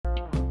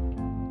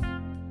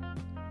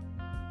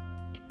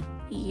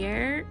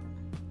Yer,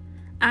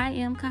 I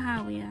am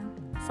Kahawia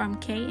from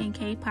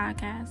K&K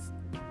Podcast,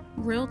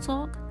 Real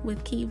Talk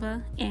with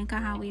Kiva and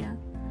Kahawia.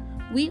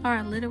 We are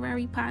a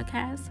literary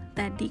podcast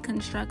that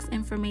deconstructs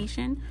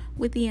information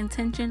with the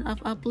intention of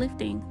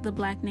uplifting the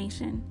Black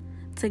nation.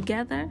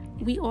 Together,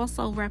 we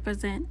also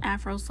represent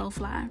Afro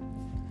Soulfly,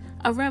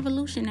 a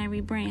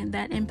revolutionary brand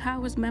that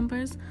empowers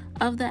members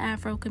of the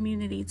Afro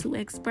community to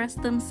express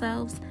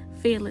themselves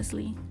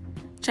fearlessly.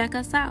 Check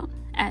us out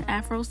at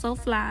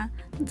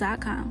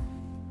afrosoulfly.com.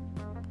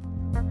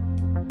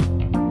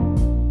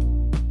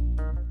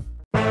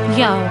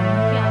 Yo,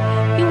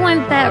 you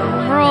want that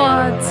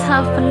raw,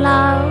 tough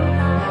love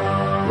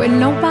where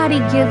nobody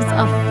gives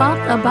a fuck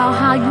about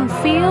how you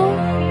feel?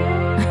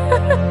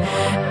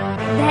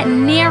 That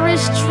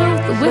nearest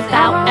truth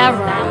without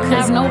error,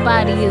 because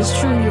nobody is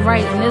truly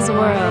right in this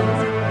world.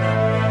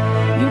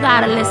 You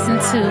gotta listen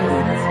to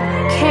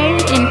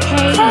K&K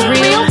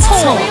Real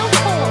Talk.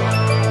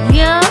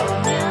 Yeah,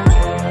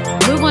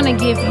 we're gonna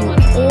give you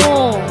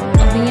all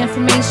of the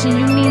information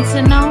you need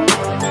to know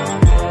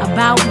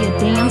about your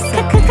damn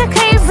self. K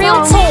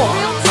Real Talk.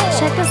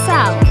 Check us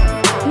out.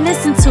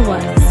 Listen to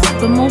us.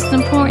 But most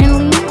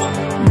importantly,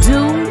 do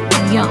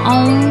your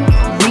own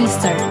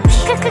research.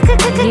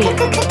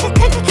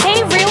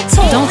 K Real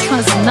Talk. Don't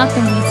trust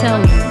nothing we tell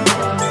you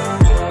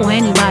or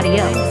anybody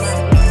else.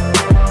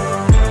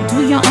 Do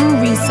your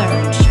own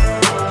research.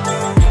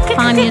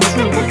 Find your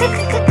truth.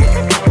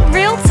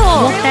 Real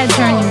Talk. Walk that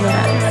journey with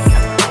us.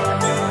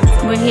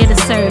 We're here to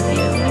serve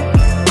you.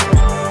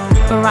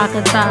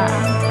 Barakatah.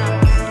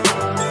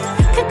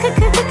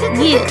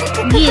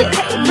 Yeah,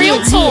 Real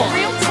Talk.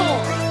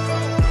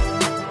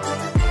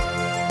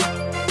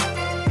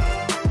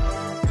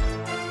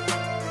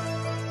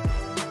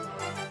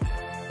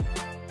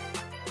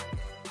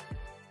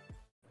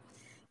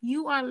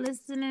 You are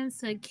listening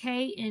to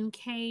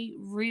K&K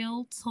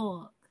Real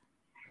Talk.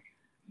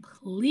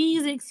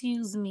 Please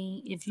excuse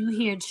me if you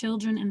hear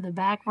children in the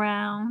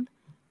background.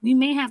 We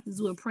may have to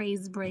do a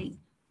praise break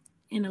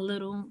in a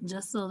little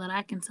just so that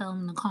I can tell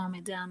them to calm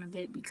it down a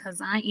bit, because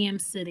I am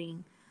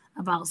sitting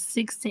about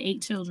 6 to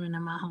 8 children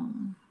in my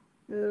home.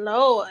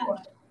 Lord.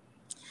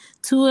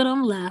 2 of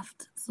them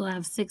left, so I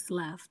have 6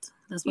 left.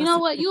 That's You know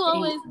what? You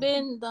always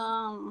been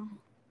the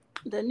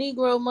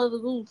Negro Mother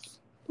Goose.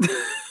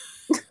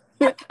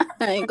 I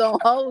ain't gonna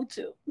hold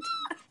you.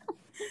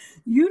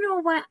 You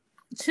know what?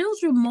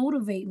 Children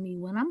motivate me.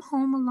 When I'm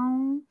home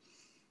alone,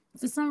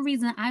 for some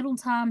reason, idle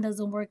time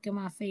doesn't work in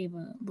my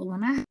favor. But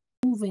when I'm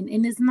moving,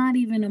 and it's not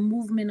even a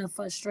movement of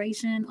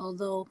frustration,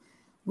 although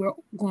we're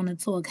going to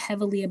talk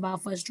heavily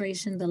about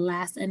frustration, the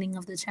last ending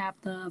of the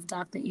chapter of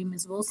Dr.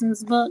 Amos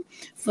Wilson's book.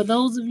 For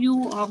those of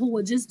you who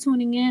are just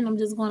tuning in, I'm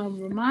just going to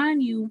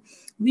remind you,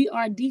 we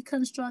are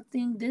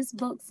deconstructing this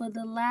book for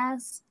the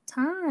last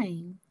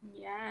time.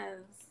 Yes.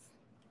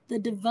 The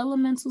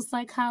Developmental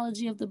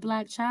Psychology of the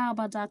Black Child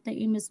by Dr.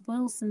 Amos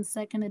Wilson,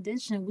 2nd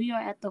edition. We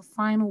are at the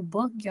final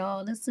book,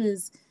 y'all. This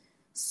is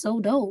so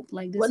dope.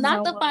 Like, this well, is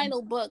not the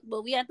final book,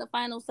 but we at the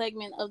final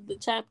segment of the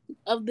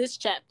this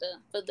chapter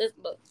for this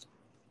book.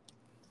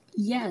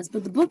 Yes,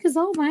 but the book is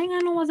over. I ain't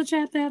got no other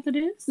chapter after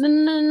this.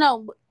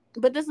 No.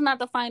 But this is not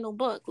the final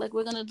book. Like,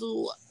 we're gonna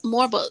do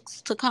more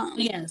books to come.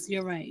 Yes,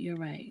 you're right.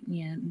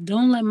 Yeah,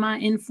 don't let my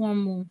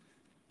informal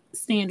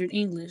standard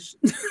English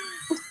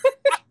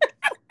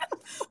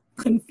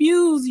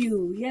confuse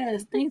you.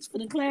 Yes, thanks for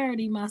the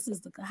clarity, my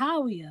sister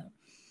Kahawia.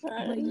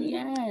 But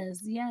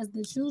yes,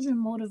 the children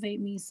motivate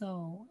me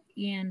so,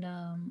 and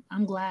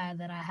I'm glad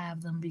that I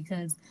have them,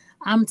 because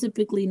I'm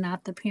typically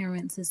not the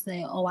parent to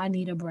say, oh, I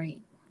need a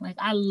break. Like,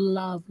 I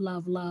love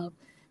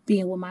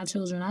being with my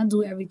children. I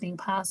do everything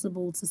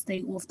possible to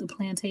stay off the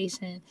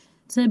plantation,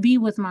 to be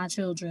with my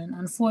children.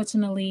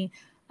 Unfortunately,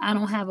 I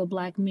don't have a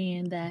Black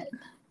man that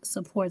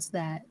supports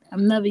that. I've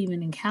never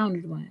even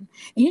encountered one.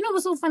 And you know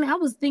what's so funny? I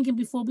was thinking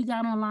before we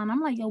got online,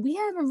 I'm like, yo, we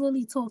haven't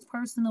really talked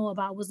personal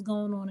about what's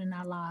going on in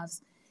our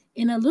lives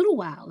in a little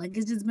while. Like,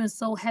 it's just been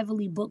so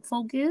heavily book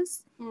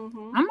focused.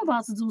 Mm-hmm. I'm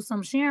about to do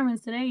some sharing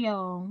today,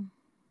 y'all.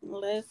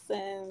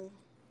 Listen.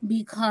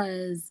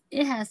 Because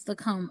it has to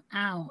come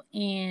out,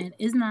 and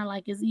it's not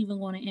like it's even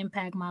going to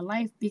impact my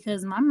life,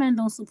 because my men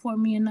don't support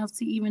me enough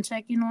to even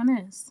check in on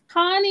this.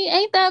 Honey,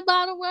 ain't that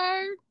about a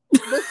word?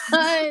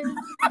 Because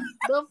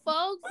the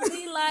folks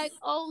be like,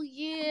 oh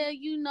yeah,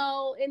 you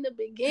know, in the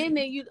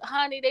beginning,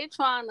 honey, they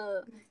trying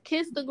to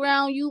kiss the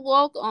ground you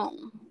walk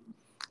on.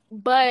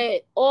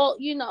 But all,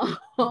 you know,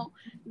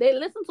 they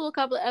listen to a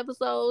couple of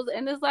episodes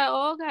and it's like,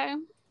 oh, okay.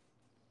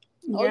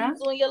 Oh, you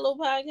doing your little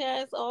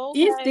podcast? Oh,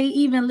 okay. If they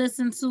even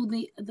listen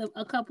to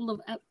a couple of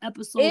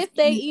episodes. If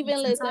they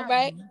even listen,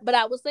 right? But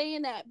I was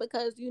saying that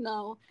because, you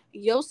know,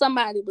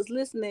 somebody was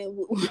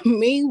listening.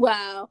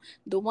 Meanwhile,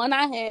 the one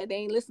I had, they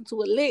ain't listened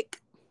to a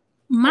lick.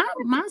 My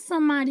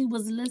somebody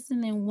was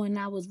listening when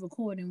I was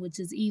recording, which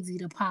is easy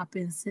to pop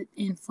in, sit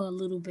in for a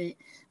little bit,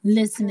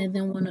 listen, and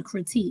then want to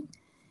critique.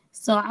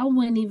 So I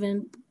wouldn't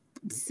even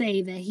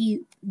say that he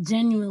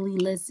genuinely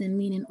listened,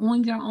 meaning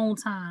on your own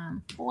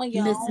time. On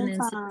your own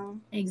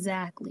time.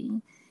 Exactly.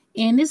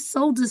 And it's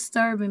so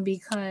disturbing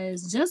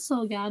because just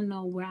so y'all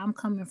know where I'm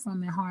coming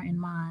from in heart and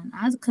mind,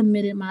 I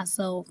committed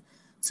myself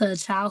to a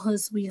childhood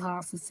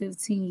sweetheart for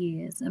 15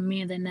 years. A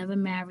man that never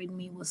married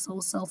me was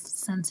so self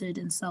centered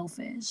and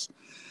selfish.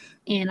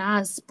 And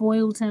I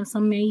spoiled him.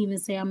 Some may even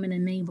say I'm an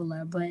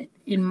enabler, but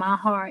in my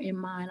heart and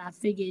mind, I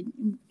figured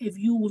if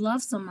you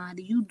love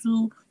somebody, you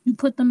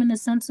put them in the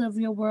center of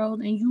your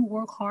world and you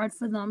work hard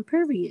for them,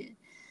 period.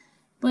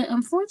 But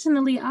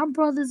unfortunately, our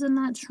brothers are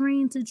not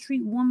trained to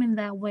treat women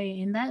that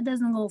way. And that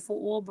doesn't go for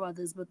all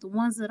brothers, but the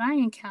ones that I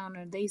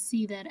encounter, they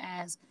see that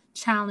as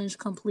challenge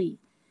complete.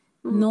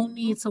 No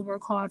need to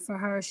work hard for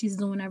her. She's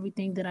doing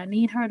everything that I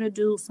need her to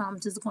do. So I'm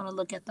just going to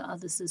look at the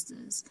other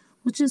sisters,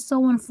 which is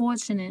so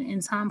unfortunate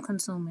and time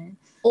consuming.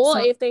 Or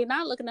So, if they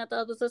not looking at the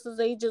other sisters,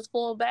 they just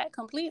fall back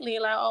completely.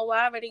 Like, oh, well,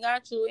 I already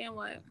got you, and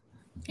what?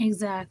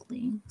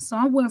 exactly. So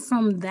I went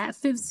from that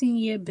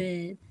 15-year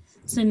bid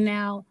to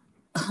now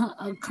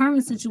a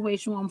current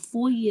situation where I'm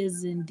 4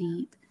 years in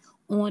deep,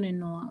 on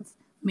and off.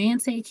 Man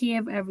take care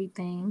of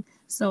everything.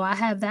 So I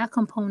have that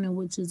component,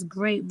 which is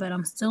great, but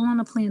I'm still on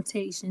a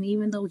plantation,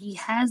 even though he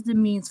has the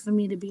means for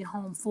me to be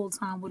home full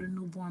time with a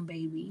newborn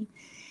baby.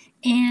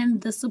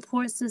 And the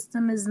support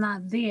system is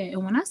not there.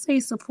 And when I say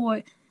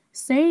support,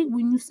 say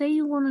when you say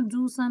you want to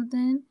do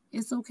something,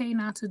 it's okay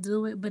not to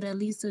do it, but at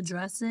least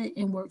address it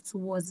and work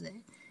towards it.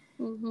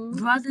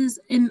 Brothers,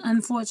 and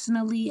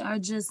unfortunately, are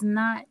just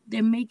not.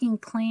 They're making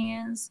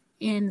plans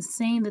and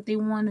saying that they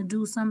want to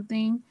do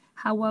something.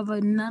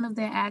 However, none of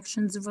their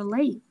actions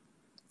relate.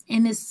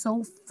 And it's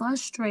so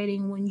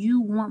frustrating when you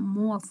want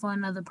more for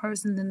another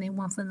person than they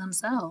want for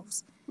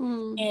themselves.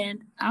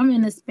 And I'm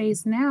in a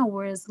space now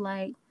where it's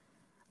like,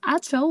 I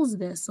chose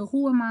this, so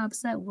who am I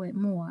upset with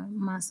more?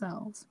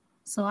 Myself.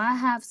 So I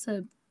have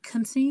to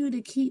continue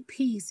to keep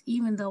peace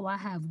even though I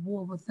have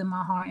war within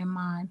my heart and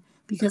mind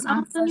because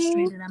I'm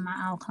frustrated at my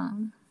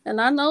outcome. And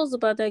I knows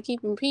about that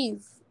keeping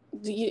peace.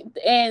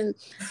 And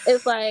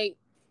it's like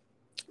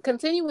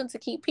continuing to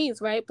keep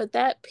peace, right? But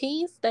that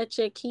peace that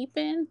you're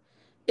keeping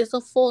is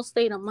a full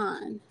state of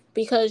mind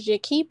because you're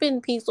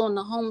keeping peace on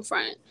the home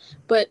front.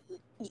 But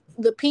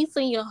the peace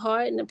in your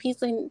heart and the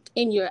peace in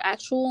your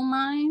actual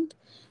mind,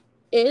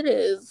 it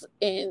is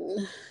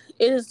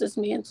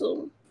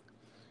dismantled.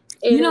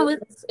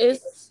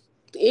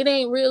 It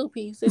ain't real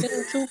peace. It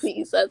ain't true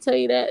peace. I tell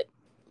you that.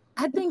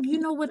 I think, you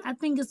know what? I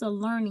think it's a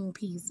learning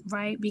piece,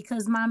 right?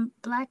 Because my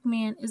black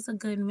man is a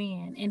good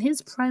man and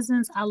his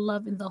presence I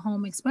love in the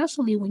home,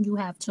 especially when you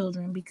have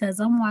children,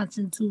 because I'm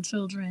watching two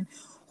children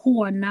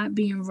who are not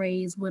being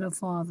raised with a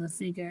father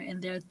figure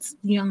and they're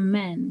young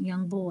men,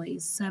 young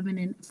boys, 7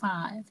 and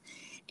 5,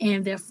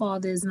 and their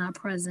father is not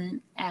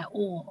present at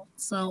all.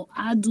 So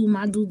I do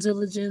my due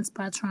diligence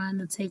by trying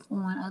to take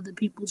on other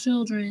people's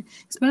children,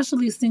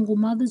 especially single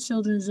mother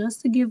children,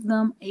 just to give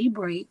them a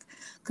break.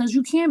 Because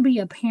you can't be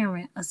a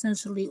parent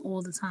essentially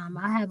all the time.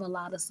 I have a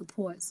lot of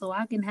support, so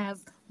I can have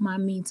my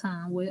me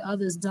time where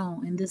others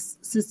don't, and this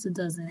sister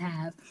doesn't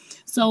have.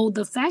 So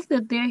the fact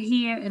that they're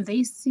here and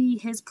they see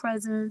his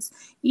presence,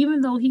 even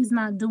though he's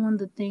not doing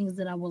the things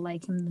that I would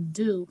like him to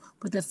do,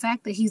 but the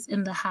fact that he's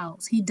in the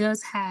house, he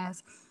does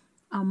have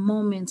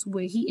moments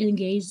where he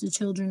engaged the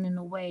children in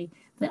a way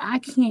that I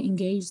can't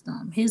engage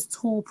them. His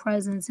tall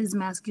presence, his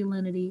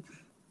masculinity,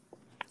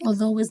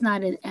 although it's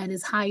not at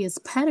his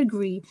highest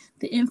pedigree,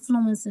 the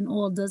influence and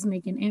all does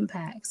make an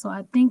impact. So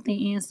I think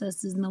the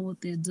ancestors know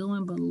what they're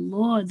doing, but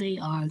Lord, they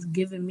are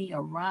giving me a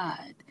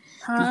ride.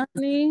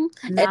 Honey,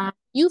 and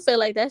you feel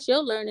like that's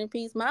your learning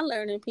piece. My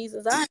learning piece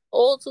is I'm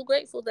all too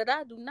grateful that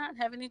I do not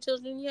have any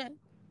children yet.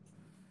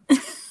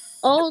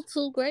 All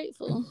too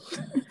grateful.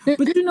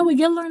 But you know what?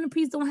 Your learning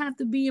piece don't have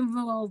to be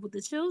involved with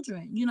the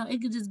children. You know,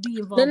 it could just be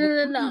involved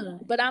No.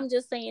 But I'm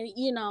just saying,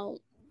 no,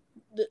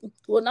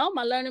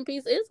 my learning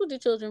piece is with the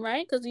children,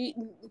 right? Because you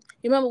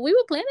remember we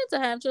were planning to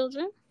have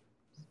children.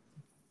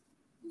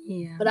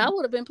 Yeah. But I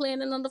would have been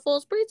planning under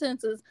false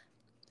pretenses.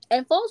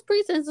 And false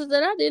pretenses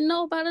that I didn't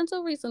know about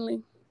until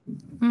recently.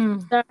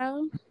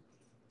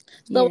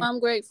 So I'm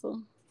grateful.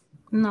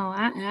 No,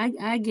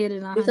 I get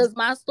it. 100%. Because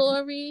my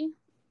story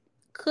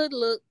could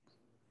look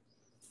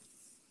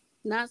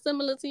not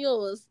similar to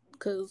yours.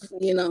 Because,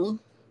 And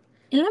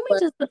let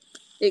me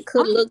it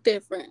could look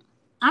different.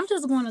 I'm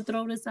just going to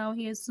throw this out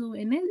here too,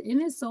 and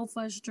it's so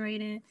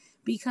frustrating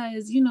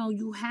because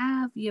you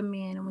have your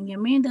man, and when your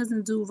man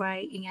doesn't do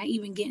right, and I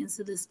even get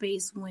into the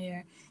space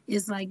where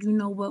it's like, you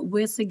know what,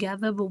 we're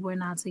together, but we're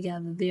not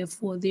together.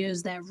 Therefore,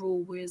 there's that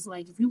rule where it's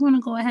like, if you want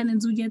to go ahead and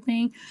do your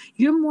thing,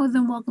 you're more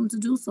than welcome to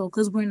do so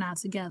because we're not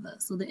together.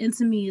 So the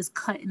intimacy is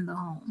cut in the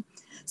home.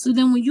 So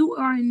then when you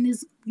are in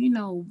this,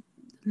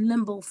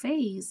 limbo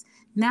phase,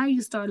 now you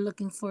start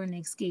looking for an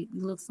escape.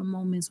 You look for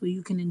moments where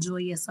you can enjoy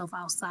yourself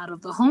outside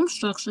of the home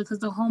structure because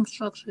the home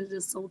structure is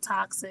just so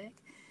toxic.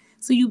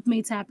 So you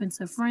may tap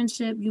into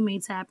friendship. You may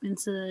tap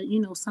into,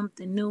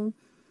 something new.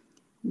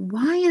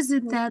 Why is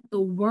it that the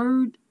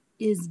word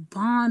is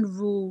bond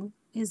rule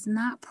is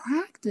not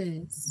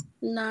practiced?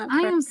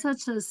 I am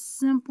such a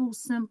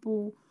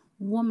simple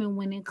woman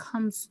when it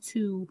comes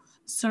to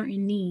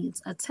certain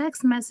needs. A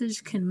text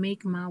message can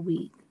make my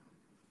week.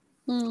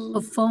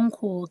 A phone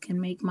call can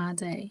make my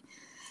day.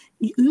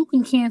 You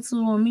can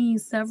cancel on me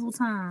several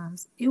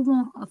times. It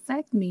won't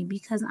affect me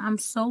because I'm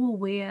so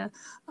aware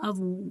of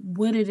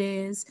what it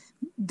is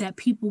that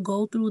people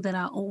go through that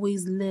I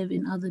always live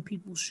in other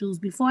people's shoes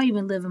before I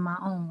even live in my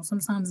own.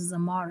 Sometimes it's a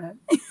martyr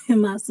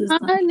in my system.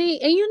 Honey,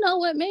 and you know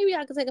what? Maybe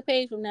I could take a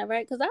page from that,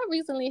 right? Because I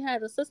recently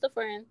had a sister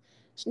friend.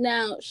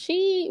 Now,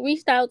 she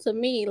reached out to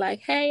me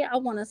like, hey, I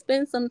want to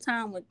spend some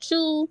time with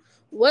you.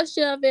 What's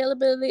your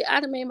availability?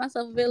 I done made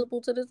myself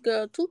available to this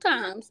girl 2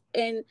 times,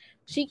 and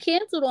she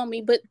canceled on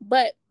me. But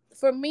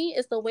for me,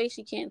 it's the way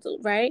she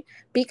canceled, right?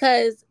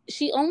 Because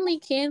she only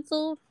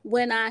canceled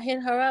when I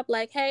hit her up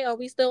like, hey, are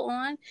we still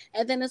on?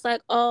 And then it's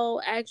like,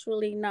 oh,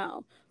 actually,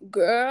 no.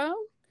 Girl.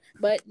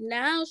 But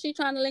now she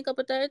trying to link up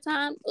a third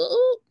time.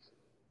 Ooh.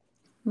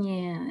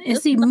 Yeah. And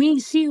see,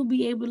 me, she'll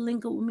be able to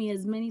link up with me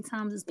as many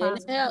times as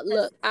possible. Hell,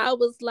 look, I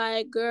was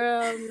like,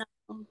 girl,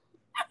 no.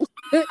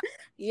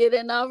 You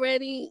didn't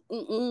already.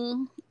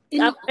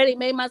 I already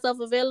made myself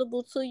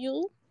available to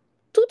you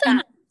 2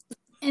 times.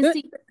 And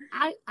see,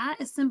 I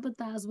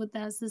sympathize with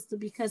that, sister,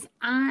 because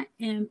I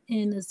am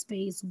in a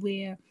space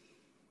where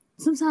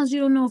sometimes you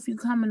don't know if you're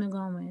coming or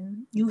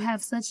going. You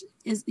have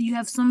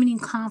so many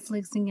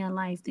conflicts in your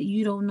life that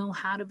you don't know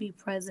how to be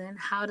present,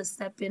 how to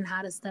step in,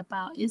 how to step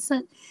out. This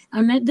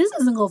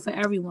doesn't go for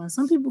everyone.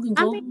 Some people can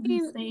go through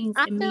these things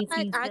and feel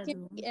like I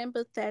can be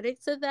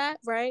empathetic to that,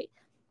 right?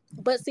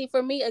 But see,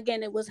 for me,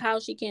 again, it was how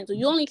she canceled.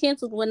 You only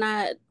canceled when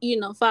I,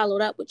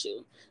 followed up with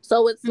you.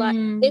 So it's like,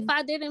 if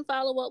I didn't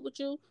follow up with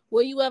you,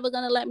 were you ever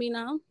going to let me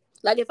know?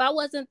 Like, if I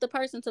wasn't the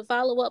person to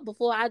follow up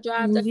before I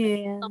drive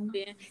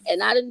somewhere,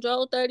 and I done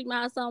drove 30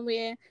 miles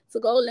somewhere to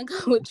go link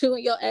up with you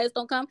and your ass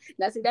don't come,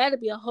 now see,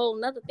 that'd be a whole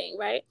nother thing,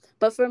 right?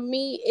 But for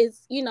me,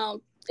 it's,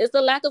 it's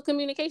the lack of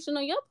communication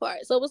on your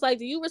part. So it's like,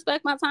 do you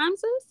respect my time,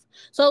 sis?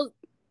 So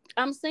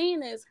I'm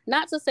saying this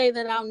not to say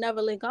that I'll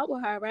never link up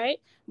with her, right?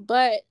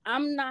 But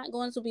I'm not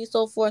going to be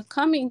so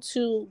forthcoming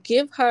to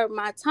give her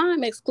my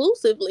time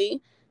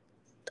exclusively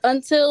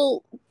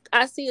until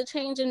I see a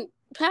change in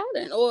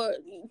pattern or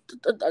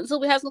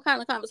until we have some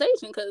kind of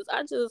conversation. Because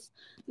I just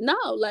know,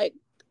 like,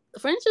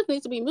 friendship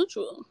needs to be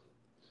mutual.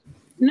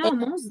 No,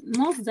 most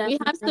definitely. We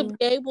have to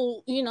be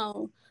able,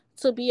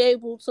 to be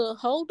able to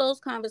hold those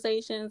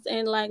conversations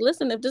and like,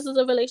 listen, if this is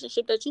a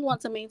relationship that you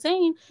want to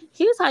maintain,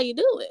 here's how you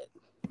do it.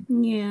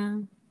 Yeah.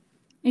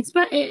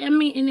 I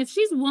mean, and if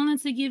she's willing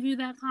to give you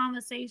that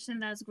conversation,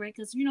 that's great.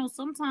 Because,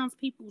 sometimes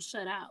people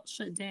shut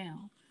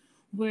down.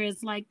 Where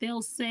it's like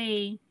they'll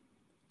say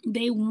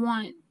they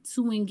want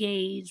to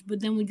engage, but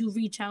then when you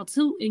reach out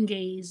to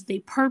engage, they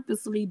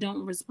purposely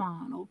don't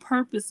respond or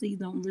purposely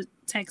don't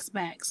text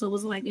back. So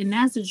it's like, in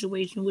that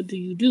situation, what do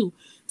you do?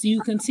 Do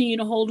you continue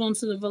to hold on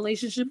to the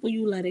relationship or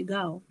you let it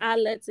go? I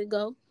let it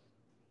go.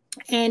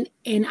 And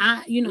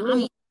I,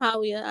 I'm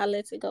Howie, I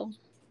let it go.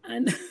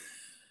 And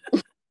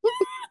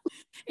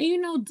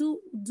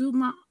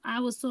I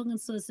was talking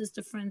to a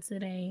sister friend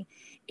today,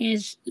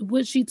 and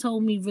what she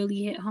told me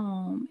really hit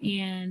home,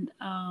 and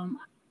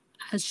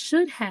I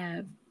should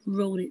have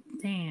wrote it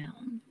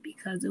down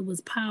because it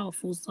was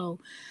powerful. So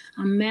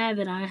I'm mad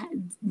that I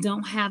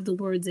don't have the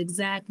words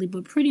exactly,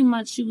 but pretty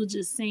much she was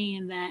just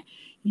saying that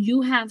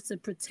you have to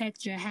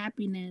protect your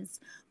happiness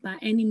by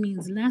any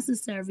means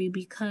necessary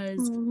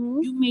because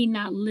you may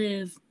not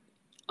live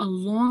a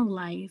long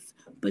life,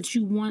 but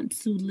you want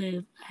to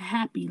live a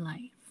happy life.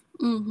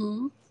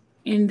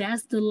 And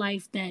that's the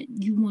life that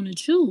you want to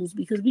choose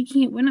because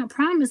we're not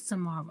promised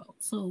tomorrow.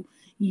 So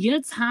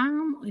your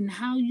time and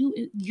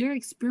your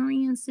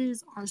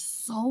experiences are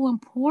so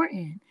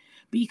important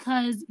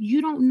because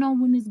you don't know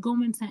when it's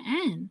going to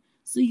end.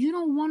 So you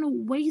don't want to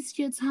waste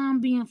your time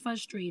being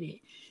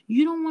frustrated.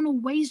 You don't want to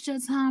waste your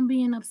time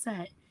being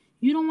upset.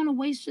 You don't want to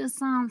waste your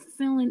time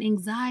feeling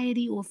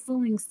anxiety or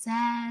feeling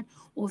sad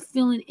or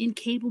feeling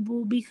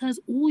incapable because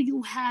all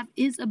you have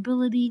is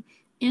ability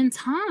and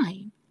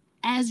time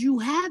as you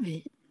have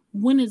it.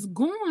 When it's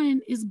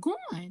gone, it's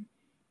gone.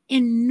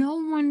 And no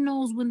one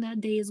knows when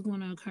that day is going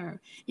to occur.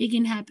 It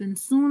can happen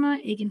sooner.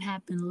 It can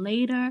happen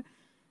later.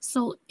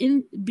 So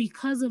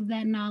because of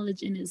that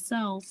knowledge in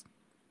itself,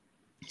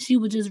 she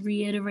was just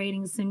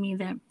reiterating to me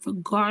that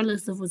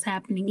regardless of what's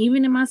happening,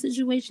 even in my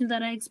situation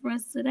that I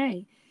expressed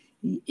today,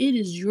 it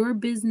is your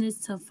business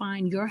to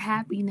find your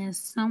happiness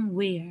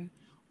somewhere.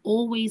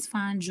 Always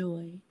find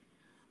joy.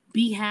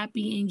 Be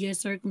happy in your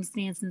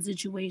circumstance and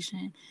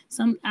situation.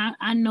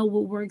 I know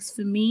what works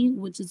for me,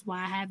 which is why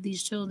I have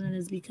these children,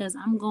 is because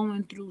I'm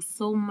going through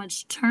so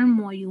much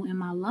turmoil in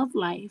my love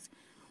life.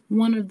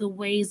 One of the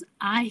ways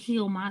I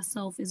heal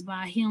myself is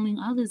by healing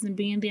others and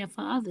being there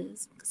for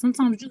others.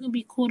 Sometimes you can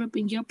be caught up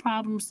in your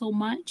problem so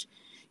much,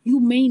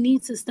 you may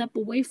need to step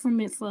away from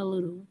it for a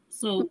little.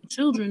 So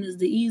children is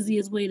the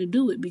easiest way to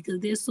do it because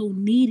they're so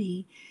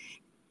needy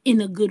in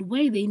a good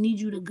way. They need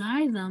you to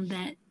guide them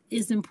that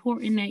it's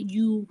important that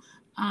you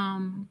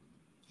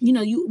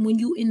you when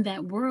you in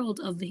that world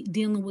of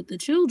dealing with the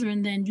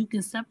children, then you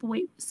can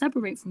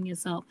separate from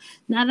yourself.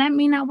 Now that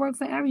may not work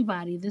for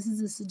everybody. This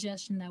is a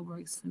suggestion that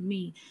works for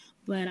me,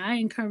 but I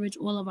encourage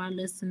all of our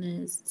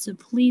listeners to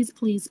please,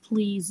 please,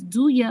 please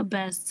do your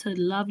best to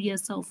love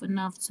yourself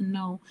enough to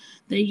know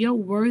that you're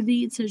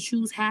worthy to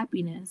choose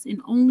happiness,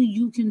 and only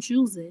you can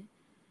choose it.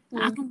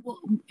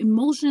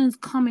 Emotions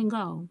come and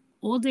go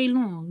all day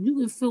long. You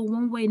can feel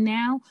one way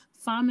now,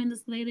 5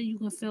 minutes later you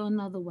can feel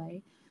another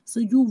way. So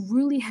you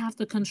really have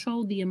to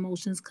control the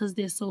emotions because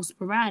they're so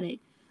sporadic.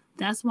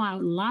 That's why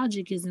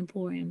logic is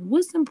important.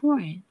 What's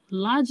important?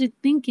 Logic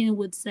thinking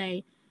would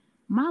say,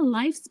 my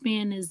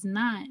lifespan is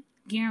not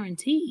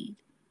guaranteed.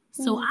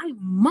 So I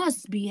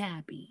must be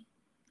happy.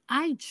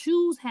 I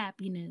choose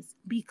happiness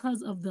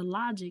because of the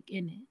logic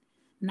in it,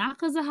 not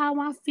because of how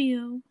I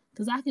feel,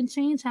 because I can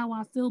change how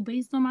I feel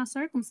based on my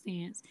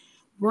circumstance.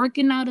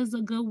 Working out is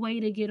a good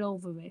way to get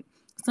over it.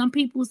 Some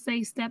people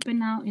say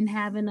stepping out and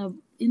having a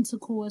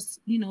intercourse,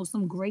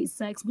 some great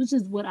sex, which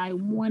is what I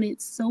wanted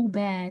so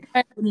bad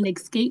with an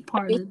escape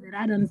partner that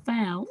I done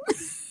found.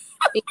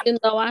 Even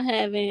though I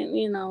haven't,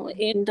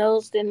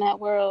 indulged in that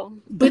world.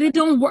 But it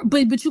don't work.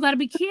 But you got to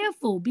be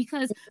careful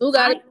because you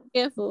got to be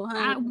careful, honey.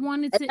 I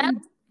wanted to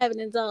haven't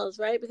indulged,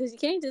 right? Because you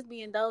can't just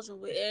be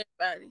indulging with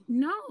everybody.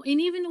 No,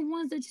 and even the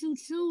ones that you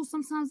choose,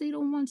 sometimes they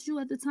don't want you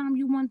at the time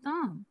you want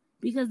them.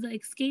 Because the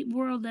escape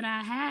world that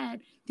I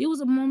had, there was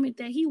a moment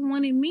that he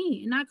wanted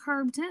me and I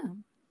curbed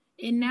him.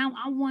 And now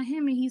I want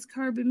him and he's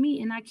curbing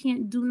me and I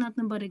can't do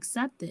nothing but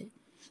accept it.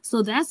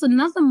 So that's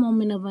another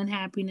moment of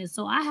unhappiness.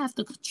 So I have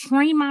to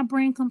train my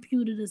brain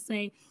computer to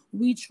say,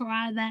 we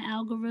try that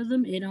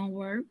algorithm, it don't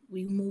work.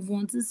 We move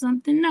on to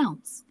something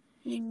else.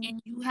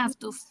 And you have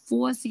to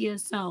force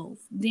yourself.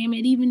 Damn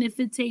it, even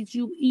if it takes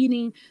you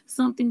eating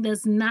something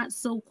that's not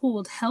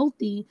so-called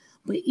healthy,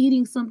 but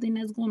eating something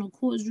that's going to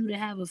cause you to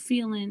have a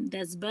feeling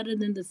that's better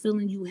than the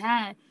feeling you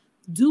had,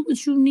 do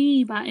what you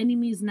need by any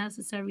means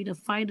necessary to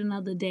fight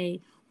another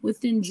day with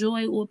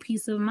joy or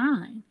peace of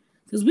mind.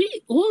 Because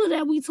all of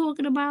that we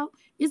talking about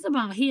is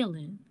about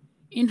healing.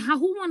 And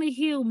who want to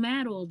heal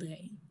mad all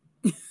day?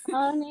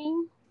 Honey.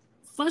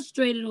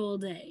 Frustrated all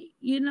day.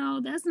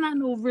 That's not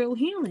no real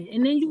healing.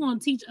 And then you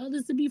want to teach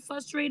others to be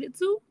frustrated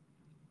too?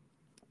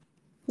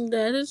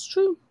 That is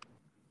true.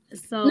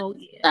 So,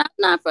 yeah. I'm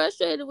not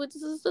frustrated with the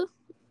sister.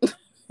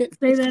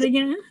 Say that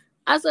again?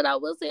 I said I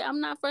will say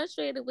I'm not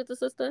frustrated with the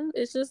sister.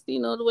 It's just,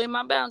 the way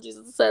my boundaries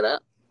are set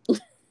up.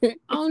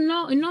 Oh,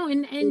 no.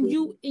 And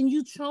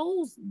you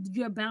chose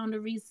your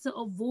boundaries to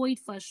avoid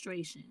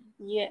frustration.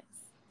 Yes.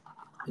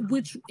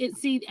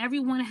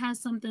 Everyone has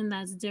something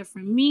that's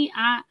different. Me,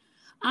 I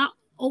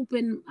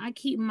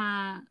keep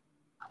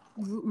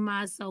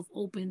myself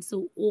open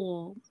to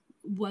all,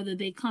 whether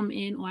they come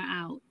in or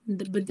out.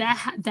 But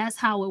that's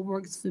how it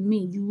works for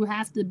me. You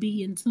have to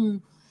be in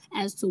tune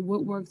as to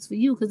what works for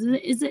you because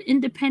it's an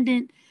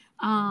independent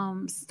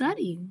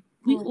study.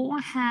 We all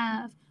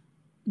have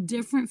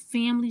different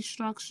family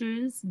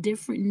structures,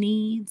 different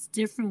needs,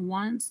 different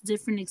wants,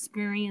 different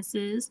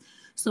experiences.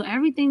 So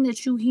everything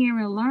that you hear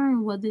and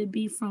learn, whether it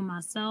be from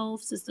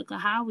myself, Sister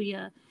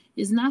Kahawia,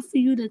 is not for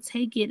you to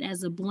take it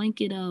as a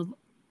blanket of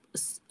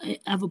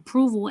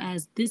approval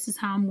as this is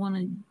how I'm going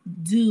to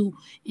do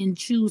and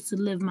choose to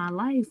live my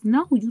life.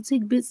 No, you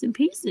take bits and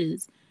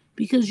pieces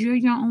because you're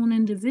your own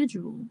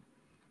individual.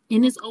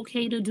 And it's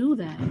okay to do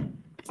that.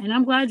 And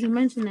I'm glad you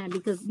mentioned that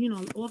because,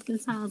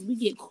 oftentimes we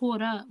get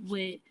caught up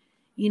with,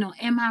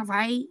 am I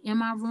right?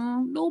 Am I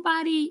wrong?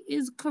 Nobody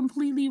is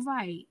completely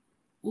right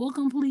or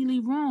completely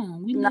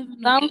wrong.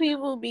 Some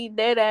people be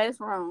dead ass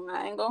wrong.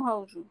 I ain't gonna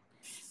hold you.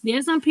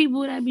 There's some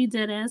people that be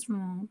dead ass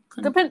wrong.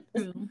 And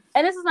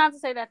this is not to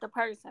say that the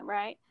person,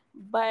 right?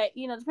 But,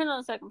 depending on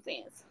the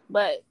circumstance.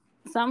 But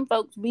some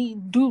folks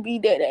do be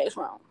dead ass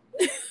wrong.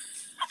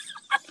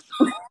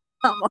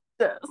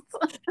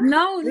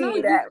 No,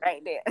 that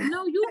right there.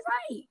 No, you're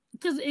right.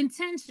 Because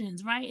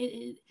intentions,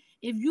 right?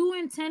 If you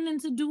intending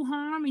to do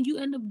harm and you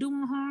end up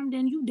doing harm,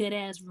 then you dead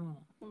ass wrong.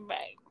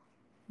 Right.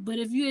 But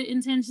if your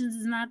intentions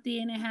is not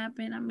there and it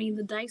happened,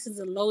 the dice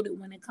are loaded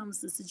when it comes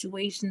to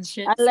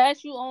situationships.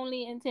 Unless you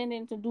only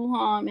intending to do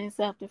harm in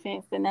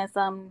self-defense, then that's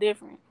something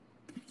different.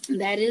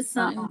 That is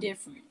something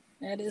different.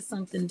 That is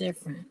something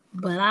different.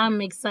 But I'm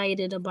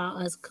excited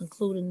about us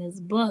concluding this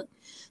book.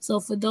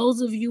 So for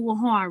those of you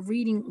who are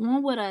reading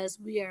on with us,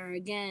 we are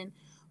again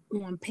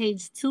on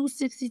page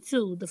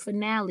 262, the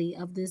finale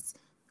of this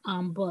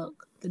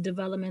book, The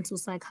Developmental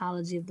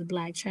Psychology of the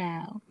Black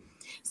Child.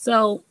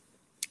 So,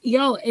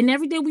 and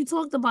everything we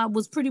talked about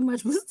was pretty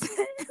much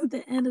at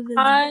the end of the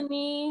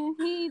Honey,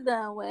 he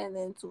done went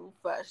into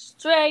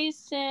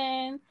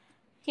frustration.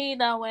 He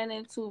done went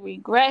into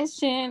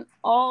regression,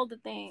 all the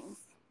things.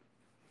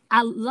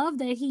 I love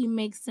that he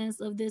makes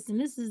sense of this, and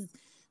this is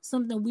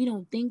something we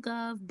don't think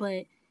of,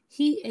 but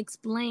he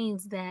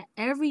explains that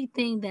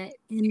everything that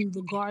in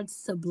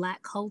regards to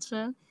Black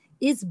culture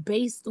it's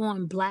based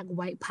on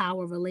black-white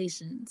power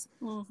relations.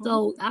 Mm-hmm.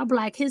 So our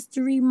Black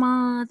History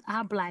Month,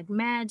 our Black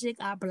Magic,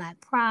 our Black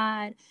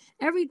Pride,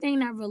 everything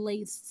that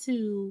relates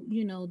to,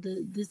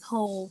 this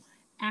whole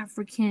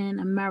African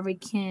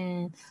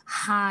American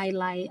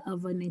highlight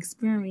of an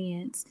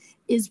experience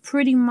is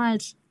pretty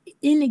much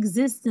in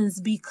existence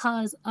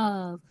because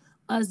of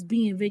us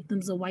being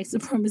victims of white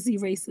supremacy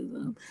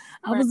racism.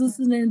 I was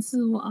listening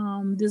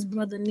to this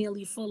brother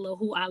Neely Fuller,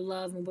 who I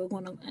love, and we're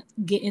going to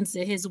get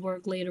into his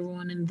work later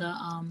on in the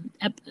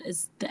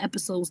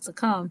episodes to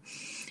come.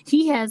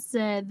 He has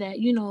said that,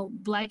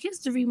 Black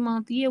History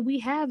Month, yeah, we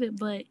have it,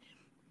 but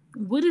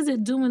what is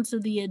it doing to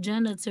the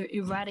agenda to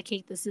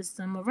eradicate the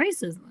system of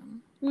racism?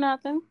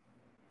 Nothing.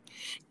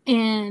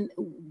 And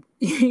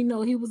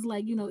he was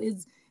like,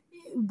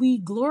 we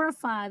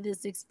glorify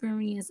this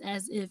experience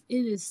as if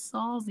it is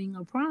solving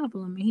a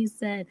problem. And he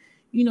said,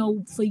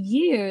 for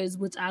years,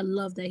 which I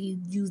love that he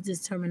used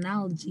this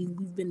terminology,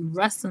 we've been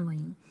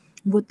wrestling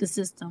with the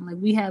system. Like,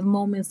 we have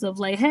moments of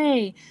like,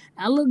 hey,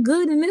 I look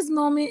good in this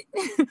moment.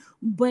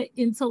 But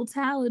in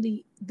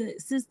totality, the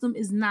system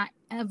is not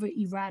ever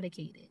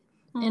eradicated.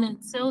 And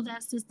until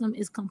that system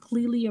is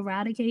completely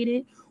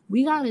eradicated,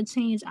 we got to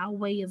change our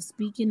way of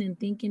speaking and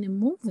thinking and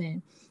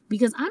moving.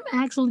 Because I'm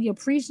actually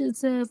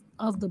appreciative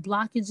of the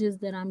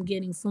blockages that I'm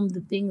getting from the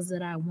things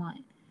that I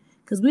want.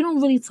 Because we don't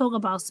really talk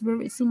about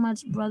spirit too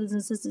much, brothers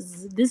and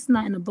sisters. This is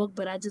not in the book,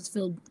 but I just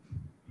feel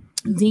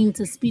deemed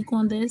to speak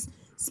on this.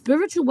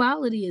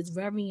 Spirituality is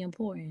very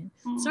important.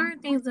 Certain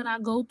things that I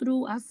go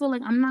through, I feel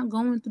like I'm not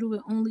going through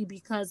it only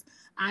because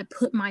I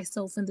put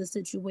myself in the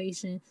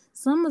situation.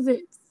 Some of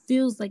it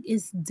feels like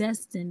it's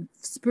destined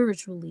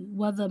spiritually,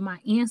 whether my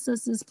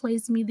ancestors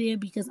placed me there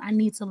because I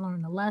need to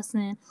learn a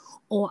lesson,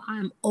 or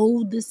I'm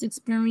owed this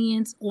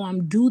experience, or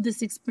I'm due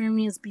this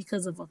experience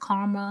because of a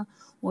karma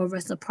or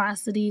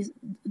reciprocity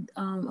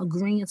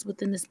agreements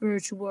within the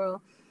spiritual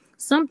world.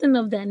 Something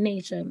of that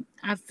nature.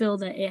 I feel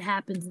that it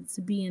happens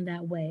to be in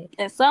that way.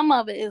 And some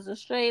of it is a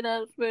straight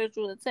up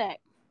spiritual attack.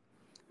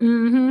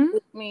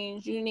 Which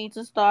means you need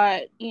to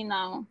start,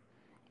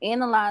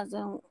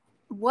 analyzing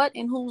what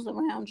and who's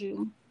around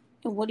you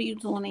and what are you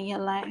doing in your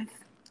life.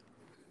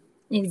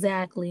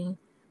 Exactly.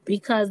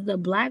 Because the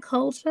Black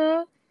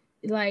culture,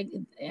 like,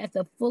 at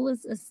the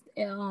fullest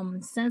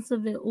sense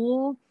of it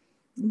all,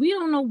 we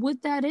don't know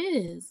what that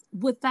is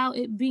without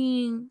it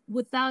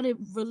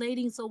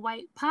relating to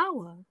white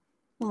power.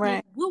 Right.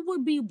 Like, what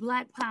would be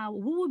Black power?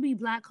 What would be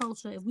Black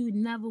culture if we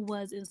never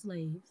was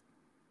enslaved?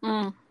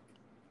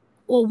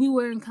 Or we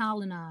weren't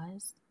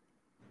colonized?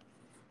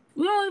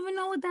 We don't even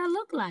know what that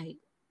looked like.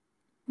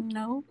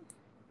 No.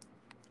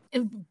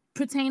 If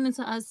pertaining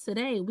to us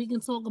today, we can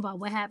talk about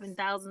what happened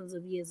thousands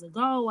of years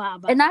ago.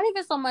 And not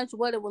even so much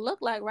what it would look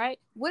like, right?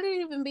 Would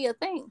it even be a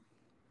thing?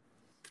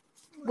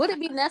 Would it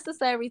be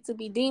necessary to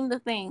be deemed a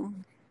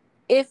thing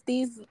if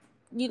these,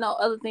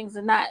 other things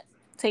did not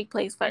take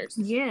place first?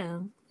 Yeah,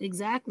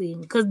 exactly.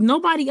 Because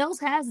nobody else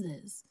has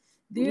this.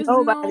 There's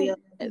nobody no else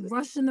has it.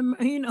 Russian,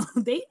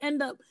 they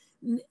end up.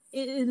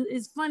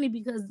 It's funny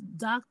because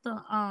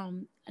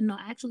no,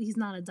 actually he's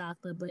not a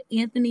doctor, but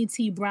Anthony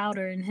T.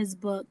 Browder, in his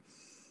book,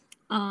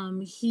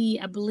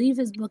 I believe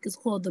his book is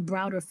called The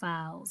Browder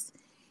Files.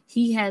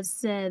 He has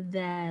said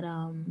that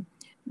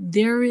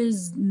there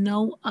is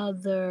no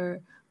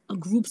other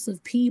groups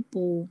of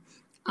people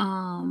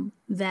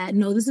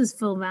this is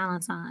Phil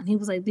Valentine. He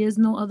was like, there's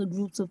no other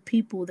groups of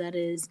people that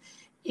is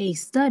a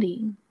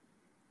study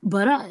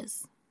but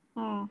us.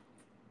 And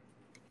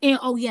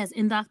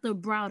and Dr.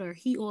 Browder,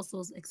 he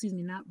also,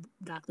 not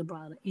Dr.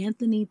 Browder,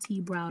 Anthony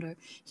T. Browder,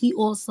 he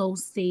also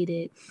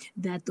stated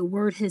that the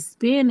word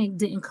Hispanic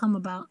didn't come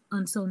about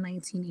until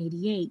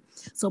 1988.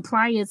 So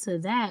prior to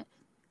that,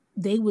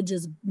 they were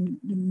just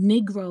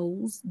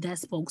Negroes that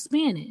spoke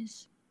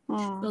Spanish.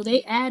 So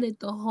they added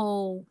the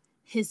whole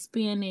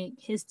Hispanic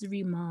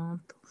History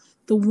Month.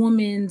 The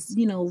women's,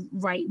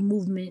 right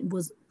movement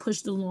was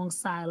pushed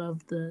alongside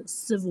of the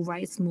civil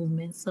rights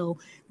movement. So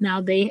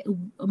now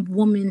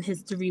Women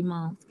History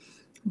Month.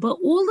 But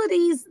all of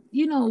these,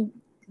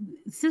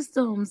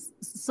 systems,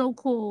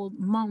 so-called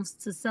months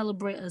to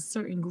celebrate a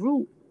certain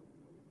group,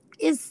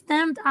 is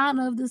stemmed out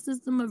of the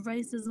system of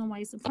racism,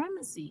 white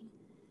supremacy.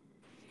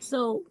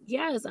 So,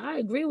 yes, I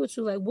agree with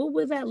you. Like, what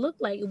would that look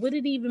like? Would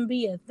it even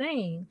be a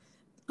thing?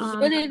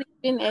 Would it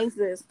even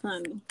exist,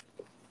 honey?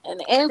 And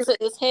the answer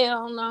is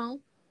hell no.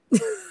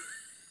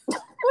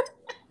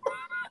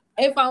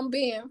 If I'm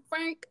being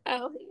frank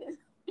out here.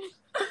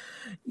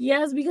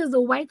 Yes, because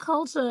the white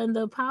culture and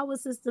the power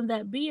system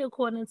that be,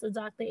 according to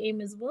Dr.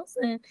 Amos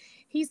Wilson,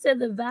 he said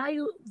the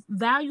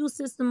value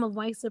system of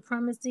white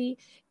supremacy,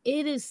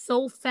 it is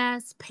so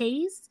fast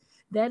paced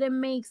that it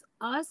makes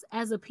us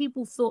as a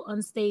people feel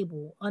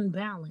unstable,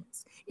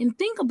 unbalanced. And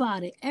think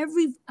about it.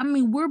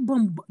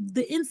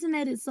 The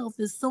internet itself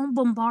is so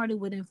bombarded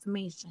with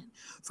information,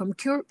 from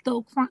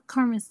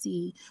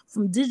cryptocurrency,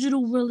 from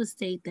digital real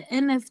estate, the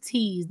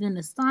NFTs, then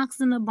the stocks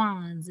and the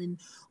bonds, and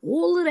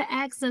all of the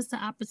access to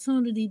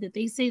opportunity that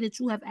they say that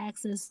you have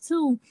access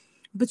to.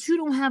 but you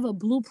don't have a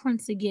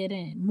blueprint to get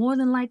in. More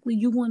than likely,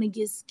 you're going to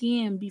get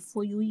scammed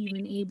before you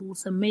even able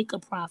to make a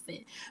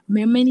profit.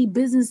 Many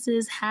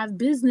businesses have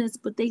business,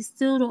 but they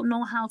still don't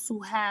know how to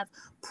have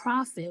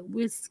profit.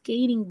 We're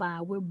skating by.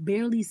 We're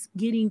barely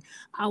getting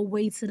our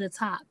way to the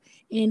top.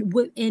 And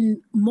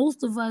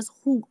most of us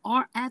who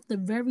are at the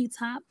very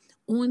top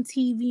on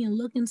TV and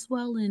looking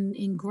swell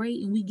and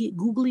great, and we get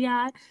googly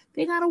eyed,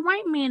 they got a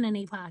white man in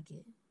their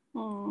pocket.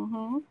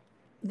 Mm-hmm.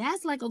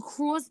 That's like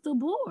across the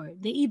board.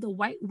 They either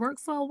work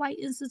for a white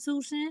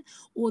institution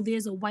or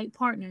there's a white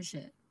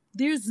partnership.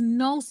 There's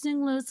no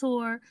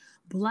singular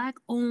black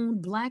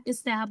owned, black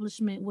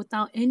establishment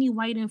without any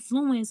white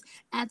influence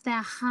at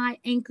that high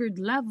anchored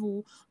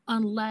level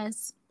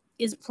unless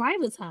it's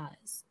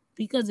privatized.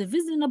 Because if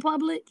it's in the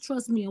public,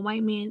 trust me, a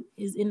white man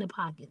is in the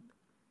pocket.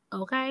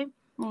 Okay?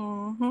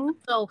 Mm-hmm.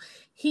 So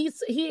he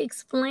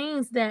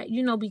explains that,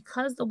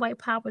 because the white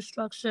power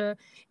structure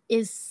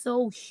is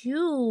so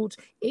huge,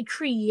 it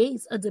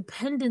creates a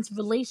dependence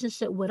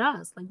relationship with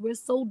us. Like, we're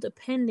so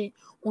dependent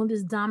on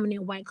this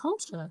dominant white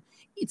culture,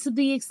 to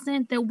the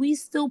extent that we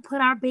still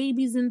put our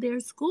babies in their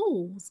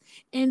schools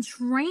and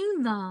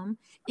train them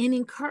and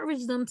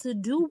encourage them to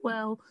do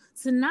well,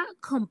 to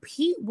not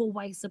compete with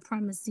white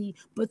supremacy,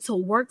 but to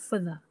work for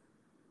them.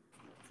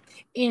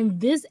 And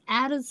this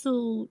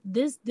attitude,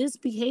 this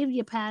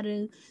behavior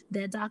pattern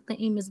that Dr.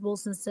 Amos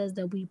Wilson says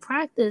that we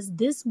practice,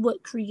 this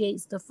what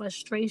creates the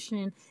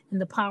frustration and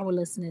the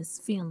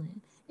powerlessness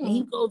feeling. And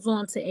he goes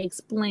on to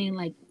explain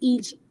like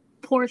each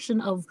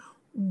portion of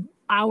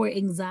our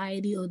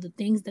anxiety or the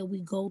things that we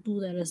go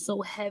through that are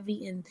so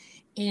heavy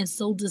and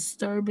so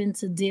disturbing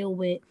to deal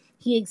with.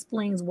 He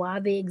explains why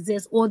they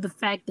exist or the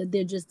fact that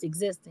they're just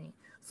existing.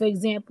 For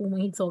example,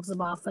 when he talks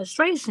about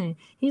frustration,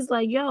 he's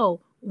like,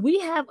 yo, we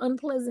have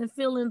unpleasant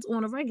feelings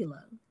on a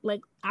regular.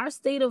 Like, our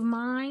state of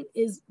mind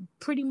is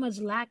pretty much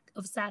lack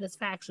of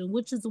satisfaction,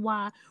 which is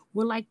why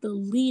we're like the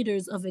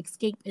leaders of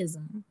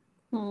escapism.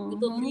 We're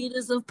the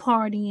leaders of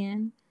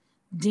partying,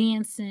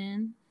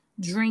 dancing,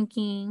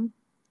 drinking,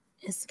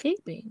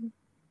 escaping.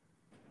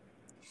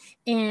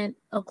 And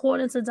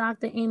according to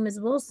Dr. Amos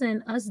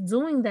Wilson, us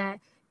doing that,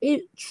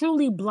 it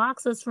truly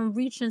blocks us from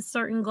reaching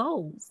certain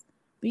goals.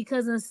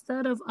 Because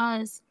instead of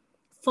us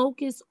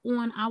focus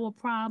on our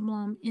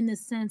problem in the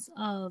sense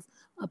of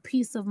a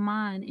peace of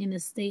mind, in a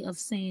state of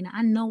saying,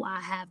 I know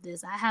I have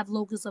this, I have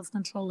locus of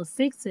control to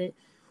fix it,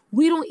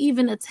 we don't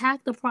even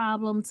attack the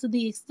problem to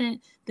the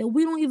extent that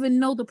we don't even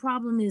know the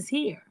problem is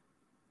here.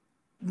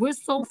 We're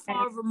so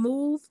far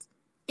removed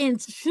and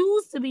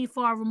choose to be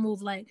far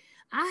removed. Like,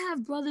 I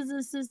have brothers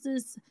and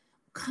sisters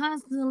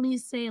constantly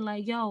say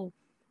like, yo,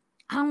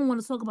 I don't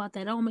want to talk about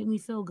that. That don't make me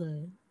feel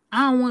good.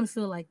 I don't want to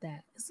feel like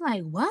that. It's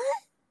like, what?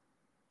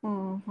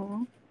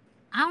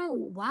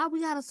 Why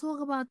we gotta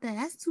talk about that?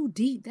 That's too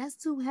deep. That's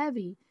too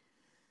heavy.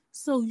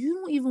 So you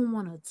don't even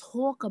want to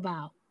talk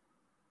about.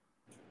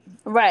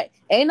 Right.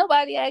 Ain't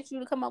nobody asked you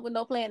to come up with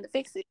no plan to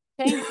fix it.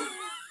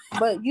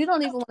 But you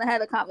don't even want to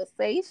have a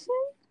conversation?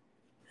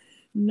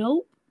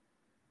 Nope.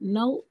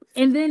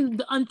 And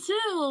then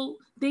until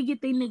they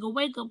get their nigga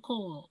wake up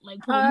call, like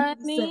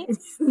honey,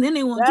 then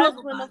they want to talk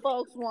about when the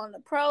folks want to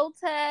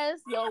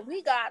protest. Yo,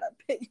 we gotta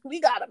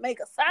make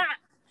a sign.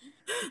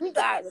 We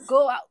gotta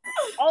go out.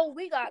 Oh,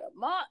 we gotta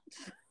march.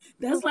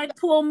 That's like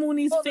Paul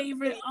Mooney's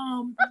favorite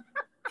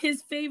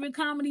his favorite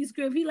comedy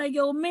script. He like,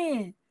 yo,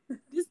 man,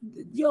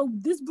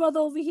 this brother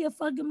over here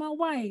fucking my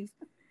wife.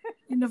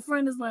 And the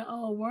friend is like,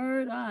 oh,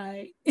 word, all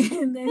right.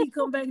 And then he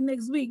come back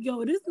next week.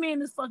 Yo, this man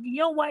is fucking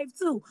your wife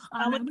too.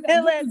 I'm gonna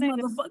kill that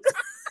motherfucker.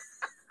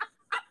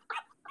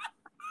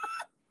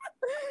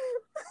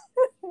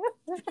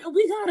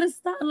 We gotta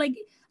stop. Like,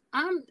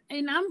 I'm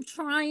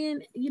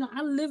trying,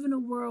 I live in a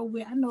world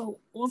where I know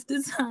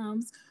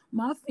oftentimes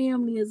my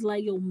family is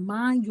like, yo,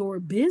 mind your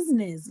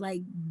business.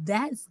 Like,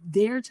 that's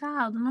their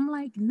child. And I'm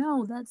like,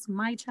 no, that's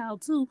my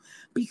child too.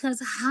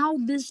 Because how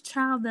this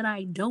child that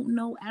I don't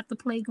know at the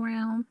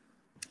playground,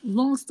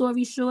 long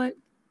story short,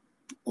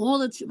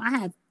 I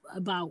have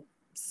about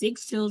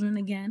 6 children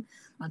again,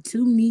 my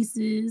 2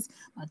 nieces,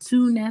 my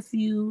 2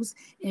 nephews,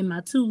 and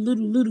my 2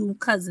 little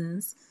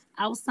cousins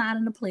outside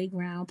in the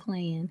playground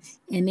playing,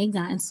 and they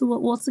got into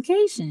an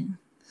altercation.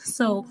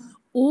 So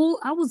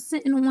I was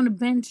sitting on a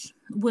bench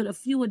with a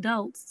few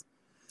adults,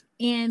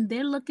 and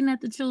they're looking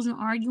at the children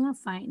arguing,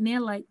 fighting.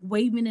 They're like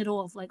waving it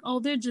off, like, oh,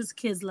 they're just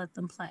kids, let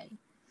them play.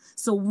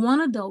 So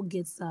one adult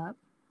gets up,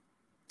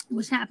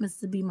 which happens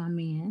to be my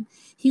man.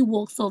 He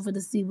walks over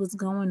to see what's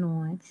going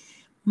on.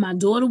 My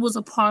daughter was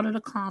a part of the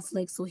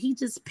conflict, so he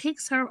just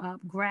picks her up,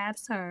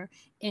 grabs her,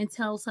 and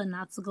tells her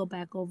not to go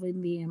back over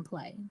in there and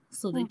play.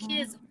 So the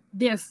kids,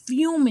 they're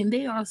fuming.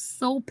 They are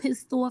so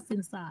pissed off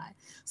inside.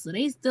 So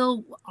they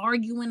still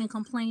arguing and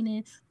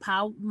complaining.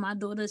 My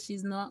daughter,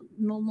 she's no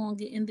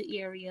longer in the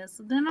area.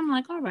 So then I'm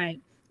like, all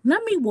right,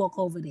 Let me walk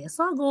over there.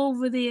 So I go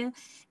over there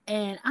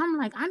and I'm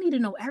like, I need to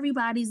know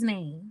everybody's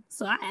name.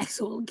 So I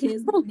ask all the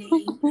kids their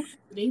name.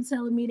 They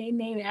telling me their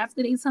name.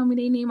 After they tell me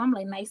their name, I'm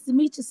like, nice to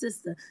meet you,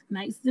 sister.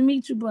 Nice to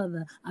meet you,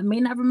 brother. I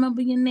may not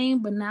remember your name,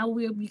 but now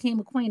we became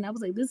acquainted. I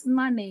was like, this is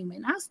my name.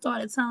 And I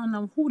started telling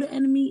them who the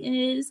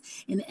enemy is.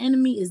 And the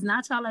enemy is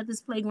not y'all at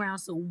this playground.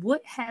 So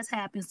what has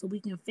happened so we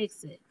can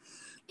fix it?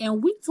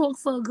 And we talked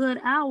for a good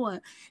hour.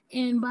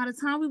 And by the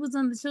time we was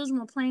done, the children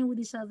were playing with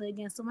each other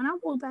again. So when I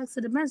walked back to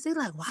the bench, they're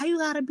like, why you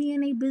gotta be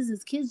in their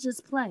business? Kids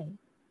just play.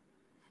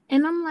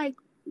 And I'm like,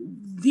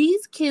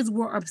 these kids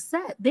were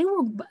upset. They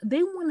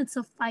wanted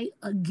to fight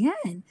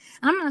again.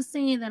 I'm not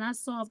saying that I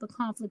solved the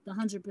conflict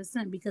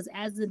 100% because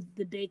as the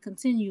day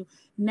continued,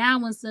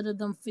 now instead of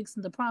them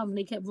fixing the problem,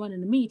 they kept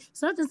running to me.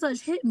 Such and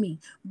such hit me.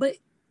 But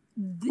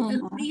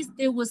at least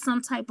there was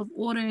some type of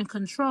order and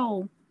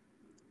control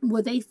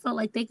where they felt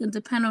like they could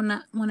depend on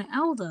an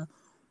elder.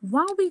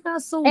 Why we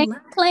got so and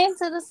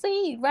planted the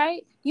seed,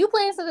 right? You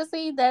planted the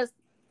seed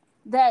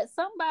that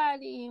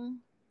somebody,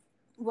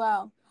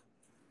 well,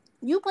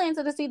 you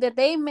planted the seed that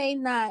they may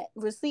not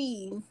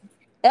receive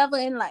ever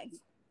in life,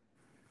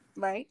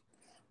 right?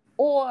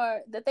 Or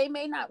that they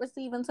may not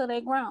receive until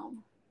they're grown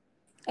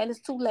and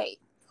it's too late.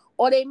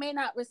 Or they may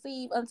not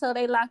receive until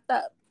they locked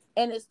up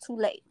and it's too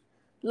late.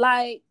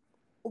 Like,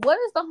 what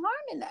is the harm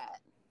in that?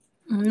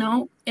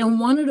 No, and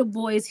one of the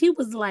boys, he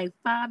was like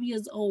 5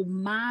 years old,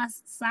 my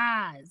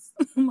size,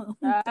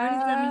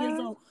 37 years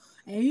old,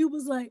 and he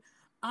was like,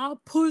 I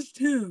pushed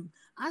him.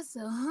 I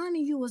said,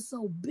 honey, you were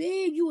so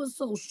big, you were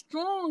so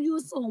strong, you were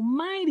so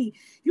mighty.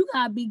 You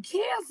gotta be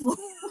careful.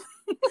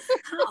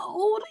 How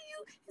old are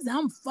you? He said,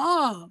 I'm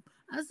 5.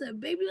 I said,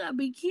 baby, you gotta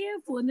be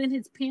careful. And then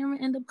his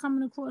parent ended up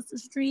coming across the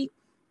street.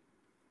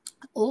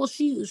 All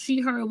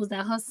she heard was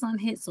that her son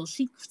hit, so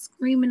she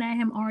screaming at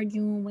him,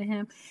 arguing with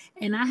him,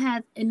 and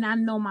I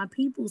know my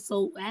people.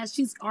 So as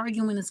she's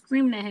arguing and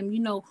screaming at him,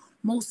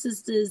 most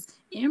sisters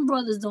and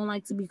brothers don't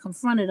like to be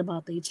confronted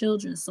about their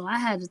children. So I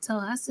had to tell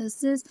her, I said,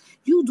 sis,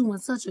 you doing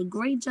such a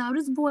great job.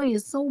 This boy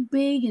is so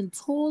big and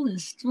tall and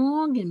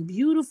strong and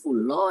beautiful.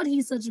 Lord,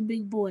 he's such a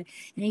big boy.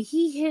 And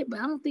he hit, but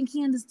I don't think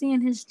he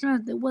understand his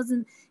strength.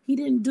 He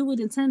didn't do it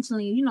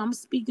intentionally. I'm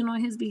speaking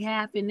on his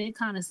behalf, and it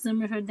kind of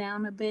simmered her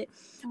down a bit.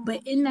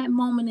 But in that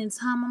moment in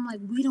time, I'm like,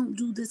 we don't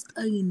do this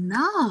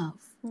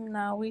enough.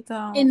 No, we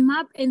don't.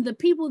 And the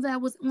people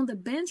that was on the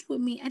bench with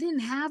me, I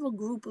didn't have a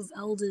group of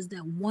elders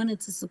that wanted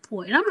to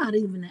support. And I'm not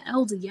even an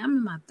elder yet. I'm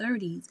in my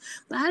 30s.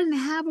 But I didn't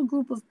have a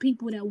group of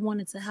people that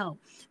wanted to help.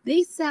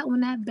 They sat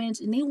on that bench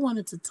and they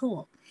wanted to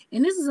talk.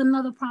 And this is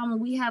another problem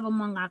we have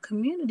among our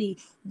community.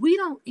 We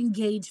don't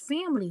engage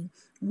family.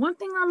 One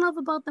thing I love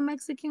about the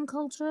Mexican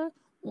culture,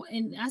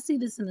 and I see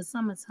this in the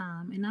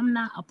summertime, and I'm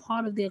not a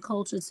part of their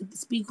culture to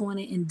speak on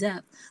it in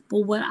depth,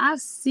 but what I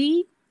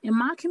see in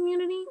my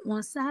community,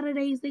 on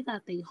Saturdays, they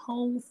got their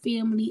whole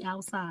family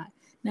outside.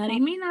 Now, they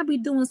may not be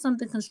doing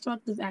something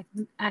constructive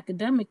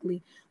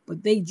academically,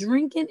 but they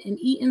drinking and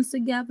eating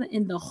together,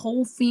 and the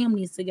whole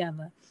family is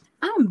together.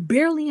 I'm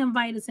barely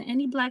invited to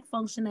any Black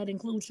function that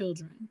includes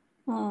children.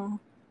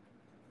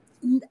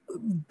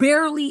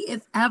 Barely,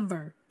 if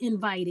ever,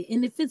 invited.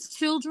 And if it's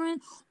children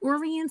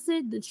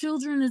oriented, the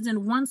children is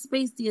in one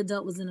space, the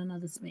adult was in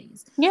another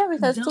space. Yeah,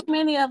 because too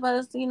many of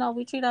us,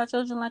 we treat our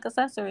children like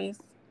accessories.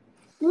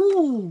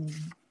 Ooh,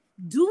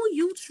 do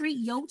you treat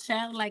your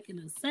child like an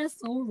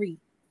accessory?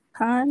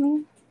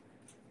 Honey.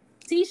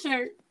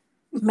 T-shirt.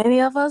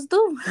 Many of us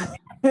do.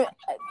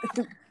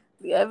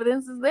 The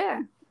evidence is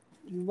there.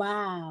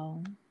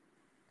 Wow.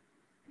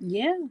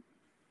 Yeah.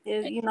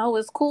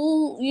 It's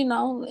cool.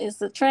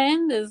 It's a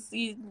trend.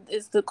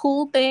 It's the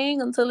cool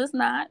thing until it's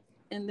not.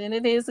 And then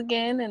it is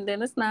again, and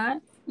then it's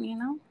not,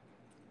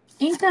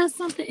 Ain't that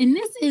something? And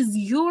this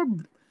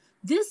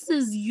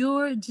is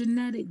your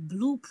genetic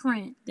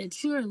blueprint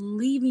that you're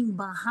leaving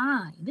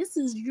behind. This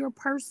is your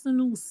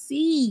personal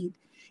seed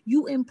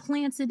you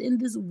implanted in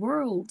this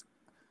world,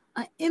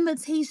 an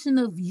imitation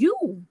of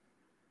you.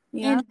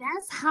 Yeah. And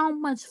that's how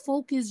much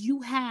focus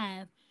you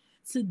have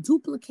to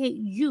duplicate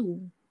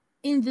you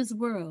in this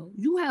world.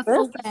 You have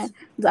focus.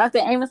 Dr.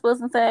 Amos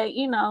Wilson said,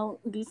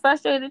 these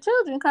frustrated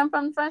children come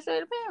from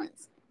frustrated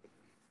parents.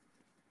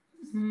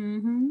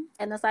 Mm-hmm.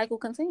 And the cycle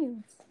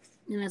continues.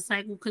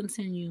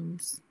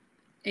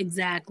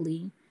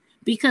 Exactly.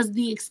 Because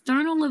the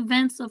external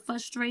events of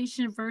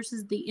frustration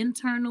versus the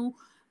internal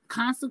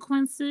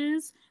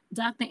consequences,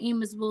 Dr.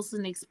 Amos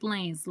Wilson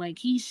explains, like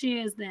he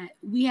shares that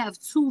we have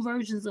two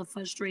versions of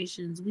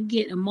frustrations. We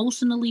get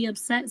emotionally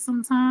upset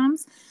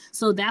sometimes.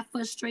 So that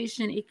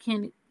frustration, it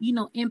can,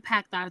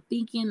 impact our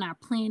thinking, our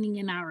planning,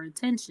 and our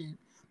attention.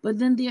 But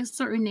then there's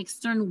certain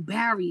external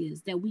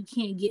barriers that we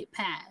can't get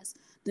past.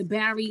 The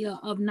barrier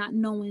of not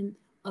knowing,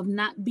 of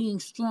not being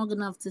strong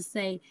enough to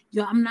say,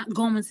 I'm not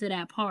going to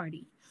that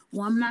party.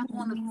 Well, I'm not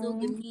going to feel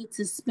the need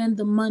to spend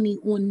the money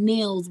on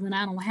nails when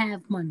I don't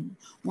have money.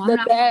 Well,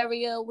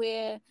 barrier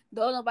where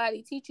don't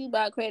nobody teach you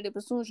about credit, but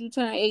as soon as you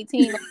turn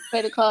 18,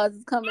 credit cards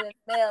is coming in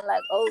the mail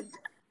like, oh,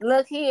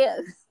 look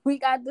here, we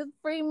got this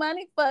free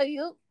money for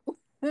you.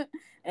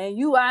 and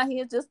you out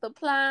here just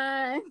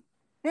applying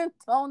and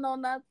don't know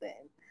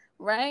nothing,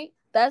 right?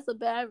 That's a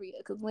barrier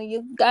because when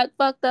you got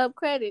fucked up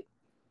credit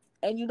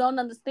and you don't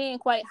understand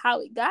quite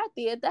how it got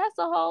there, that's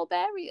a whole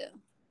barrier.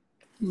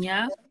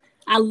 Yeah.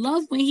 I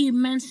love when he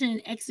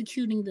mentioned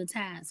executing the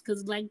task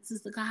because, like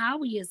Sister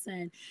Kahawia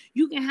said,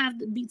 you can have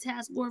to be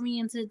task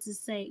oriented to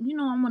say, I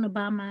want to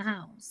buy my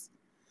house.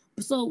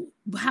 So,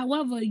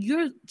 however,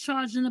 you're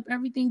charging up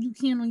everything you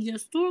can on your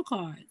store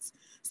cards.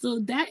 So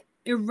that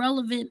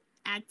irrelevant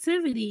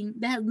activity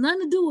that has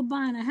nothing to do with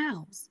buying a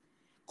house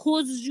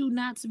causes you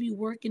not to be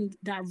working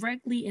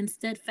directly and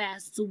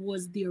steadfast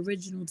towards the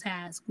original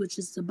task, which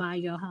is to buy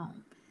your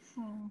home.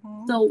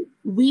 Mm-hmm. So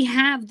we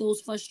have those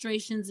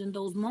frustrations in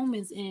those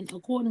moments, and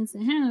according to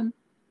him,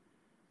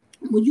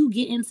 when you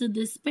get into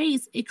this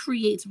space, it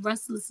creates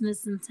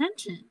restlessness and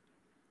tension.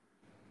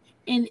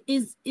 And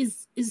is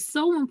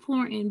so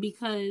important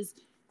because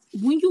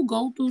when you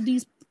go through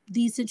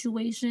these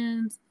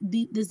situations,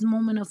 this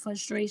moment of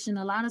frustration,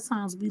 a lot of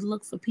times we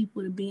look for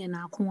people to be in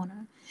our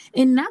corner.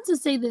 And not to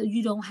say that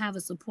you don't have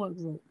a support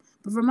group,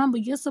 but remember,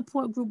 your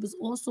support group is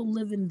also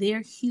living their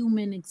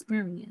human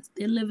experience.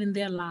 They're living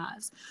their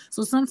lives.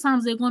 So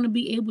sometimes they're going to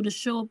be able to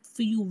show up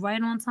for you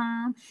right on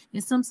time,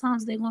 and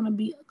sometimes they're going to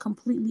be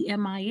completely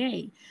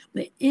MIA.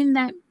 But in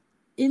that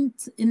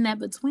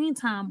between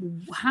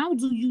time, how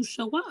do you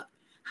show up?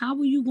 How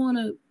are you going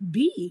to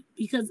be?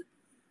 Because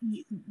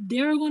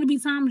there are going to be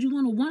times you're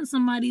going to want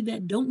somebody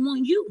that don't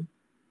want you.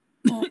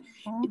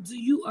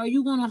 Are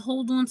you going to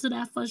hold on to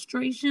that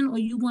frustration, or are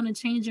you going to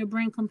change your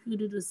brain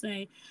computer to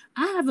say,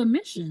 I have a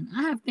mission,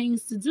 I have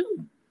things to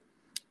do?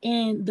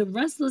 And the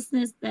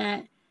restlessness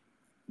that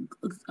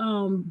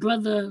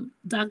brother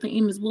Dr.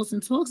 Amos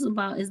Wilson talks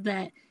about is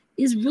that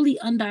it's really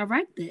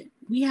undirected.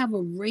 We have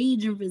a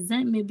rage and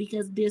resentment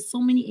because there's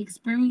so many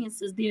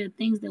experiences. There are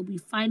things that we're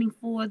fighting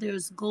for.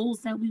 There's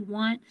goals that we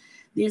want.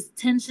 There's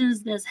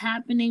tensions that's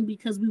happening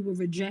because we were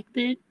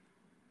rejected.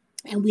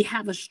 And we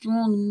have a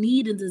strong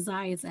need and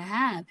desire to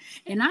have.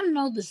 And I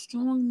know the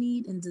strong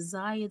need and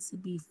desire to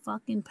be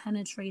fucking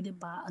penetrated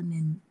by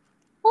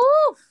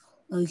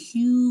a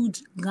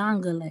huge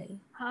gongole.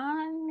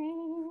 Honey.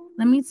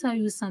 Let me tell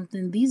you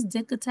something. These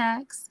dick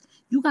attacks,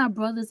 you got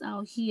brothers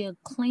out here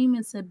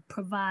claiming to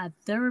provide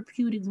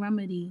therapeutic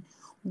remedy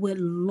with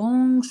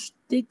long,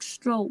 thick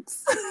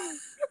strokes.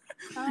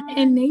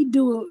 And they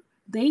do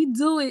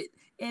it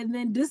and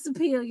then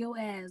disappear your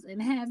ass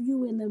and have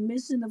you in the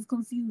mission of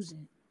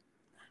confusion.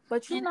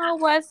 But you know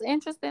what's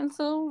interesting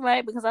too,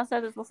 right? Because I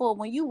said this before.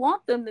 When you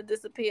want them to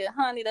disappear,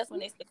 honey, that's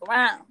when they stick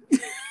around.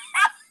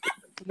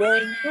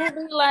 When you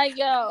be like,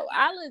 yo,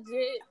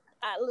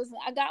 listen,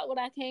 I got what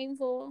I came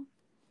for.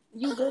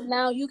 You good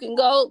now, you can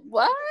go.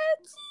 What?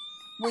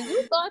 When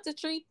you start to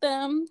treat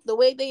them the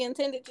way they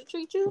intended to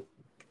treat you,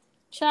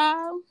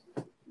 child.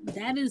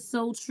 That is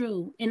so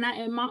true. And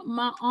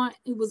my aunt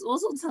was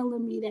also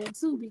telling me that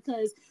too,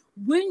 because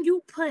when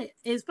you put,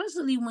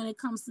 especially when it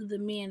comes to the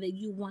man that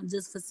you want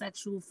just for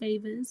sexual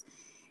favors,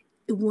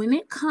 when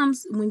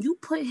you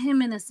put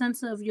him in the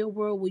center of your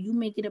world where you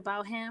make it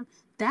about him,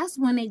 that's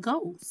when they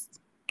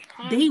ghost.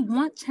 They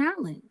want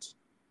challenge.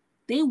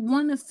 They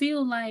want to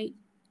feel like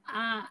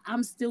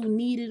I'm still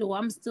needed, or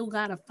I'm still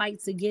got to fight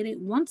to get it.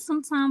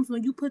 Sometimes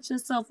when you put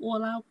yourself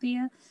all out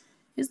there,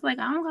 it's like,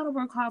 I don't got to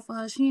work hard for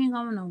her. She ain't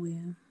going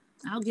nowhere.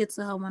 I'll get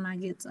to her when I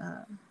get to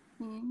her.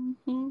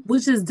 Mm-hmm.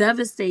 Which is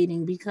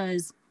devastating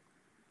because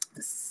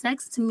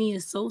sex to me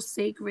is so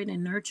sacred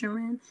and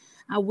nurturing.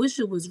 I wish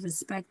it was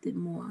respected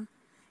more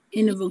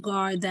in the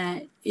regard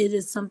that it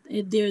is something,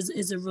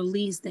 is a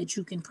release that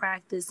you can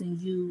practice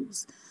and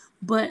use.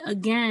 But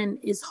again,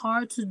 it's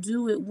hard to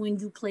do it when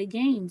you play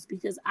games,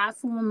 because I,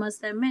 for one,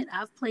 must admit,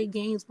 I've played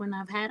games when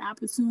I've had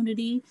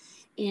opportunity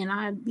and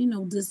I,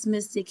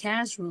 dismissed it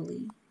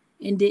casually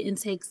and didn't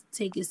take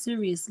it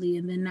seriously.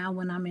 And then now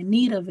when I'm in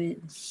need of it,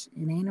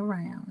 it ain't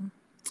around.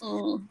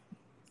 So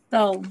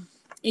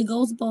it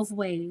goes both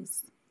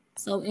ways.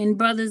 So, and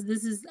brothers,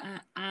 this is,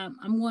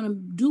 I'm going to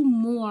do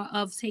more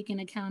of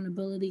taking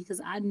accountability,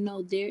 because I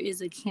know there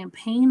is a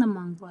campaign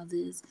among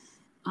brothers.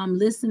 I'm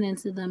listening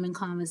to them in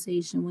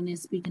conversation when they're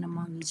speaking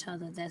among each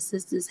other, that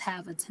sisters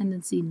have a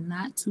tendency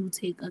not to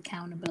take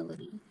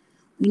accountability.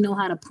 We know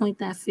how to point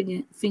that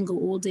finger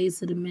all day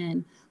to the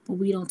men, but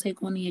we don't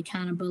take on the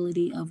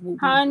accountability of what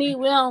honey,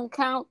 we don't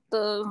count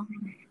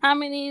how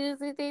many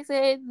is it they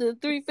said, the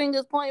 3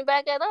 fingers pointing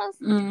back at us?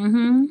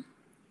 Mm-hmm.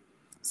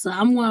 So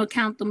I'm going to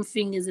count them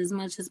fingers as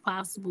much as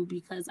possible,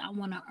 because I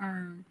want to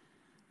earn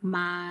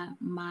my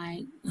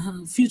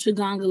future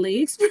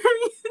Gongole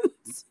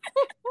experience.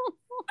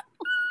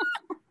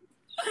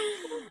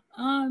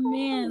 Oh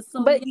man!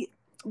 So,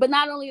 but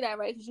not only that,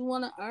 right? Because you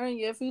want to earn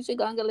your future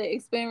Gongole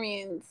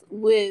experience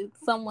with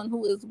someone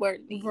who is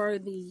worthy.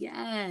 Worthy,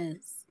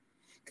 yes.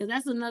 Because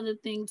that's another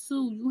thing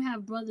too. You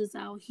have brothers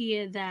out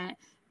here that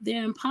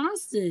they're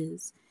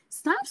imposters.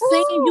 Stop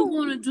saying you're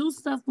going to do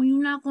stuff when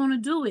you're not going to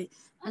do it.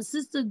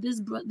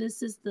 This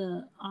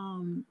sister.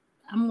 I'm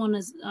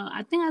gonna.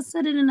 I think I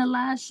said it in the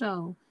last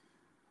show,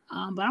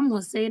 but I'm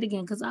gonna say it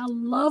again because I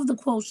love the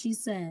quote she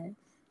said.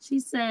 She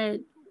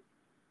said,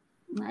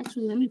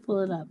 actually, let me pull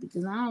it up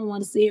because I don't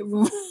want to say it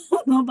wrong.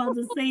 I'm about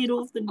to say it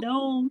off the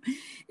dome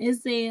and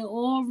say it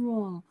all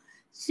wrong.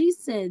 She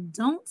said,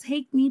 don't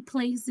take me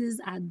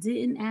places I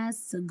didn't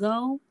ask to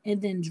go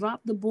and then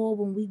drop the ball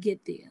when we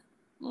get there.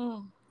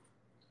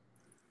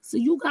 So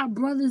you got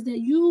brothers that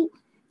you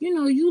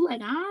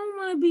like, I don't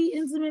want to be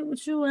intimate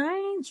with you. I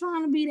ain't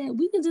trying to be that.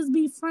 We can just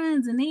be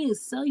friends, and they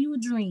sell you a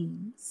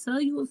dream,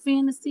 sell you a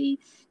fantasy,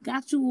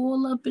 got you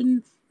all up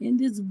in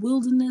this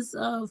wilderness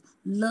of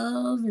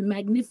love and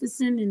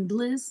magnificent and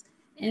bliss.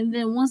 And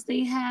then once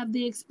they have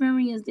the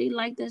experience, they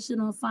light that shit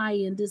on fire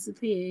and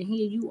disappear. And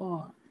here you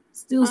are,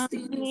 still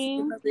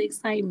standing for the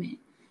excitement.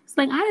 It's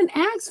like, I didn't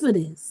ask for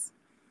this.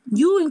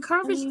 You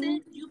encouraged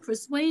it. You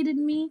persuaded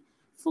me.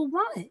 For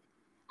what?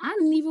 I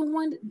didn't even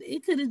want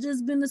it. Could have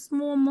just been a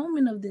small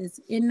moment of this,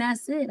 and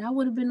that's it. I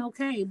would have been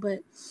okay. But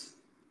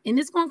and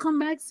it's gonna come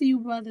back to you,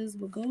 brothers.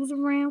 What goes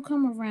around,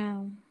 come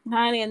around.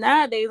 Honey, and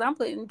nowadays I'm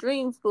putting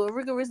dreams through a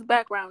rigorous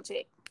background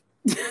check.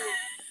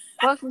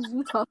 What was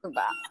you talking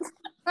about?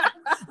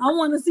 I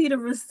want to see the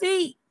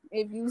receipt.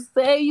 If you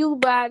say you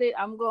bought it,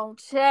 I'm gonna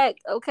check,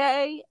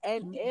 okay?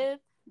 And if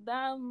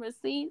them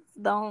receipts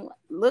don't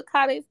look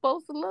how they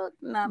supposed to look,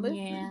 now listen.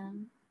 Yeah.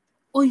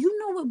 Or you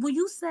know what? When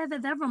you said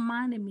that, that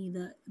reminded me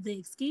the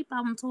Escape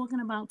I'm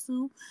talking about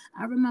too.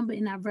 I remember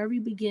in our very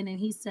beginning,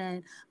 he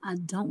said, "I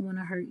don't want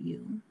to hurt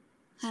you."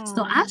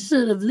 So I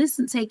should have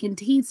taken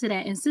heed to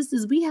that. And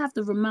sisters, we have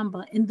to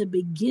remember in the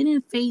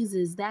beginning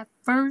phases, that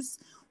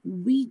first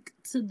week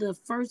to the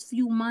first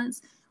few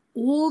months,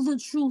 all the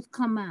truth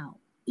come out.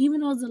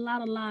 Even though there's a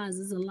lot of lies,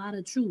 there's a lot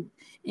of truth.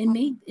 And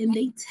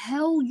they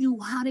tell you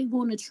how they're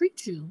going to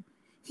treat you.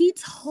 He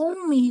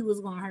told me he was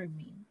going to hurt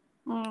me.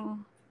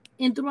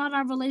 And throughout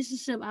our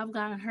relationship, I've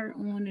gotten hurt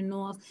on and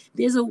off.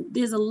 There's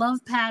a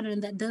love pattern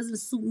that doesn't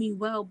suit me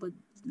well, but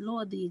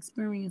Lord, the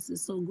experience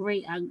is so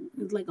great.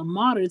 It's like a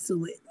martyr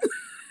to it.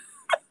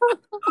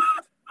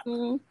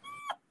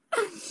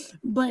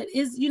 But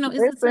it's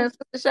the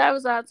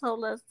Shahrazad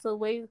told us to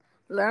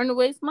learn to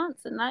waste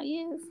months and not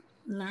years.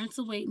 Learn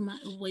to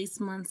waste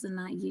months and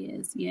not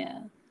years.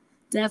 Yeah,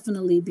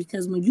 definitely.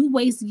 Because when you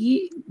waste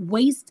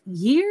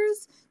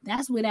years,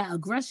 that's where that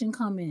aggression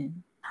come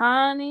in,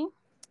 honey.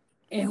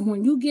 And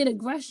when you get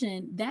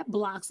aggression, that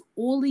blocks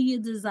all of your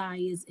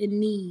desires and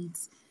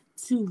needs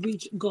to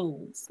reach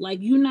goals. Like,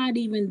 you're not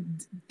even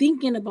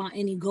thinking about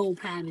any goal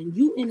pattern.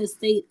 You in a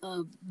state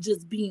of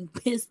just being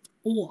pissed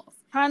off.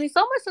 Honey, so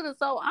much to the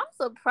soul. I'm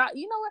surprised.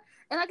 You know what?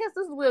 And I guess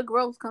this is where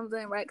growth comes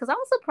in, right? Because I'm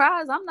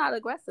surprised I'm not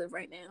aggressive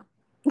right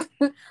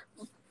now.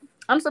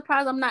 I'm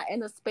surprised I'm not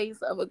in a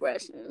space of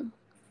aggression.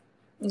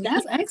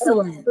 That's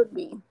excellent. Could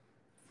be.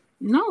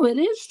 No, it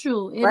is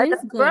true. It is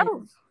good.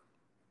 Growth.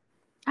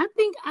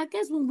 I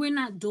guess when we're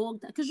not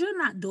dogged out, because you're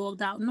not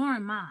dogged out, nor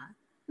am I.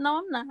 No,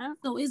 I'm not.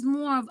 So it's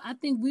more of, I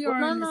think we are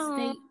in a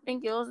state. I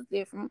think yours is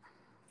different.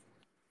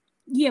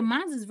 Yeah,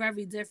 mine is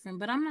very different,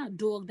 but I'm not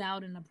dogged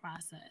out in the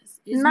process.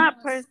 It's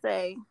not per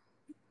se.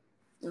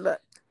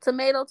 Look,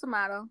 tomato.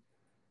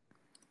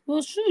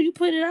 Well, sure, you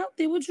put it out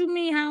there. What you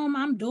mean? How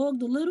I'm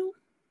dogged a little?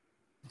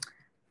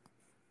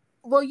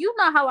 Well, you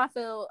know how I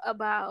feel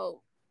about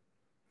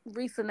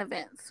recent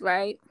events,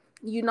 right?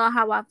 You know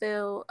how I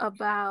feel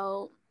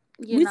about.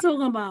 We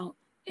talking about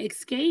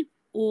Escape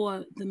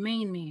or the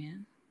main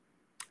man?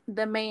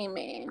 The main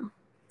man.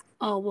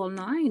 Oh, well,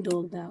 no, I ain't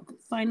dogged out.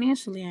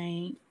 Financially, I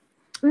ain't.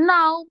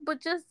 No,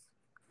 but just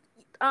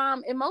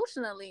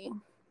emotionally.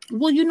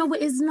 Well, you know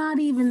what? It's not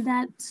even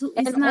that.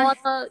 It's not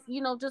on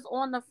the, just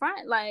on the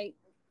front, like,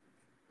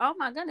 oh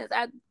my goodness,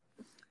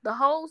 the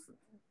whole.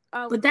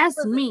 But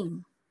that's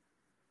me.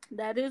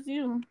 That is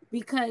you.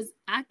 Because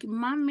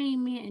my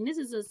main man, and this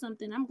is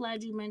something. I'm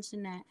glad you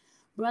mentioned that.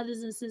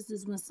 Brothers and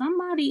sisters, when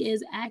somebody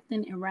is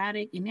acting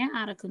erratic and they're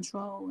out of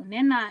control and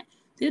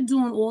they're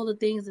doing all the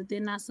things that they're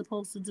not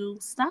supposed to do,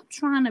 stop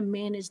trying to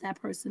manage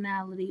that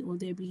personality or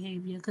their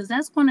behavior, because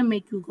that's going to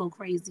make you go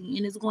crazy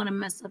and it's going to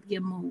mess up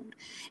your mood.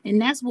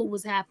 And that's what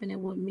was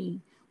happening with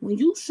me. When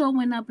you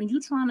showing up and you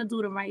trying to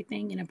do the right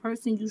thing and the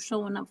person you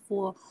showing up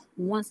for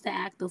wants to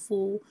act a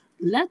fool,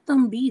 let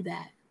them be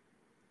that.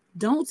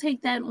 Don't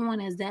take that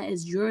on as that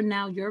is your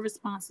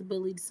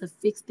responsibility to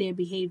fix their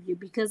behavior,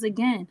 because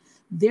again,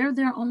 they're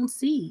their own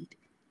seed.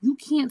 You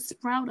can't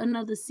sprout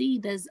another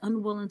seed that's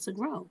unwilling to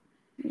grow.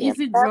 If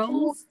it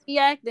grows, he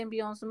act and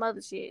be on some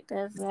other shit.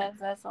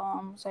 That's all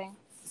I'm saying.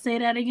 Say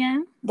that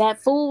again.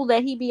 That fool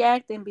that he be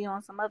acting be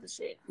on some other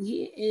shit.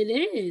 Yeah,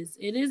 it is.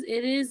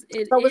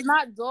 So it's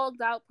not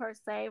dogged out per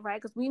se,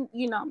 right? Because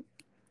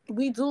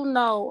we do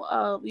know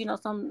of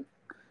some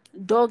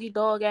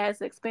dog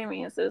ass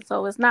experiences,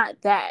 so it's not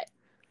that.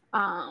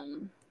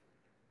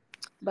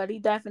 But he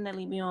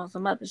definitely be on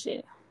some other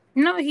shit.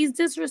 No, he's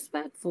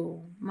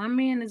disrespectful. My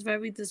man is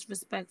very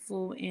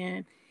disrespectful,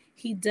 and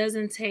he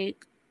doesn't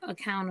take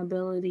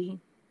accountability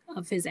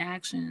of his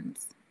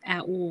actions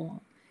at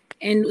all,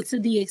 and to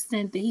the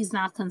extent that he's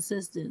not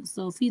consistent.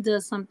 So if he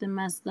does something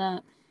messed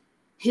up,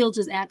 he'll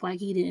just act like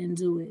he didn't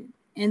do it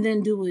and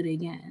then do it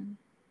again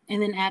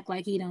and then act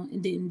like he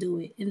didn't do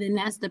it, and then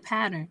that's the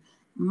pattern.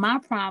 My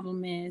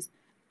problem is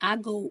I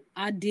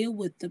deal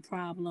with the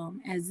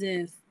problem as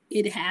if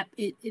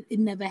it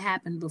never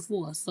happened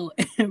before. So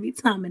every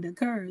time it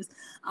occurs,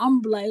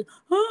 I'm like,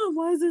 oh,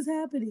 why is this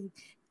happening?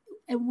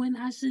 And when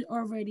I should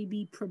already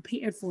be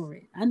prepared for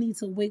it, I need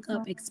to wake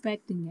up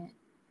expecting it.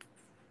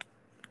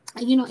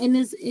 And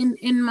this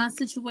in my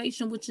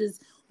situation, which is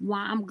why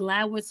I'm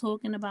glad we're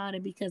talking about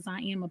it, because I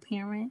am a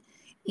parent.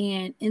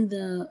 And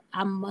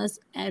I must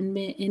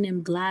admit and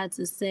am glad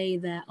to say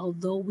that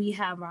although we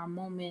have our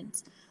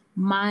moments,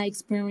 my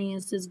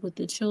experiences with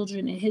the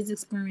children and his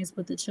experience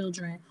with the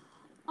children,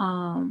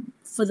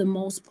 for the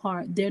most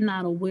part, they're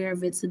not aware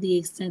of it to the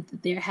extent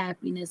that their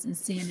happiness and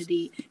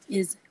sanity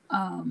is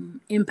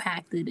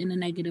impacted in a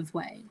negative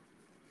way.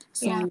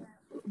 So, Yeah.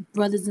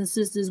 brothers and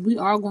sisters, we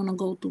are going to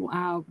go through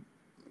our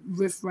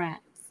riffraff.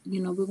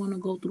 We're going to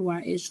go through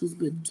our issues,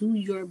 but do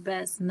your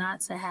best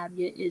not to have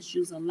your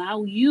issues.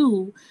 Allow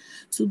you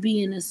to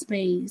be in a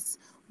space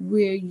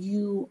where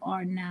you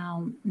are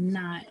now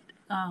not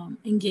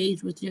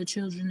engaged with your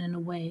children in a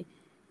way.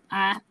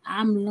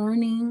 I'm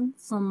learning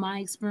from my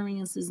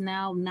experiences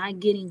now, not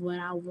getting what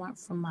I want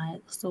from my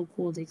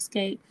so-called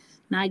escape,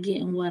 not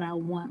getting what I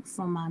want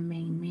from my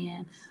main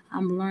man.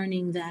 I'm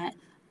learning that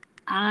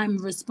I'm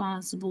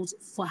responsible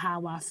for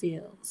how I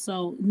feel.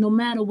 So no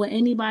matter what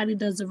anybody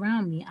does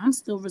around me, I'm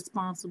still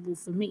responsible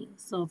for me.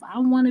 So if I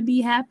want to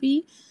be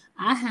happy,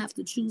 I have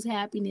to choose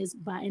happiness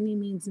by any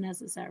means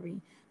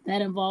necessary.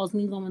 That involves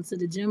me going to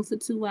the gym for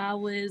 2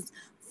 hours,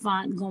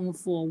 going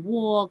for a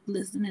walk,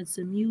 listening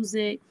to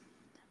music.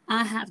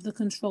 I have to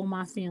control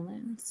my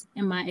feelings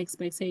and my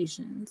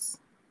expectations.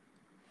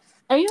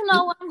 And you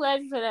know what? I'm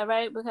glad you said that,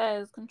 right?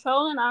 Because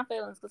controlling our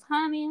feelings. Because,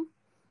 honey,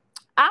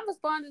 I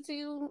responded to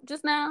you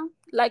just now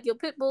like your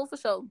pit bull for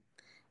sure.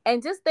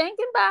 And just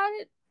thinking about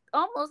it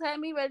almost had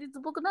me ready to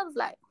book another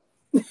flight.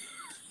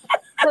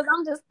 Because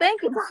I'm just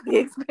thinking about the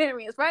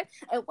experience, right?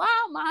 And why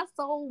am I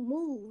so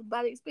moved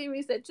by the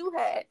experience that you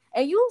had?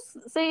 And you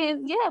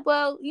saying, yeah,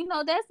 well,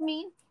 that's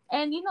me.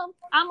 And,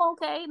 I'm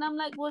okay. And I'm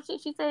like, well,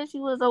 she said she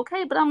was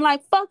okay. But I'm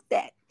like, fuck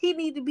that. He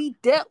need to be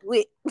dealt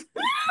with.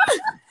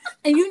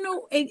 And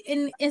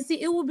and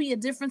see, it would be a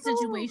different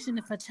situation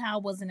if a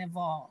child wasn't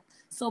involved.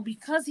 So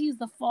because he's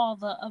the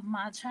father of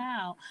my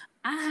child,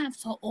 I have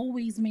to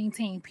always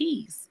maintain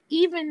peace.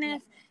 Even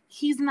if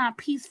he's not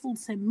peaceful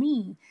to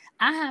me,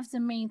 I have to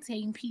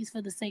maintain peace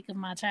for the sake of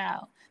my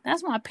child.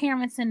 That's why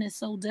parenting is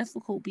so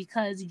difficult,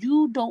 because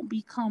you don't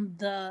become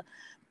the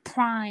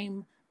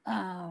prime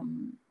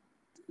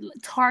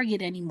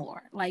target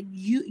anymore. Like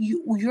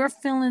your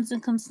feelings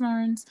and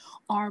concerns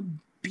are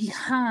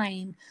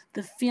behind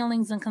the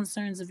feelings and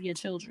concerns of your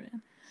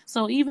children.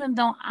 So even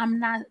though I'm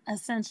not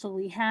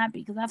essentially happy,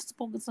 because I've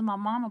spoken to my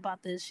mom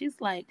about this, she's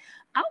like,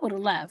 I would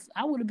have left.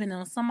 I would have been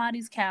on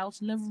somebody's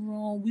couch, living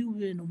room. We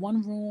were in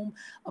one room,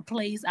 a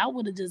place. I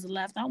would have just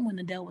left. I wouldn't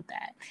have dealt with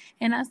that.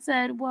 And I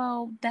said,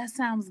 well, that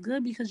sounds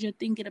good because you're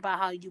thinking about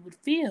how you would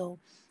feel.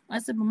 I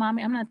said, but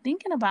mommy, I'm not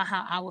thinking about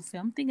how I would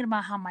feel. I'm thinking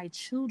about how my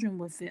children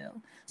would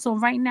feel. So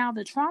right now,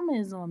 the trauma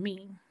is on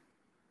me.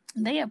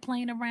 They are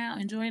playing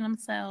around, enjoying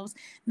themselves,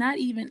 not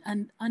even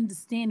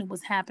understanding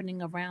what's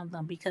happening around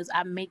them, because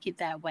I make it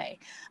that way.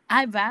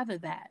 I'd rather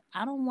that.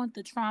 I don't want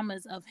the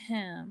traumas of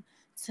him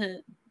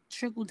to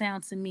trickle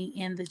down to me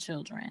and the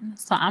children.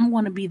 So I'm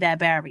going to be that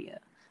barrier.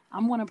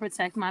 I'm going to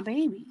protect my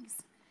babies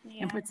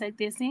and protect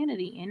their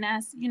sanity. And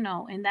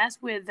that's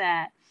where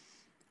that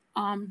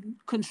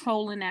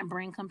controlling that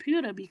brain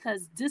computer,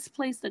 because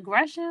displaced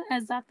aggression,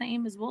 as Dr.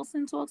 Amos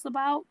Wilson talks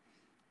about,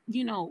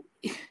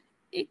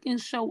 it can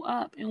show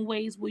up in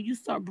ways where you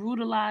start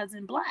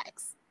brutalizing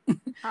blacks.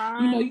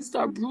 You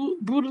start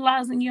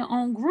brutalizing your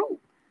own group.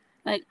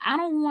 Like, I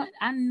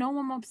know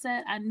I'm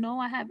upset. I know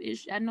I have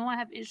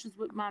issues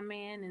with my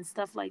man and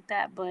stuff like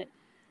that, but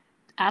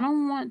I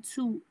don't want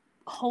to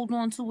hold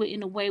on to it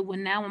in a way where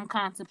now I'm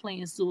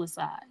contemplating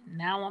suicide.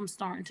 Now I'm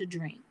starting to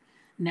drink.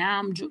 Now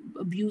I'm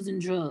abusing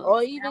drugs.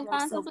 Or even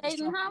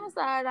contemplating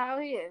homicide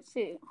out here.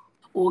 Shit.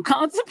 Or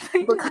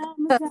contemplating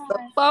homicide.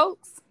 The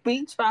folks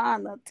be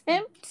trying to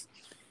tempt.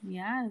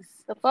 Yes.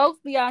 The folks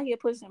be out here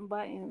pushing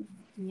buttons.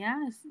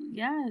 Yes.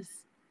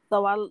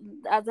 So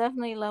I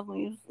definitely love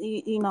when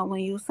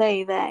when you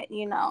say that,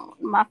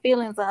 my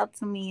feelings are up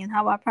to me, and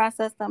how I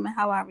process them and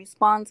how I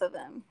respond to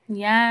them.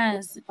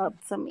 Yes. It's up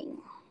to me.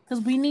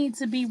 Because we need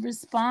to be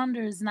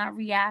responders, not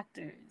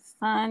reactors.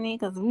 Honey,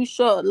 because we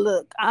sure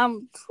look.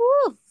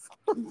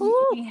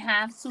 We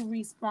have to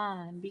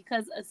respond,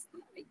 because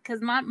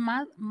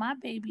my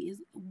baby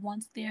is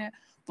once there,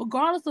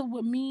 regardless of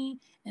what me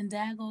and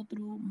dad go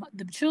through,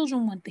 the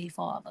children want their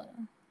father.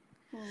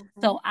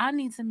 Mm-hmm. So I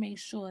need to make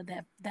sure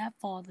that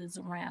father is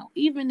around.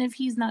 Even if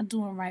he's not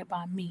doing right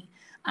by me,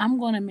 I'm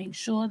going to make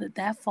sure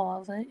that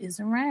father is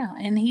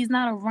around. And he's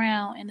not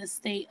around in a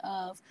state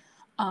of,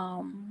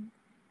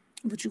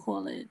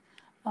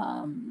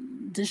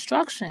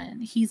 destruction.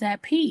 He's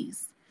at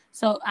peace.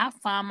 So I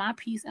find my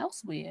peace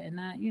elsewhere, and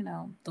I,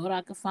 thought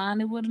I could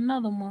find it with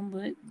another one,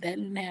 but that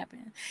didn't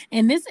happen.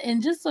 And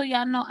just so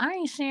y'all know, I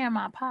ain't sharing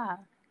my pie,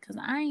 because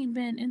I ain't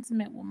been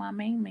intimate with my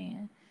main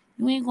man.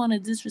 You ain't gonna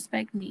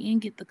disrespect me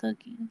and get the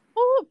cookie.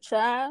 Ooh,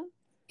 child.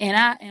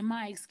 And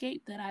my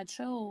escape that I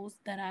chose,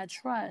 that I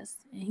trust,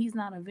 and he's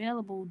not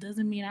available,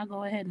 doesn't mean I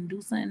go ahead and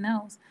do something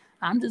else.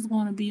 I'm just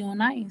gonna be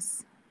on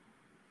ice.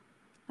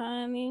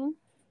 Honey.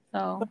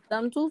 So Put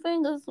them 2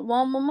 fingers,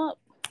 warm them up.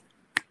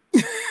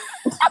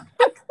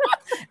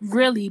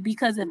 really,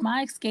 because if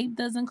my escape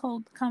doesn't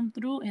come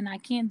through and I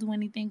can't do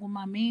anything with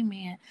my main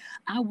man,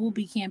 I will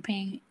be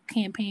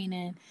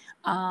campaigning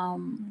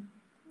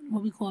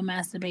what we call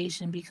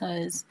masturbation,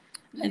 because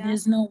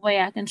there's no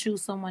way I can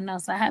choose someone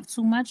else. I have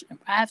too much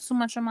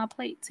on my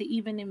plate to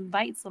even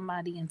invite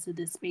somebody into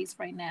this space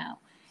right now.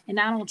 And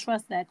I don't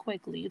trust that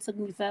quickly. It took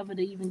me forever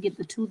to even get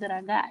the 2 that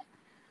I got.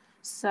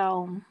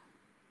 So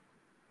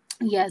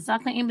yes,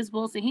 Dr. Amos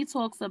Wilson, he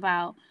talks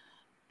about,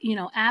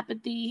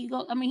 apathy.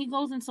 He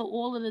goes into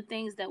all of the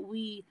things that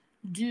we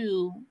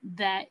do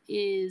that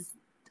is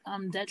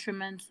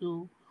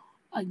detrimental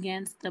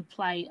against the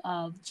plight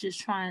of just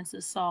trying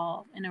to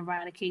solve and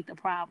eradicate the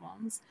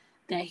problems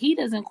that he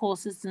doesn't call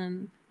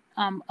system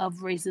of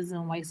racism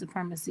and white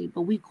supremacy,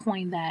 but we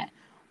coined that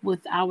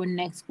with our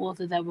next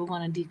author that we're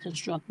going to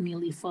deconstruct,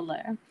 Neely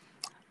Fuller.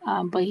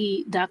 But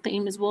Dr.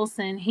 Amos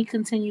Wilson, he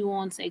continued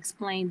on to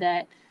explain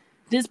that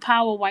this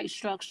power white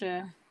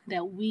structure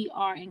that we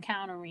are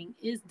encountering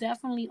is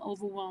definitely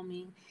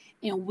overwhelming,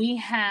 and we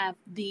have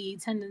the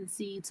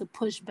tendency to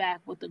push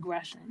back with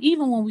aggression,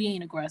 even when we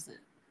ain't aggressive.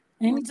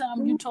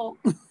 Anytime you talk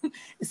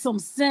some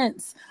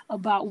sense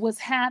about what's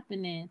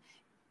happening,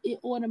 it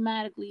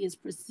automatically is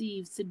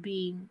perceived to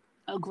be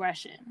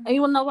aggression. And you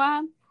wanna know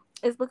why?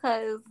 It's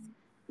because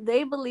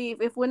they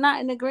believe if we're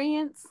not in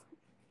agreement,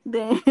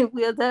 then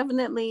we are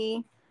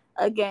definitely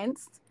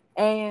against.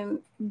 And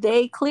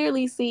they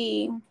clearly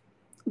see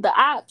the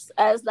ops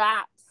as the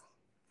ops.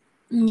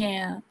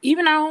 Yeah,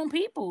 even our own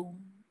people,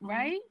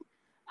 right?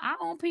 Our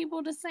own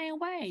people the same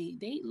way.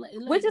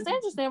 Which is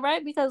interesting,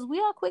 right? Because we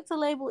are quick to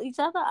label each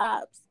other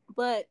ops,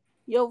 but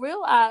your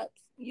real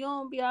ops, you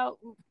don't be out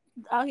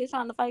here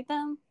trying to fight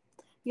them.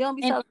 You don't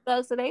be selling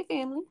drugs to their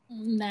family.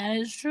 That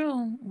is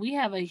true. We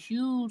have a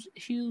huge,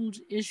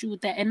 huge issue with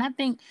that. And I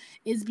think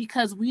it's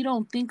because we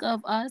don't think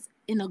of us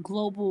in a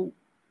global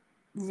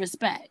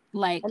respect.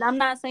 And I'm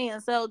not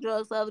saying sell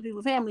drugs to other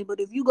people's family, but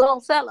if you go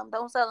sell them,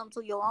 don't sell them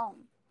to your own.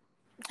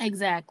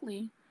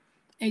 Exactly.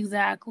 I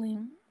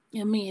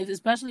mean,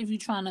 especially if you're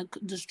trying to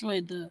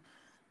destroy the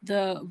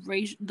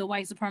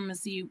white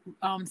supremacy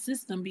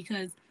system,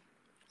 because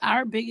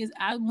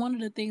one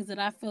of the things that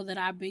I feel that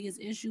our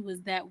biggest issue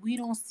is that we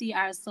don't see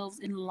ourselves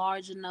in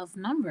large enough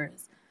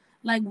numbers.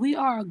 Like, we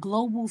are a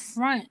global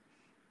front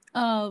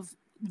of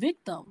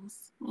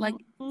victims. Like,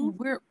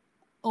 we're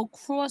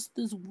across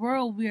this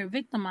world, we are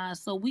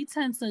victimized. So we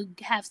tend to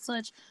have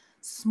such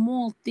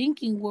small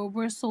thinking where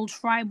we're so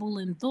tribal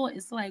in thought.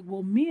 It's like,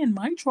 well, me and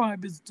my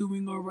tribe is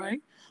doing all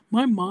right.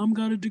 My mom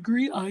got a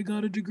degree. I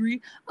got a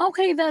degree.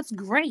 Okay, that's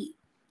great.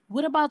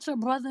 What about your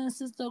brother and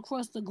sister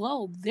across the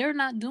globe? They're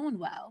not doing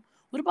well.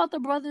 What about the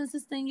brother and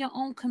sister in your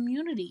own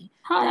community?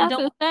 I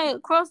should say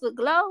across the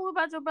globe. What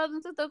about your brother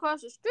and sister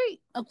across the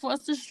street?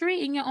 Across the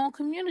street in your own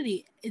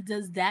community.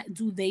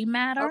 Do they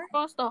matter?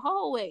 Across the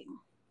hallway.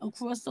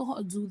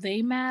 Do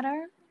they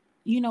matter?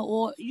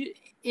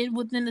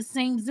 Within the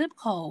same zip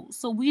code.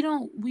 So we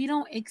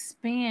don't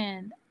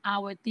expand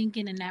our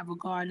thinking in that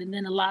regard. And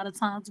then a lot of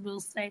times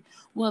we'll say,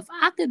 well, if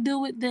I could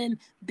do it, then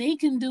they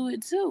can do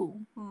it too.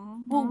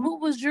 Well, what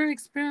was your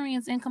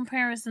experience in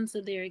comparison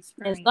to their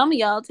experience? And some of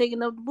y'all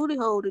taking up the booty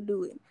hole to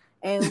do it,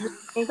 and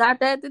we ain't got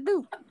that to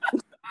do.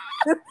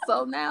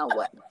 So now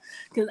what?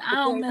 Because I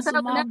don't mess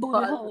with my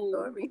booty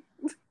hole.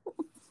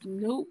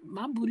 Nope,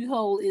 my booty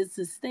hole is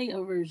to stay a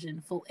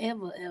virgin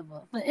forever,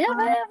 ever.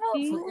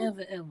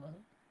 Forever, ever.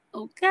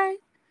 Okay?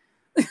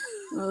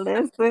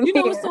 Listen, you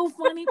know what's so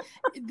funny?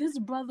 This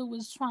brother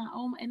was trying,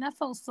 and I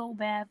felt so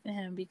bad for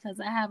him, because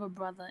I have a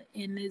brother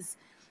in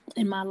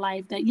my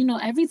life that,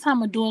 every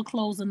time a door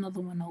closes, another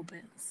one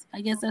opens.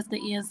 I guess that's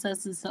the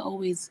ancestors to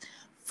always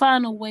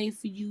find a way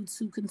for you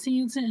to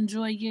continue to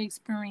enjoy your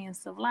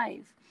experience of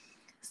life.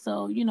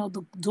 So,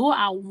 the door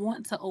I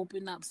want to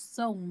open up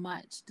so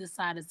much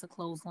decided to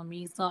close on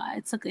me. So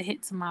I took a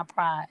hit to my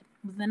pride.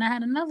 But then I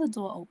had another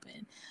door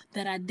open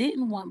that I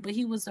didn't want, but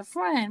he was a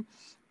friend.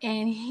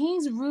 And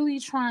he's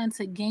really trying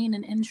to gain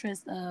an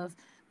interest of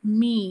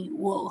me,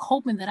 well,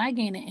 hoping that I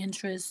gain an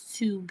interest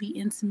to be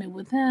intimate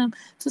with him,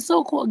 to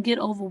so-called get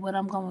over what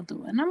I'm going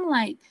through. And I'm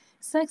like,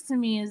 sex to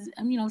me is,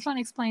 I'm trying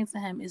to explain to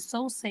him, is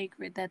so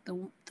sacred that the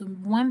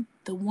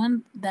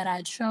one that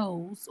I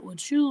chose or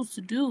choose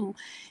to do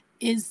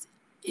is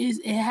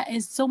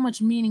so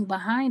much meaning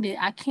behind it.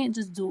 I can't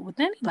just do it with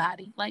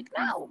anybody. Like,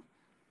 no.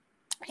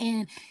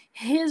 And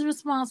his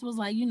response was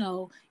like,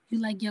 you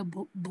like your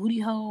booty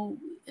hole,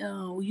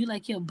 you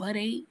like your butt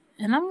ate.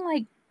 And I'm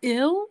like,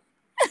 ew.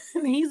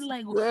 And he's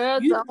like, girl,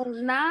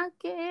 don't knock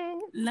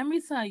it. Let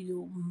me tell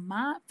you,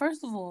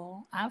 first of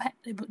all, I've had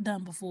it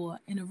done before.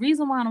 And the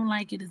reason why I don't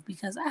like it is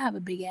because I have a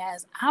big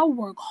ass. I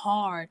work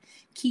hard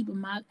keeping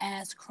my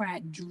ass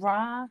crack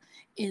dry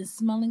and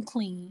smelling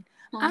clean.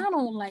 I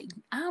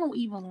don't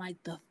even like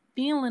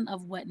feeling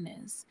of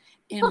wetness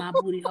in my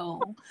booty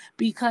hole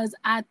because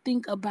I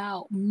think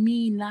about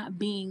me not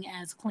being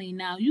as clean.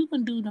 Now you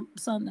can do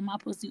something in my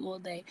pussy all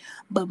day,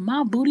 but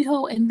my booty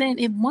hole, and then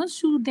if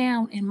once you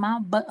down in my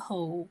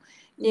butthole,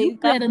 you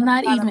better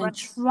not even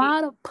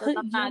try to put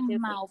your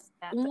mouth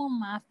on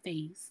my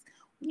face.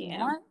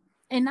 Yeah. What?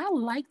 And I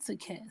like to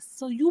kiss,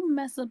 so you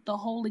mess up the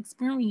whole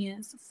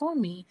experience for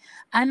me.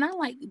 And I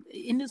like,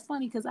 and it's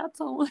funny because I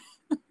told.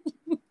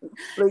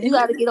 But you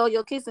got to get all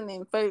your kissing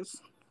in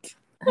first.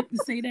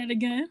 Say that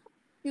again.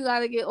 You got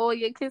to get all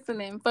your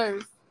kissing in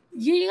first.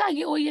 Yeah, you gotta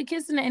get all your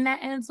kissing and that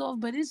ends off.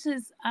 But it's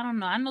just, I don't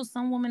know. I know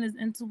some women is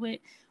into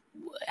it.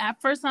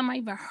 At first time I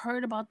even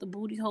heard about the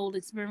booty hole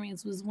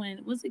experience was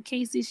when, was it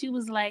Casey? She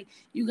was like,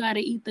 you gotta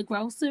eat the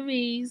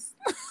groceries.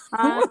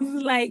 I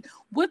was like,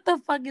 what the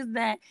fuck is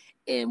that?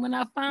 And when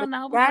I found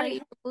out, I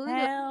was like,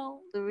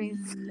 hell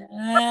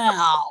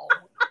no.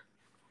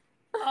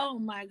 Oh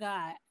my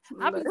God.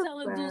 I be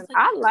telling dudes, like,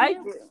 I like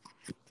it.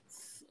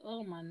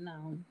 Oh my,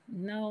 no.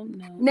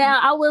 Now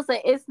I will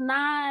say it's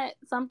not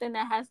something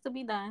that has to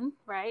be done,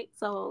 right?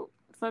 So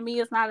for me,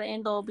 it's not an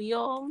end all be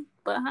all.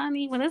 But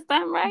honey, when it's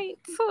done right,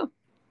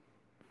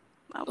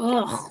 I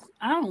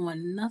don't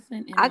want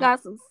nothing. I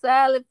got some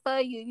salad for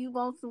you. You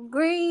want some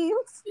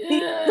greens?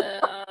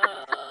 Yeah.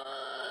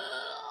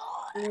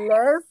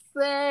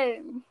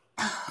 Listen,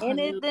 and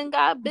it then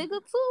got bigger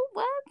too.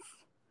 What?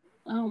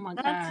 Oh my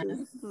God!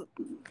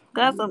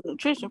 Got some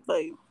nutrition for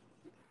you.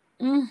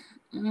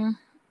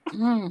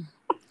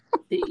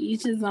 To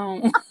each his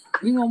own.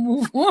 We gonna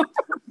move on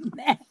from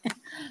that.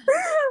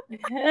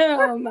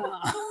 Hell no.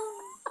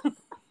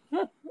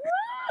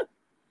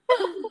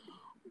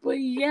 But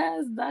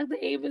yes, Dr.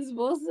 Avis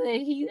Wilson,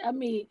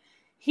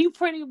 he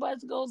pretty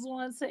much goes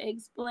on to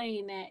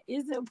explain that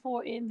it's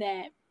important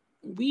that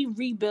we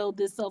rebuild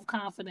this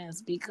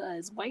self-confidence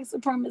because white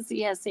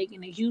supremacy has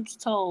taken a huge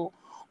toll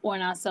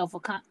on our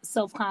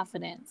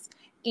self-confidence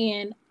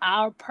and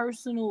our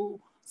personal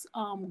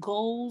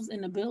goals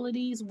and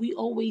abilities. We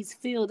always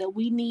feel that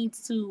we need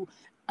to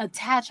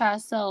attach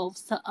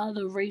ourselves to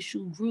other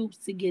racial groups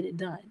to get it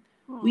done.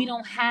 We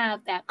don't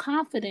have that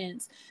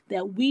confidence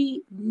that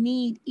we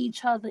need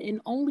each other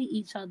and only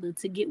each other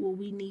to get what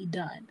we need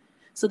done.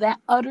 So that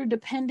utter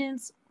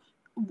dependence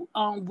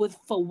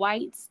for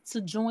whites to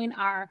join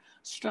our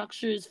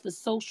structures for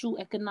social,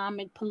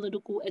 economic,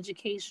 political,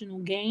 educational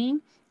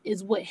gain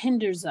is what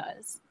hinders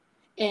us.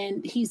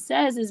 And he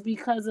says is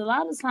because a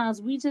lot of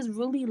times we just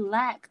really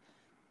lack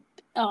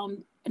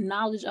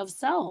knowledge of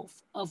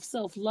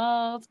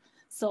self-love,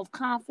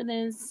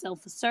 self-confidence,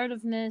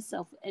 self-assertiveness,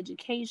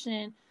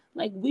 self-education.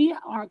 Like we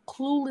are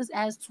clueless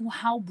as to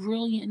how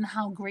brilliant and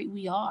how great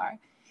we are.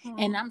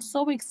 And I'm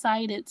so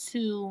excited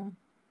to,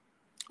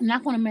 I'm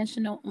not going to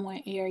mention it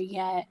on air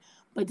yet,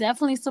 but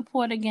definitely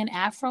support again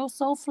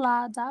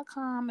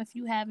AfroSoFly.com if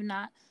you have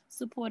not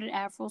supported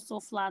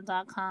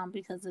AfroSoFly.com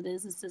because it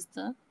is a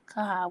sister,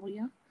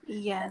 Kahawia.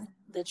 Yes.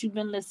 That you've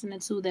been listening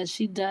to, that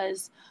she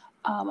does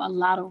a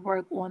lot of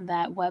work on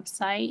that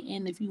website.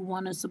 And if you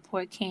want to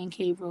support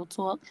K&K Real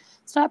Talk,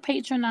 start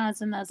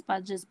patronizing us by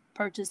just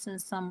purchasing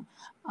some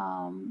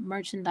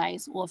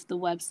merchandise off the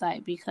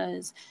website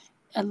because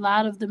a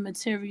lot of the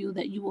material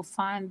that you will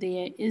find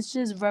there is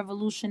just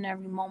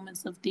revolutionary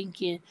moments of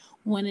thinking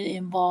when it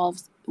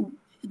involves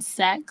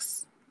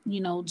sex,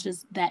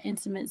 just that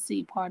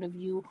intimacy part of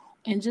you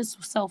and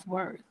just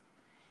self-worth.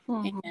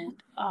 And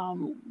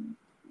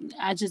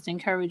I just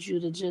encourage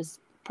you to just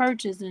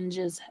purchase and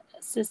just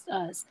assist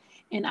us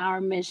in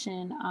our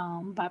mission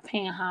by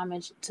paying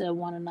homage to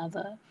one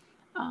another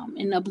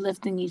and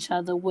uplifting each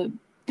other with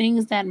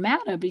things that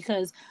matter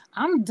because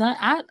I'm done.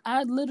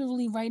 I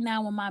literally right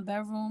now in my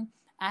bedroom,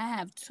 I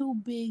have 2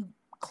 big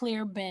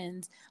clear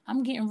bins.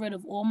 I'm getting rid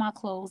of all my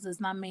clothes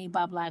that's not made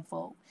by black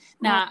folk.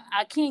 Now,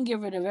 I can't get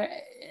rid of it.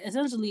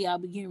 Essentially, I'll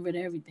be getting rid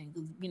of everything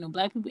because,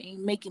 black people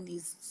ain't making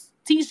these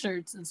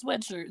T-shirts and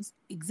sweatshirts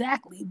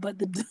exactly, but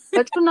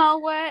you know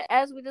what?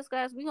 As we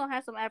discussed, we're gonna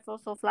have some Afro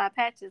So Fly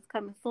patches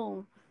coming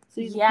soon,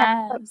 so you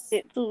can patch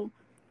it too.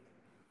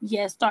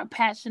 Yes, start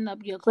patching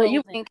up your clothing. So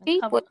you can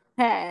keep what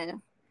you have.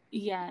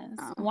 Yes,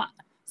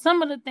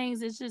 some of the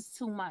things it's just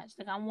too much.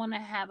 Like I want to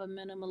have a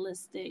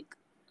minimalistic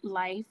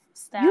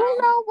lifestyle.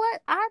 You know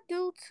what? I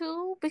do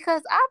too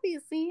because I be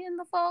seeing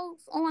the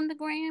folks on the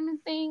gram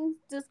and things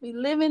just be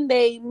living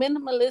their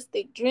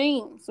minimalistic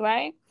dreams,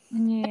 right?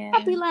 Yeah.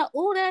 I'd be like,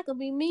 oh, that could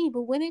be me.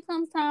 But when it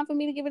comes time for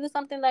me to give it to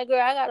something like, girl,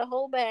 I got a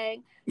whole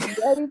bag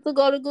ready to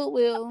go to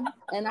Goodwill.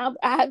 And I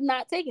have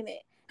not taken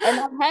it. And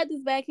I've had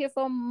this bag here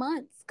for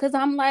months. Because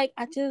I'm like,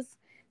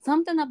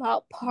 something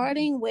about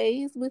parting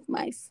ways with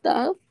my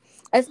stuff.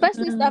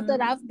 Especially stuff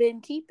that I've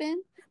been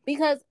keeping.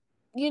 Because,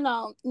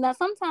 now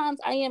sometimes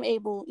I am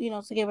able,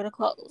 to get rid of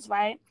clothes,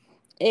 right?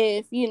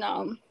 If,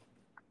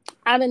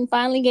 I didn't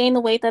finally gain the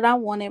weight that I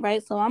wanted,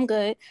 right? So I'm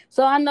good.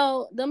 So I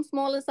know them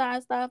smaller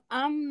size stuff,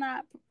 I'm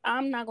not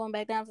going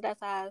back down to that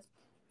size.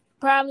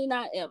 Probably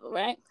not ever,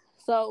 right?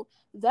 So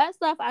that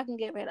stuff I can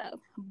get rid of.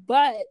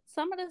 But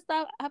some of the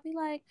stuff I'll be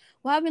like,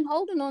 well, I've been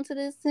holding on to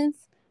this since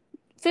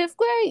 5th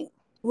grade.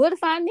 What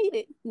if I need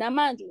it? Now,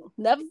 mind you,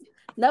 never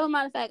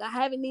mind the fact I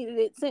haven't needed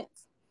it since.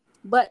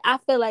 But I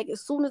feel like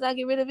as soon as I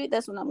get rid of it,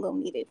 that's when I'm gonna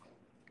need it,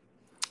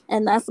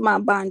 and that's my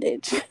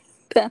bondage.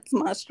 That's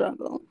my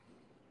struggle.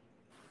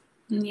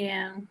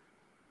 Yeah.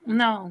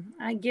 No,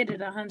 I get it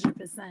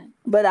 100%.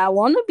 But I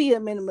want to be a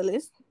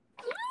minimalist.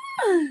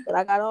 But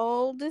I got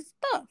all this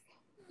stuff.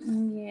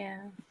 Yeah.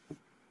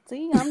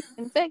 See, I'm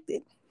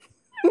infected.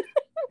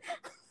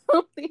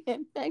 I'm the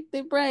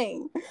infected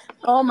brain.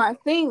 All my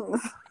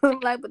things. I'm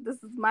like, but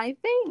this is my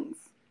things.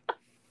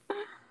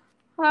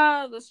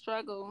 Ah, the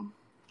struggle.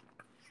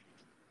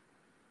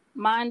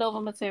 Mind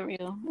over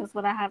material is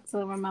what I have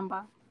to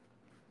remember.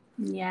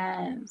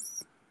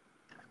 Yes.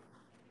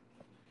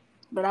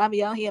 But I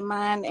be out here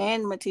mind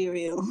and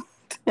material.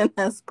 And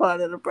that's part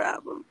of the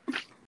problem.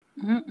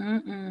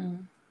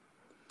 Mm-mm-mm.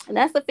 And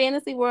that's the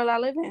fantasy world I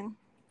live in.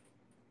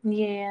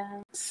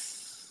 Yeah.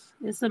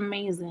 It's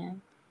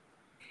amazing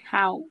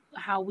how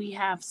we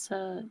have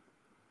to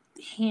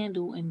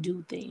handle and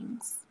do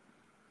things.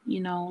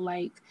 You know,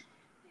 like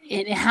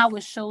and how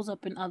it shows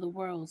up in other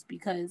worlds,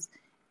 because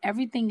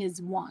everything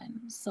is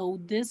one. So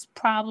this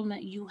problem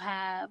that you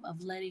have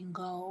of letting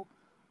go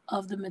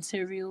of the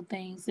material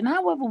things, and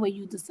however way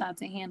you decide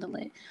to handle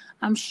it,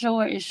 I'm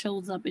sure it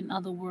shows up in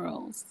other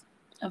worlds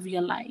of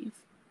your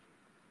life.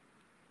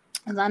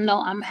 Because I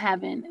know I'm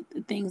having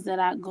the things that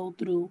I go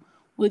through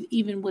with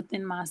even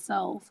within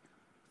myself,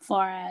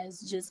 far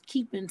as just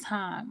keeping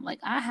time. Like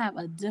I have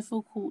a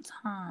difficult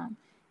time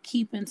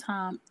keeping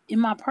time in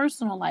my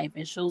personal life.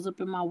 It shows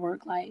up in my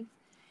work life.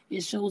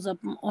 It shows up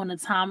on the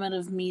timing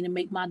of me to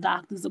make my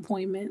doctor's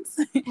appointments.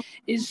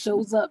 It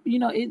shows up,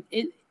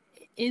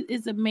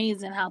 it's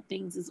amazing how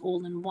things is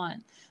all in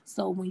one.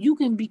 So when you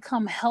can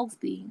become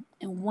healthy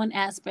in one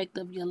aspect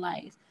of your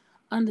life,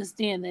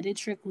 understand that it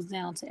trickles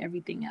down to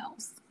everything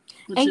else.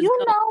 And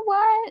you know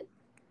what,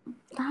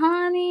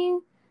 honey?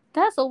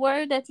 That's a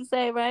word that you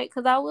say, right?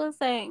 Because I was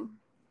saying,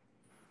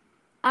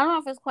 I don't know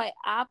if it's quite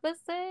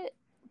opposite,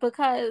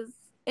 because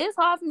it's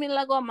hard for me to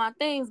let go of my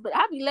things, but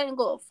I be letting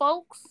go of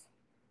folks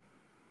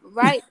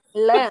right,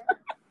 left.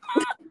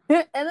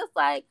 And it's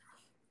like,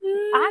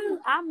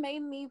 I may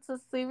need to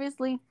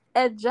seriously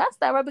adjust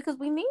that, right? Because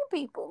we need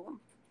people.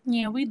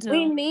 Yeah, we do.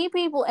 We need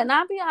people. And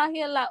I be out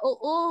here like,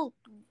 oh,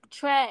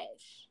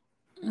 trash.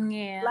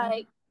 Yeah.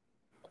 Like,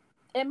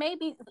 it may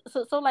be,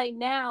 so like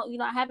now,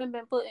 I haven't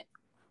been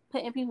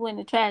putting people in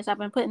the trash. I've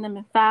been putting them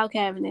in file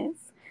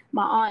cabinets.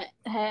 My aunt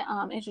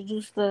had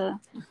introduced the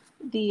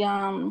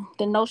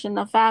notion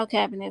of file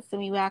cabinets to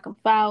me, where I can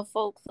file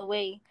folks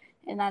away,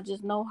 and I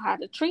just know how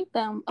to treat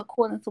them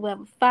according to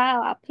whatever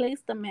file I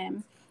place them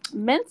in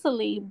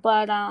mentally.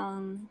 But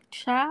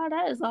child,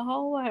 that is a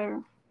whole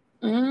word.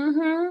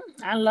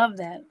 I love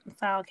that,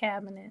 file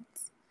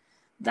cabinets.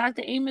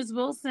 Dr. Amos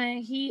Wilson,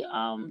 he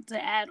to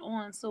add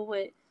on to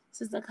what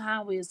Sister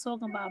Conway is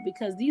talking about,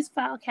 because these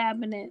file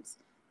cabinets,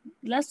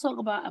 let's talk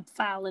about a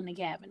file in the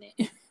cabinet.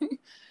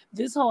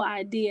 This whole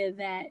idea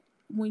that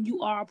when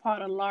you are a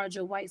part of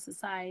larger white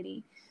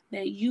society,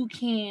 that you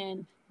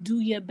can do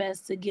your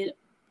best to get,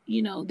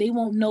 they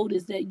won't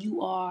notice that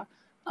you are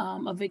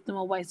a victim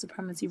of white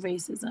supremacy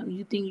racism.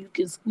 You think you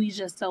can squeeze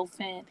yourself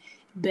in,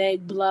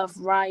 beg, bluff,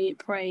 riot,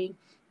 pray,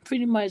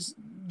 pretty much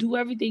do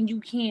everything you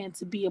can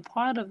to be a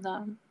part of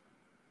them.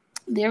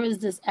 There is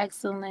this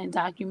excellent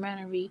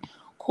documentary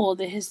called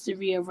The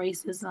History of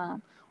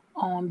Racism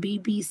on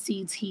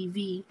BBC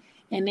TV.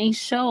 And they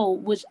show,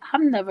 which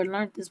I've never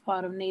learned this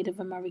part of Native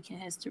American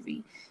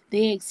history,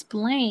 they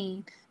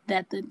explain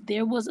that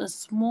there was a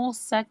small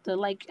sector,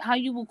 like how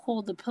you would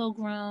call the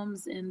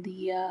Pilgrims and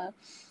the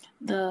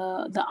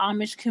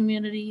Amish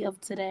community of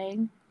today.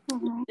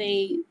 Mm-hmm.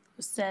 They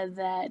said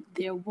that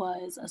there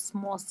was a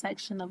small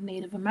section of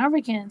Native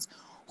Americans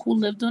who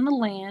lived on the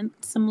land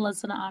similar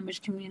to the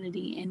Amish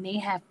community, and they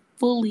have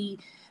fully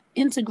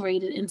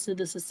integrated into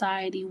the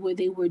society, where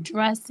they were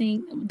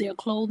dressing, their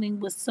clothing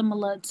was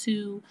similar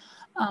to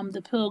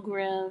the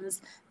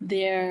Pilgrims.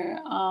 They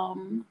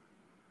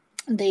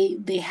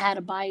had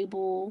a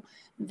Bible,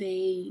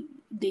 they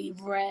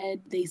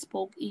read, they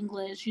spoke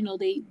English,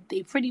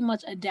 they pretty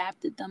much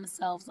adapted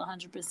themselves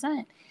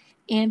 100%,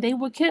 and they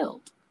were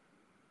killed.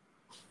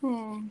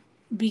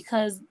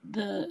 Because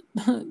the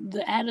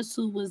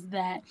attitude was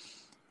that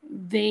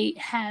they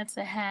had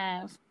to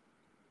have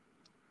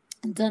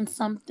done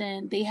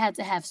something, they had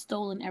to have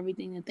stolen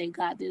everything that they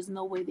got. There's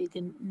no way they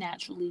can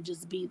naturally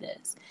just be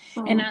this.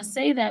 And I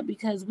say that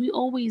because we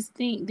always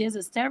think there's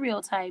a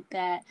stereotype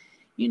that,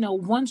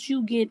 once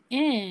you get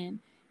in,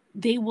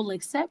 they will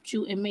accept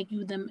you and make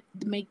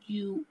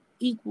you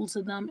equal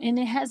to them, and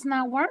it has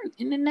not worked,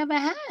 and it never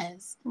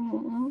has.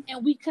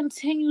 And we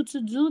continue to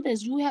do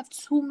this. You have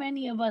too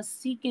many of us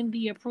seeking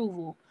the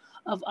approval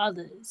of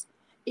others.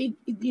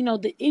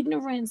 The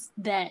ignorance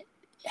that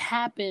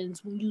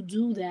happens when you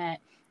do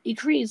that, it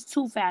creates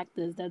two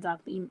factors that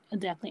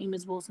Dr.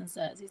 Amos Wilson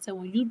says. He said,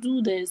 when you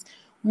do this,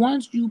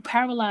 once you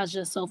paralyze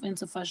yourself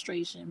into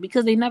frustration,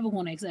 because they never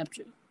want to accept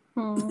you.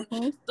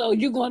 Mm-hmm. So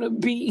you're going to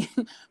be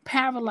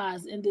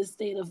paralyzed in this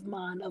state of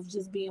mind of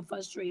just being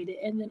frustrated.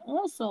 And then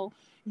also,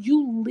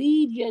 you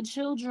lead your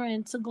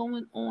children to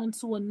going on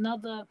to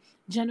another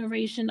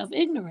generation of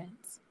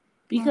ignorance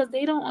because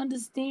they don't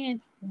understand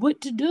what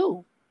to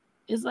do.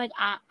 It's like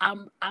I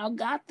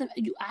got them.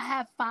 I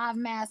have 5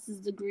 master's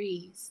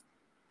degrees.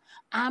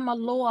 I'm a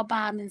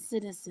law-abiding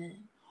citizen.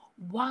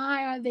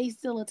 Why are they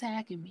still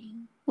attacking me?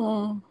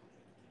 Mm.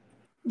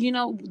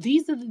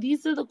 These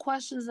are the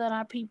questions that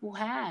our people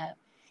have,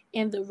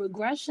 and the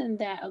regression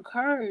that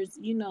occurs.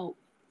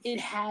 It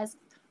has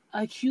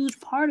a huge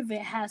part of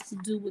it has to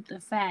do with the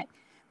fact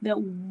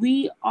that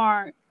we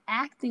are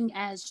acting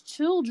as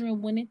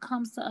children when it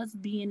comes to us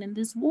being in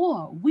this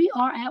war. We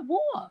are at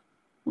war.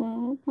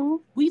 Mm-hmm.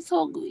 We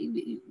talk.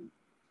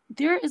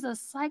 There is a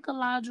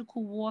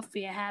psychological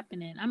warfare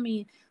happening. I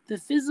mean, the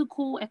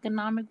physical,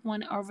 economic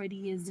one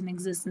already is in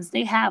existence.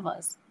 They have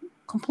us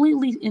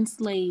completely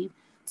enslaved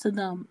to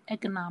them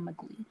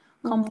economically,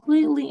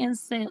 completely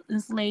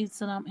enslaved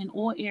to them in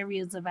all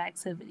areas of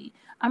activity.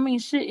 I mean,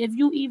 shit, if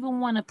you even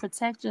want to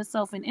protect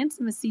yourself in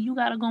intimacy, you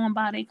got to go and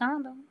buy a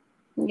condom.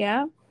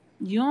 Yeah.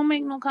 You don't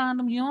make no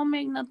condom. You don't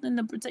make nothing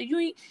to protect.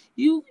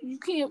 You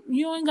can't.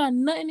 You ain't got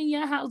nothing in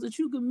your house that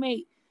you can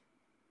make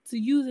to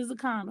use as a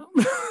condom.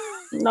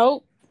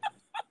 Nope.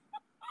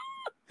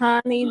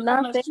 Honey,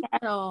 unless nothing you,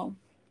 at all.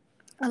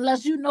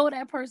 unless you know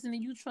that person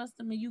and you trust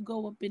them and you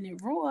go up in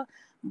it raw.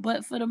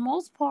 But for the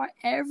most part,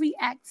 every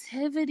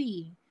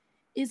activity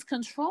is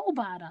controlled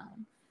by them.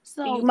 You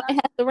So, might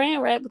have the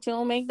ran rat, but you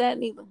don't make that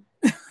neither.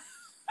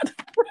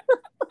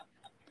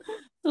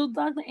 so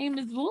Dr.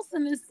 Amos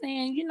Wilson is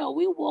saying,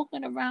 we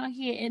walking around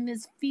here in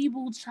this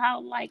feeble,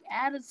 childlike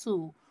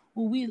attitude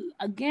where we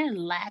again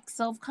lack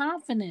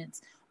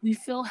self-confidence. We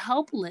feel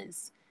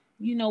helpless.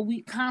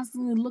 We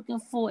constantly looking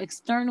for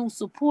external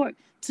support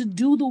to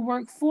do the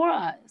work for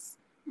us.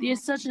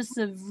 There's such a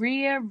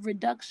severe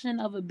reduction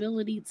of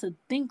ability to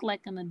think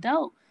like an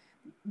adult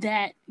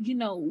that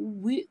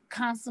we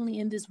constantly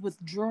in this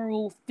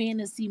withdrawal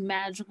fantasy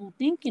magical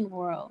thinking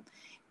world,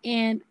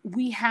 and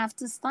we have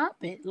to stop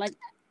it, like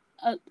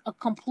a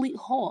complete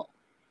halt.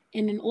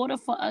 And in order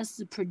for us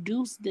to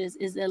produce this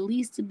is at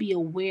least to be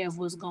aware of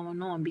what's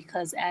going on,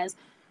 because as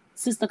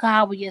Sister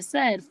Kahawa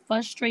said,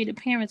 frustrated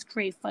parents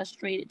create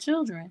frustrated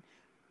children.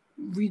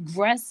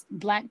 Regressed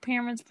black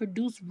parents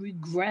produce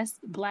regressed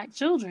black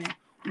children.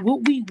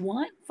 What we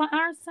want for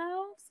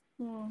ourselves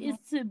is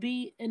to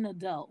be an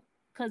adult,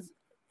 because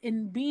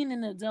in being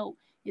an adult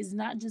is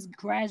not just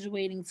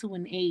graduating to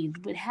an age,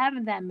 but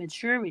having that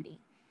maturity,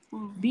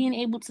 being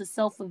able to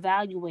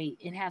self-evaluate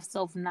and have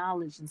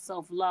self-knowledge and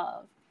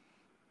self-love,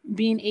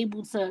 being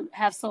able to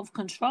have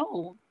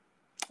self-control,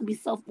 be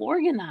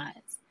self-organized.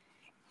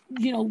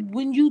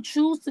 When you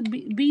choose to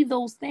be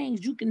those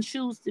things, you can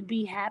choose to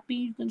be happy,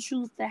 you can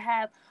choose to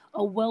have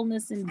a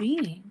wellness in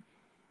being.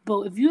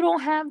 But if you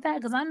don't have that,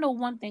 because I know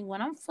one thing,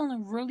 when I'm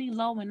feeling really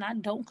low and I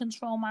don't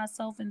control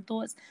myself and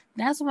thoughts,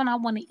 that's when I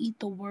want to eat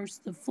the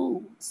worst of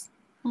foods.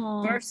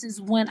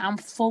 Versus when I'm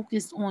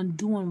focused on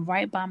doing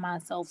right by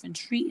myself and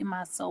treating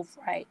myself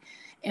right.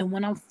 And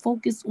when I'm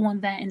focused on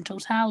that in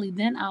totality,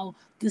 then I'll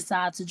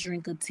decide to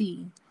drink a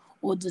tea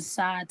or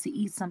decide to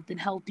eat something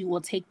healthy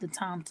or take the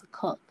time to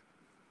cook.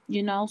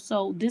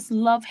 So this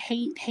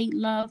hate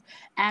love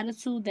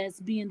attitude that's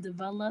being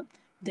developed,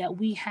 that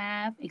we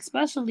have,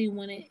 especially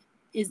when it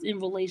is in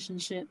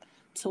relationship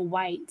to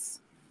whites,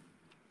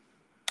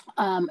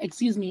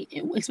 excuse me,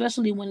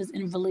 especially when it's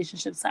in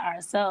relationship to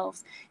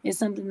ourselves, is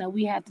something that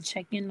we have to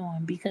check in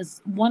on.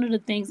 Because one of the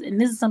things, and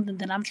this is something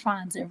that I'm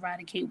trying to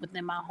eradicate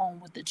within my home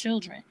with the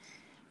children,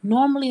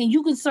 normally, and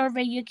you can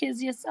survey your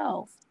kids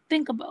yourself,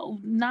 think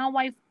about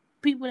non-white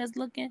people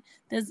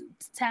that's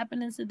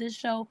tapping into this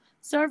show.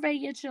 Survey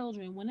your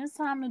children when it's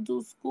time to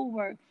do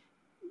schoolwork.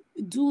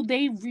 Do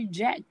they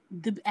reject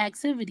the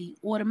activity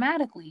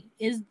automatically?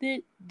 Is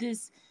it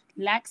this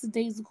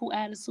lackadaisical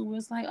attitude where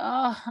it's like,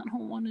 oh, I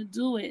don't want to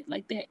do it,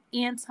 like they're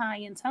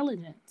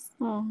anti-intelligence?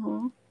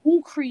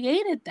 Who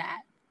created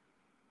that?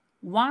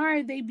 Why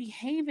are they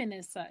behaving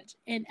as such?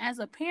 And as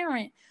a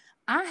parent,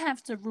 I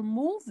have to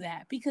remove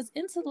that, because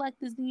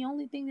intellect is the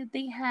only thing that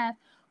they have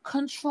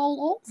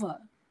control over.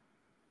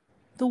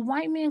 The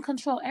white man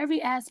control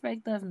every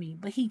aspect of me,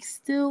 but he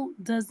still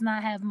does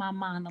not have my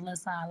mind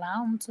unless I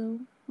allow him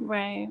to.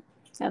 Right.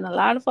 And a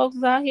lot of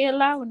folks out here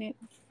allowing it.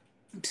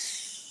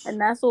 And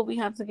that's what we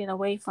have to get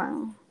away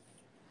from.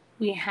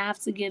 We have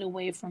to get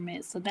away from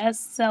it. So that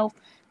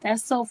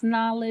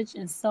self-knowledge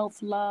and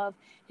self-love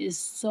is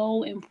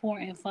so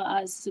important for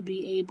us to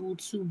be able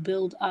to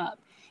build up.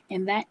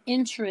 And that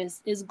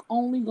interest is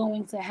only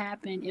going to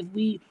happen if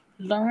we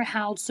learn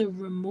how to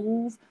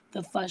remove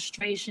the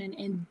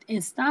frustration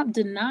and stop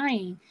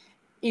denying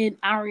in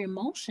our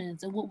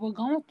emotions and what we're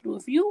going through.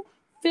 If you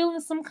feeling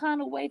some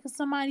kind of way because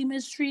somebody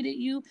mistreated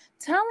you,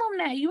 tell them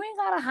that. You ain't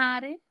gotta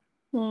hide it.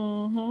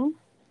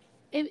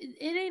 It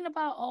ain't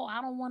about, oh,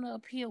 I don't want to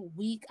appear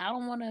weak, I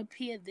don't want to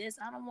appear this,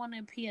 I don't want to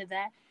appear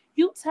that.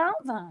 You tell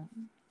them.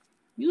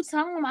 You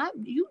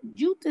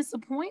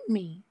disappoint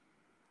me.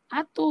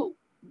 I thought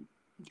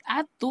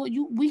I thought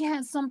we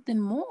had something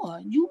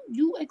more.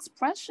 You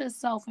express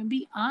yourself and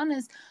be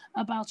honest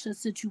about your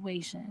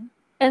situation.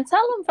 And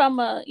tell them from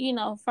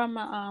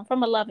a,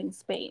 from a loving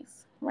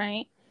space,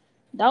 right?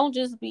 Don't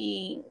just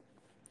be,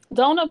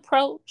 don't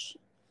approach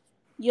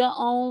your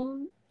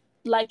own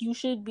like you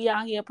should be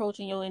out here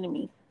approaching your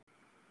enemy.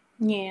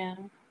 Yeah.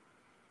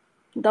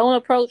 Don't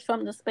approach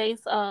from the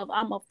space of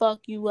I'ma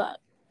fuck you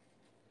up.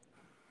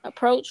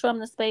 Approach from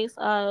the space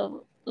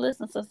of,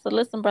 listen, sister,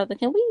 listen, brother,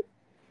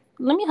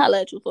 let me holler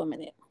at you for a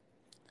minute.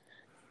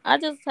 I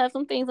just have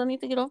some things I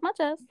need to get off my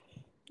chest.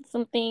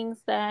 Some things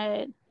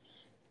that,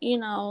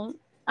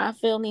 I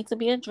feel need to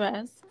be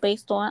addressed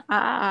based on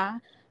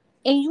and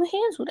you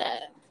handle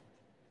that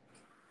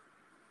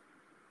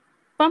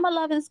from a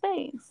loving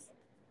space,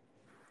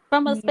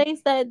 from a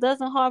space that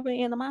doesn't harbor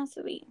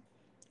animosity,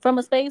 from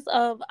a space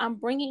of I'm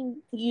bringing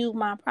you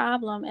my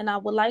problem and I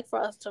would like for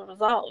us to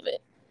resolve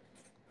it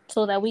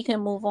so that we can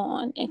move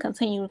on and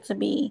continue to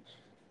be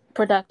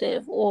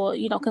productive, or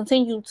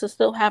continue to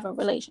still have a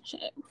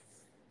relationship.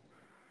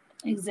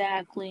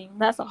 Exactly.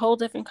 That's a whole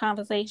different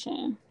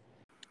conversation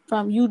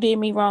from you did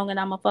me wrong and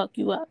I'ma fuck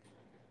you up.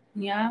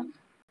 Yeah.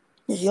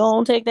 If you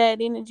don't take that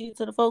energy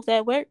to the folks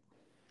at work,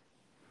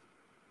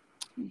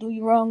 do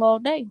you wrong all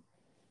day.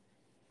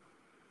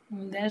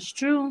 That's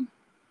true.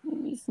 You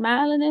be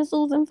smiling in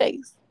Susan's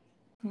face.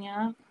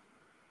 Yeah.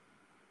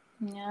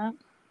 Yeah.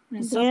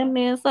 And Damn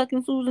man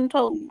sucking Susan's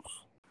toes.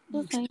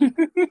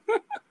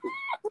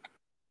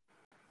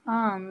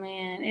 Oh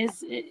man,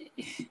 it's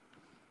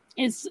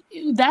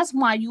that's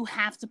why you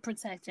have to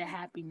protect your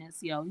happiness,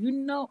 yo.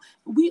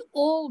 We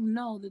all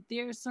know that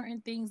there are certain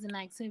things and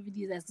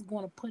activities that's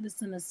going to put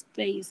us in a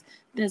space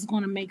that's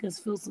going to make us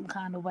feel some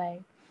kind of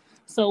way.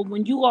 So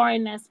when you are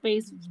in that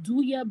space,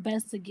 do your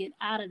best to get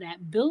out of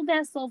that. Build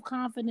that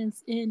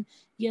self-confidence in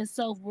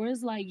yourself where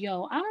it's like,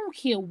 yo, I don't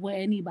care what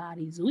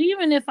anybody do.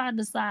 Even if I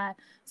decide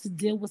to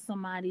deal with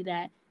somebody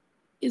that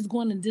is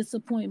going to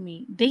disappoint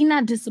me, they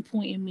not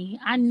disappointing me.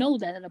 I know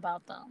that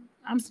about them.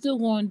 I'm still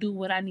going to do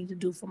what I need to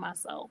do for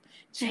myself.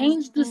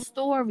 Change the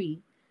story.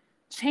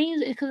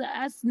 Change it, because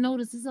I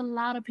noticed there's a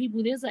lot of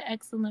people. There's an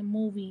excellent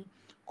movie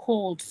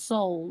called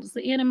Soul. It's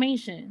the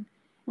animation.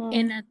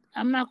 And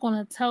I'm not going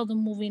to tell the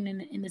movie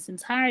in its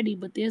entirety,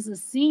 but there's a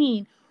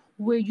scene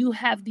where you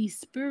have these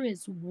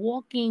spirits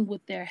walking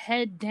with their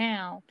head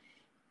down,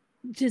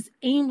 just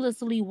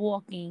aimlessly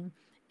walking,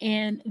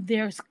 and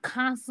they're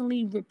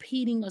constantly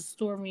repeating a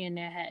story in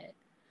their head.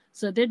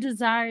 So their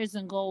desires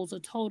and goals are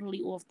totally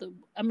off the...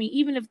 I mean,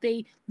 even if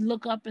they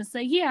look up and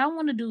say, yeah, I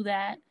want to do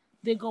that,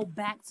 they go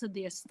back to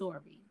their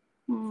story.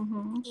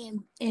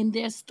 And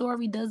their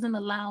story doesn't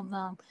allow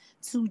them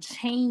to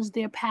change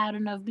their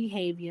pattern of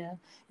behavior.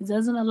 It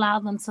doesn't allow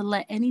them to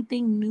let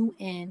anything new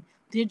in.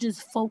 They're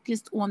just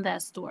focused on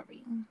that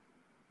story.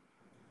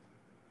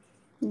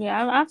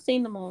 Yeah, I've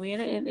seen the movie.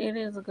 It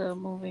is a good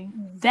movie.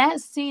 That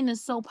scene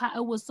is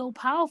it was so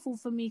powerful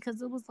for me,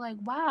 because it was like,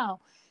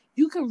 wow,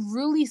 you can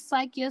really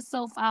psych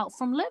yourself out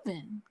from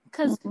living,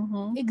 because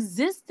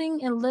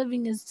existing and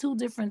living is two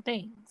different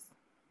things.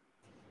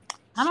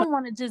 I don't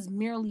want to just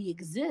merely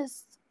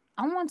exist.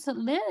 I want to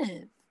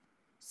live.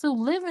 So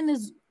living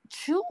is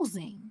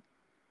choosing.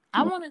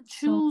 I want to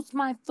choose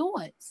my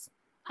thoughts.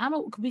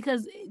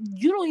 Because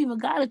you don't even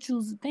got to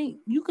choose a thing.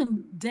 You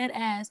can dead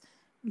ass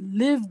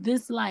live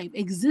this life,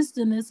 exist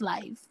in this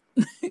life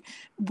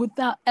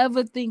without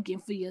ever thinking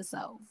for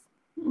yourself.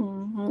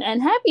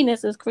 And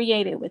happiness is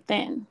created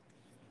within.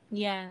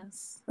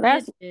 Yes,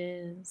 it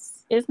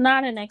is. It's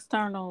not an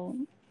external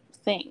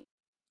thing.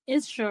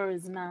 It sure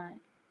is not.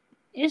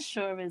 It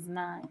sure is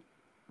not.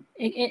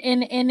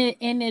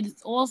 And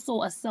it's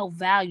also a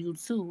self-value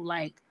too.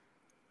 Like,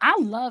 I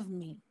love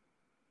me.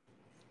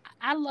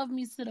 I love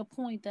me to the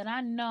point that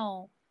I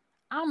know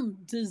I'm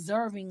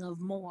deserving of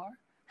more.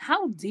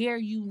 How dare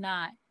you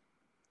not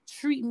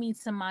treat me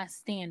to my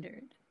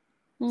standard?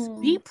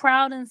 Be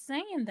proud in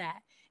saying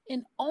that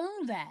and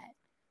own that.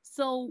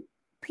 So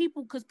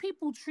because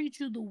people treat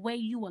you the way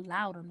you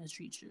allow them to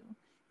treat you.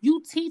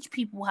 You teach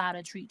people how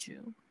to treat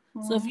you.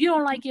 So if you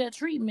don't like your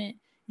treatment,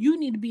 you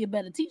need to be a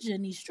better teacher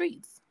in these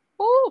streets.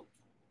 Ooh.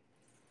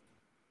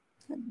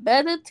 A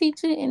better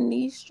teacher in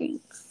these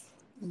streets.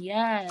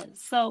 Yes.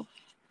 So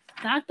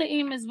Dr.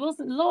 Amos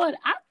Wilson, Lord,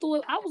 I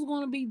thought I was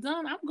going to be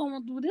done. I'm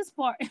going through this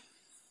part.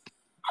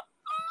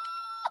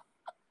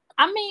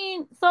 I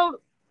mean, so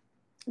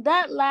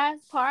that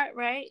last part,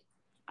 right?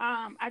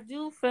 I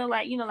do feel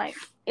like, like,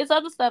 it's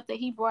other stuff that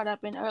he brought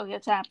up in earlier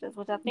chapters,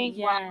 which I think,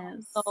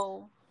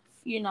 so,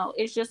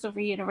 it's just a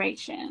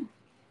reiteration.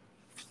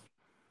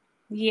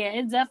 Yeah,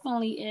 it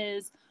definitely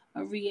is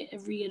a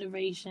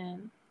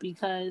reiteration,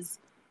 because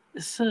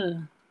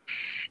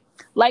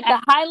like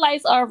the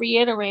highlights are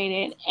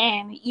reiterated,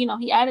 and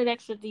he added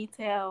extra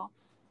detail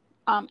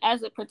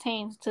as it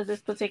pertains to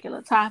this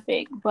particular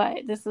topic.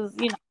 But this is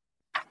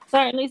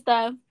certainly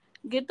stuff.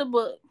 Get the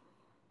book.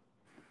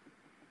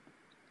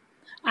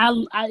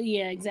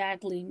 Yeah,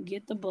 exactly.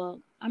 Get the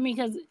book. I mean,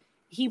 because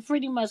he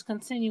pretty much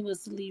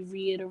continuously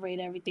reiterate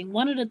everything.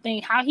 One of the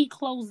things, how he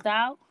closed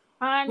out.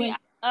 Honey,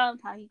 How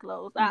he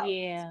closed out.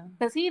 Yeah.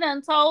 Because he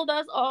done told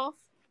us off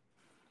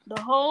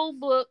the whole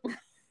book.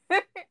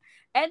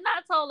 And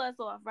not told us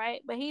off,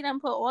 right? But he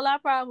done put all our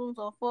problems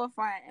on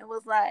forefront and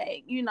was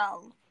like,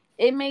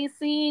 it may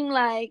seem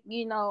like,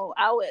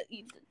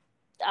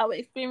 our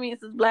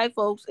experience as black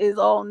folks is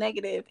all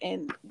negative,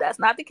 and that's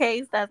not the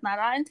case. That's not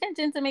our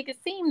intention to make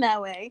it seem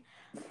that way.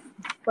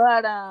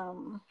 But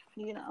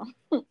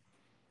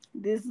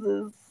this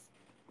is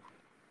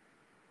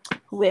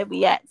where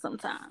we at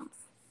sometimes.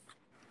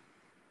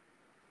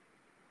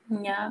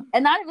 Yeah.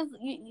 And not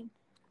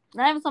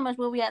even so much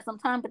where we at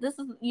sometimes, but this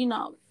is,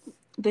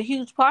 the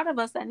huge part of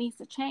us that needs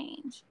to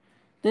change.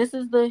 This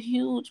is the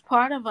huge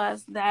part of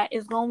us that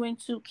is going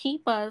to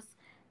keep us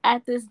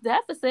at this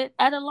deficit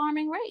at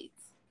alarming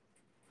rates.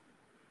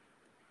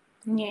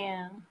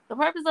 Yeah. The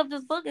purpose of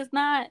this book is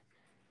not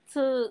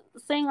to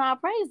sing our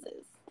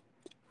praises.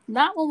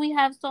 Not when we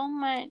have so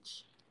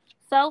much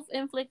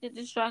self-inflicted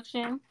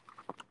destruction,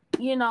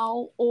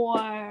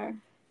 or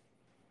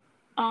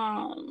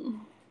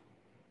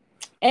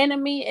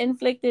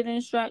enemy-inflicted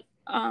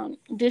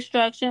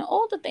destruction,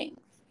 all the things.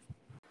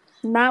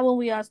 Not when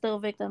we are still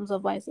victims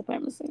of white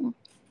supremacy.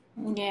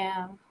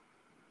 Yeah.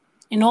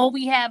 And all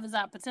we have is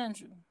our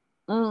potential.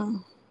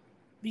 Mm.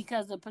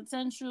 Because the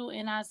potential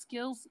and our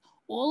skills,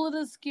 all of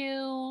the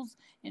skills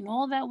and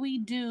all that we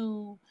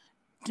do,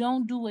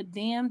 don't do a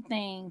damn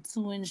thing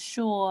to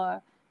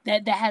ensure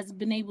that has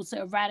been able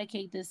to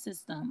eradicate this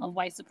system of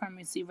white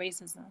supremacy,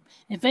 racism.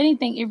 If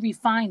anything, it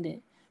refined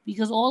it.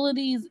 Because all of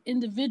these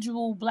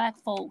individual black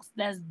folks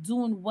that's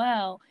doing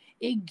well,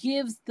 it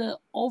gives the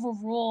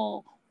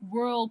overall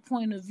world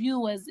point of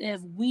view as if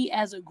we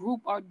as a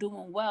group are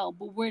doing well,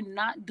 but we're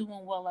not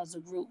doing well as a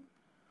group.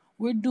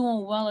 We're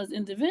doing well as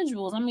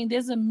individuals. I mean,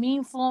 there's a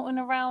meme floating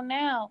around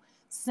now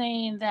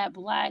saying that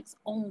blacks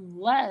own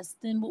less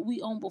than what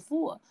we owned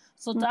before.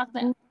 So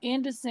Dr.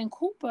 Anderson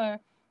Cooper,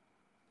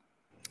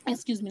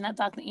 excuse me, not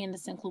Dr.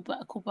 Anderson Cooper,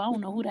 I don't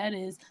know who that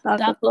is.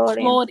 Dr.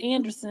 Claude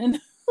Anderson.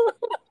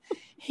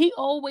 He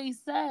always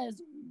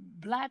says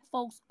black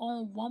folks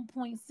own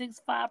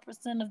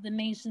 1.65% of the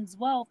nation's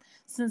wealth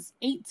since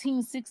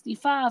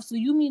 1865. So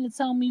you mean to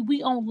tell me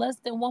we own less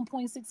than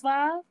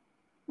 1.65?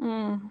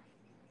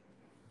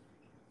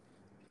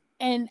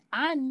 And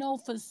I know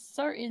for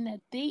certain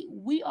that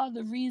we are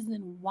the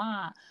reason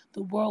why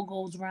the world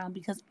goes round,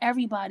 because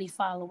everybody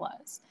follow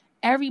us.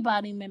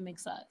 Everybody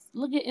mimics us.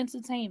 Look at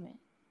entertainment.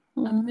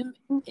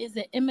 Is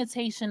an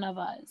imitation of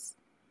us.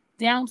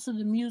 Down to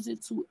the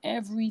music, to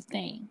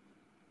everything.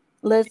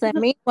 Listen,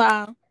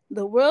 meanwhile,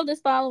 the world is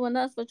following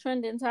us for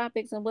trending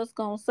topics and what's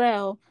going to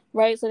sell,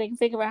 right? So they can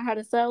figure out how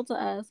to sell to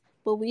us.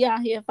 But we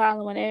out here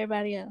following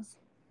everybody else.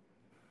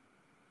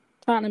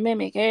 Trying to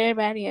mimic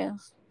everybody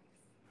else.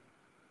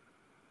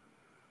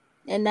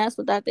 And that's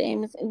what Dr.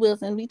 Amos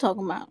Wilson be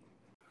talking about.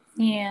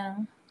 Yeah.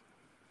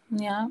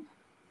 Yeah.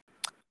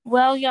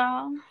 Well,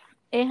 y'all,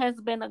 it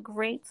has been a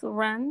great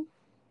run.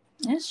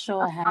 It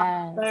sure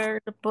has.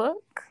 Third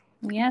book.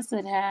 Yes,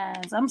 it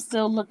has. I'm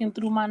still looking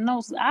through my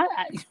notes.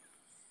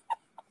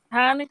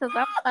 Honey, because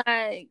I'm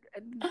like,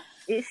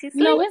 is she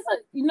sleep? No, it's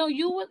you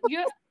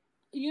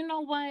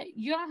know what?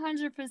 You're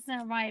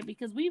 100% right,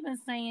 because we've been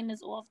saying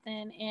this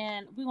often,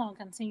 and we're going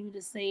to continue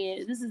to say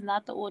it. This is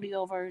not the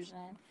audio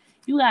version.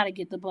 You got to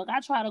get the book. I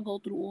try to go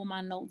through all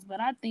my notes,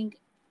 but I think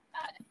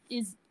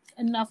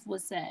enough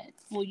was said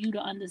for you to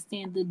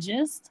understand the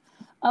gist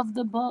of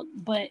the book.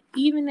 But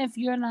even if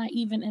you're not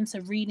even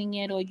into reading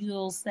it, or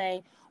you'll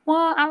say,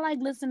 well, I like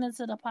listening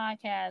to the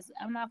podcast,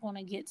 I'm not going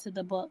to get to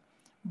the book.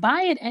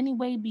 Buy it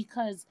anyway,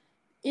 because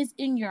it's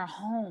in your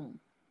home.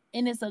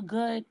 And it's a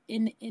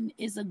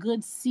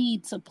good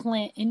seed to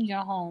plant in your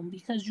home,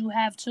 because you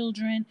have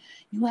children,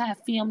 you have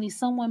family.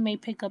 Someone may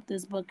pick up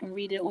this book and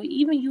read it, or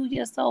even you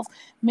yourself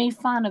may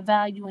find a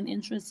value and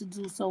interest to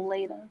do so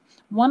later.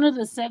 One of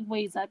the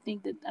segues I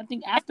think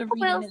after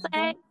reading this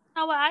book,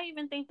 I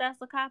even think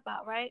that's a cop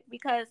out, right?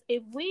 Because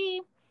if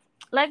we,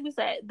 like we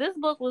said, this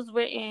book was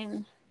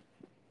written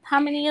how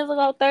many years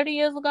ago? 30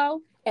 years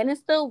ago, and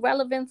it's still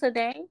relevant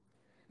today.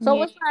 So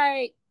It's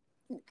like,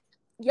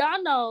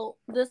 y'all know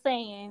the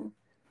saying,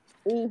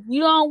 if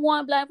you don't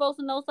want black folks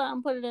to know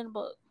something, put it in the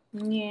book.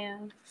 Yeah.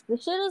 The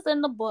shit is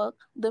in the book.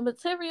 The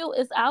material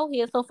is out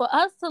here. So for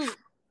us to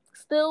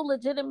still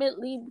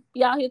legitimately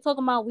be out here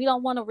talking about we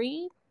don't want to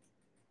read,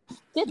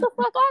 get the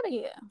fuck out of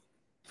here.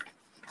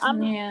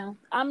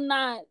 I'm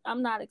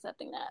not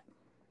accepting that.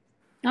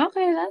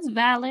 Okay, that's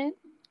valid.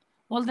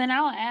 Well, then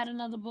I'll add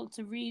another book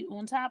to read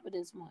on top of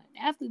this one.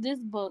 After this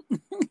book,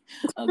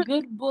 a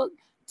good book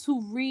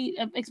to read,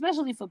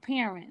 especially for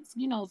parents.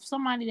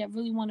 Somebody that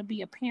really want to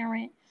be a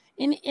parent.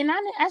 And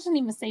I shouldn't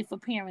even say for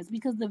parents,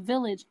 because the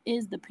village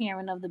is the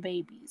parent of the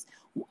babies.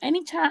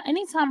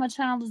 Anytime a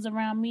child is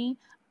around me,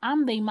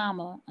 I'm their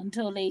mama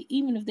until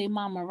even if they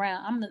mama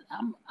around,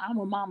 I'm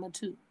a mama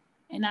too.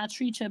 and I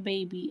treat your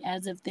baby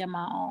as if they're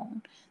my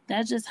own.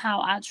 That's just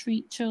how I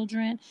treat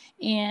children,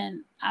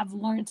 and I've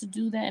learned to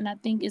do that, and I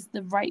think it's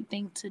the right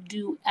thing to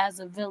do as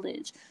a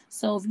village.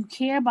 So if you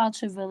care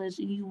about your village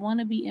and you want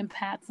to be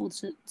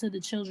impactful to the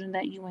children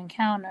that you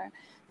encounter,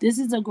 this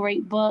is a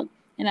great book.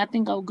 And I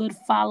think a good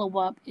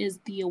follow-up is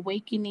The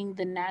Awakening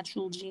the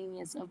Natural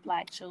Genius of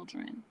Black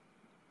Children.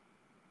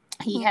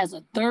 He has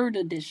a 3rd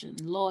edition.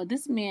 Lord,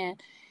 this man,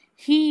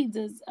 he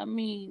does, I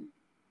mean,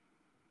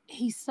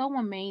 he's so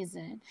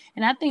amazing.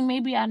 And I think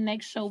maybe our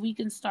next show we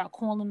can start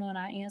calling on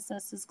our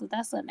ancestors, because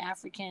that's an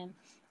African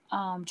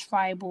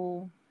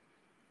tribal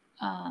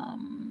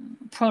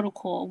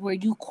protocol where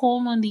you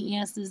call on the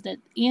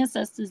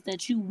ancestors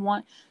that you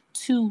want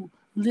to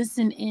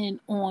listen in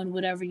on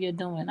whatever you're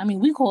doing. I mean,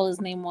 we call his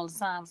name all the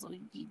time, so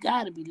you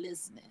got to be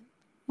listening.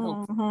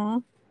 Mm-hmm.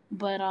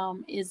 But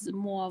it's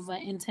more of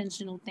an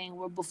intentional thing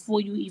where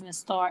before you even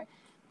start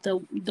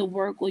the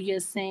work or you're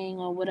saying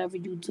or whatever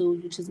you do,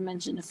 you just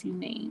mention a few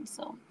names.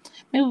 So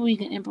maybe we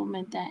can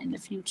implement that in the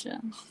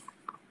future.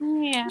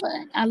 Yeah. But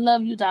I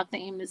love you, Dr.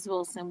 Amos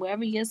Wilson.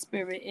 Wherever your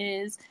spirit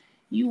is,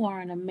 you are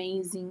an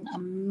amazing,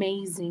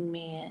 amazing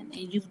man.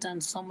 And you've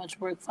done so much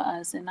work for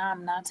us. And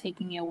I'm not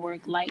taking your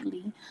work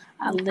lightly.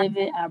 I live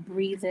it. I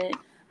breathe it.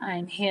 I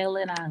inhale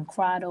it. I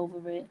cried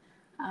over it.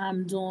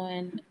 I'm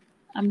doing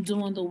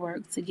the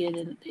work to get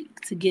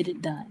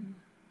it done.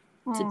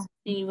 To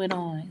continue it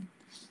on.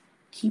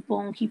 Keep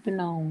on keeping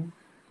on.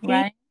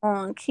 Right?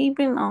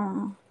 Keeping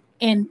on.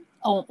 And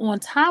on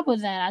top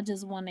of that, I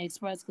just want to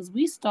express, because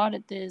we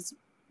started this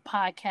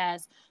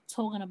podcast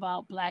talking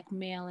about Black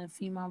male and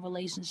female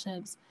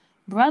relationships.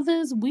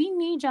 Brothers, we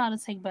need y'all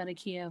to take better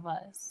care of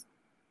us.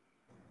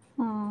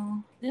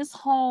 This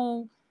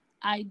whole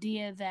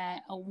idea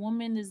that a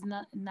woman is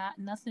not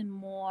nothing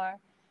more.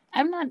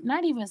 I'm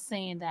not even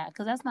saying that,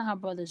 because that's not how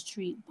brothers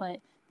treat. But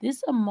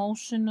this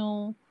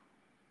emotional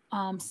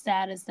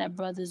status that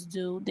brothers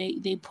do,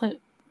 they put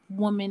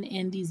women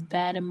in these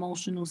bad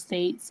emotional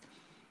states.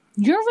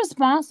 You're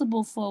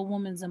responsible for a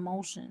woman's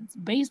emotions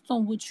based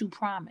on what you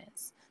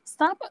promise.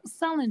 Stop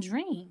selling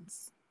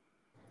dreams.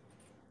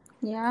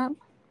 Yeah.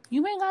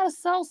 You ain't gotta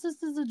sell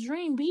sisters a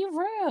dream. Be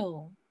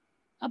real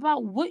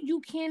about what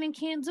you can and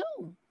can't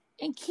do,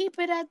 and keep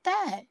it at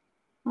that.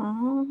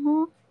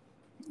 Mm-hmm.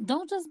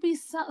 Don't just be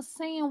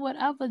saying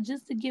whatever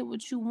just to get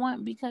what you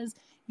want, because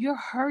you're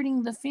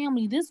hurting the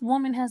family. This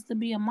woman has to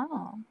be a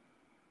mom.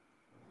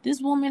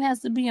 This woman has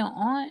to be an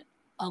aunt,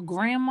 a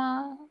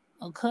grandma,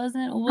 a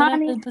cousin, or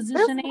whatever Honey,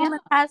 position this they woman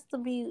are. has to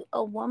be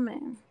a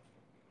woman.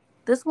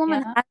 This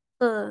woman has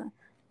to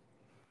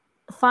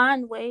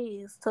find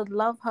ways to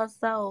love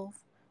herself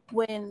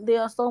when there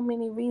are so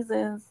many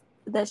reasons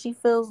that she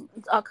feels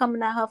are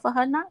coming at her for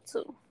her not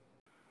to.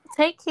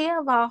 Take care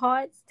of our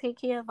hearts, take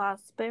care of our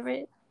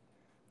spirit,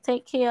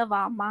 take care of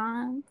our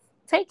minds,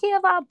 take care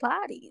of our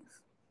bodies.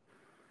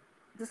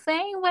 The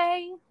same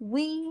way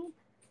we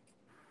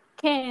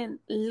can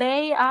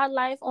lay our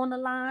life on the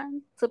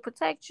line to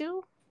protect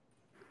you,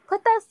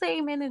 put that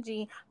same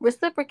energy,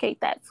 reciprocate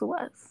that to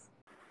us.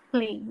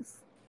 Please.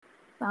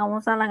 I don't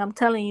want to sound like I'm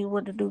telling you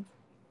what to do.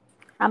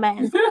 I'm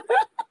asking.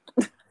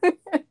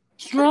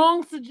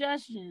 Strong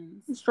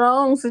suggestions.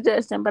 Strong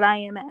suggestion, but I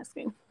am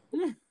asking.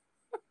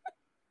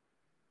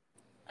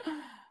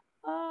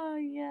 Oh,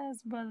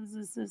 yes, brothers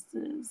and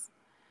sisters.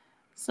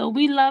 So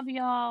we love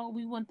y'all.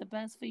 We want the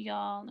best for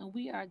y'all, and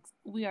we are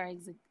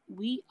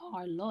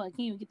Lord, I can't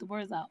even get the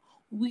words out.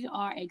 We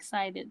are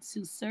excited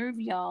to serve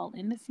y'all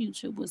in the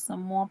future with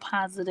some more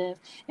positive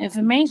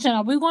information.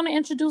 Are we going to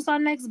introduce our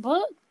next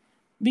book?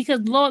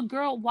 Because Lord,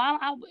 girl,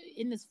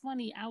 and it's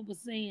funny, I was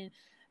saying,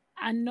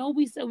 I know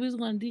we said we was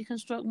going to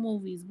deconstruct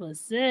movies, but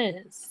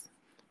sis,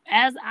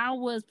 as I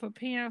was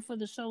preparing for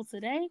the show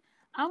today,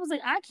 I was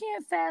like, I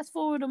can't fast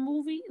forward a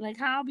movie. Like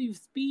how I'll be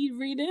speed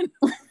reading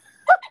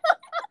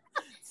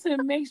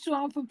to make sure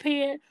I'm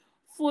prepared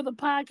for the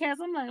podcast.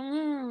 I'm like,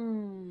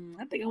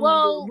 I think I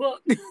want to do a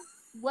book.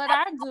 What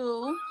I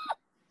do,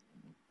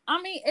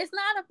 I mean, it's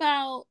not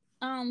about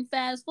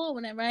fast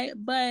forwarding, right?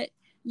 But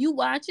you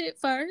watch it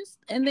first,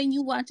 and then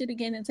you watch it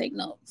again and take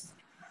notes.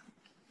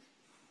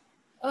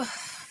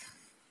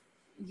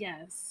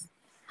 Yes.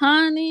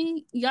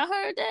 Honey, y'all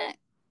heard that?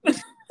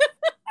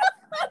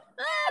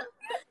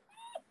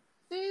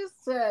 She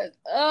said,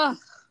 ugh.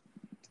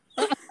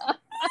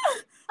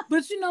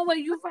 But you know what?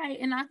 You're right,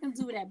 and I can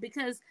do that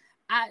because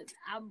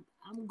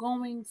I'm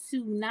going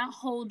to not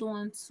hold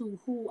on to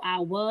who I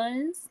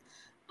was.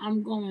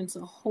 I'm going to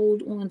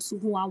hold on to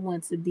who I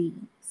want to be.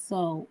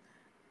 So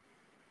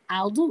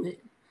I'll do it.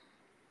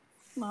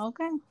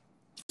 Okay.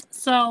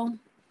 So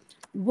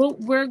what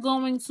we're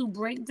going to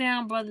break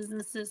down, brothers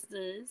and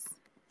sisters,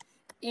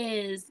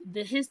 is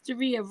the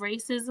history of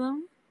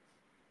racism.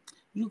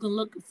 You can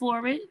look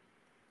for it.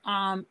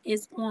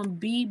 It's on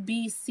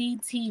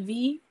BBC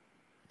TV.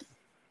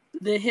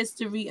 The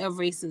history of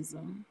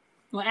racism.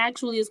 Well,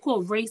 actually, it's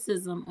called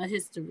Racism: A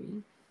History.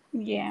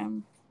 Yeah.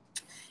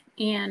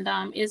 And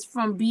it's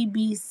from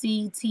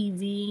BBC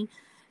TV.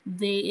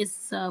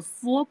 It's a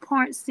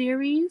 4-part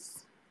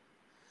series.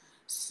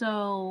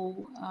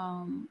 So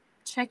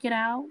check it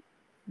out.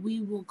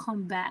 We will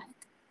come back.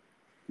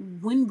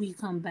 When we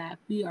come back,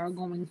 we are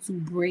going to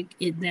break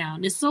it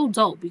down. It's so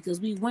dope because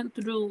we went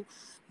through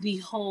the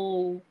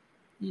whole,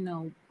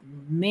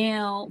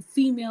 male,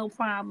 female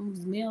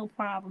problems, male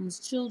problems,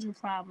 children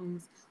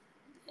problems.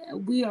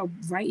 We are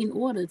right in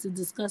order to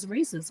discuss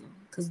racism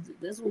because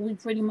that's what we've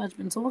pretty much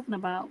been talking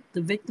about,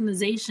 the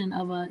victimization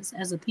of us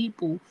as a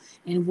people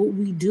and what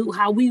we do,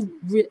 how we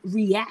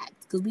react,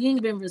 because we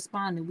ain't been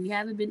responding. We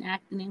haven't been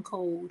acting in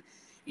code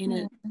in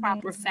a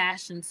proper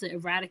fashion to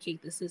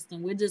eradicate the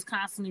system. We're just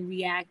constantly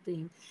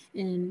reacting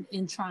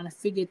and trying to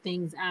figure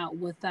things out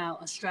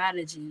without a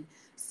strategy.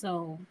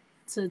 So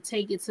to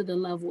take it to the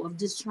level of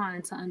just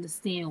trying to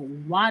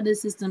understand why the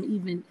system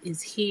even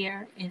is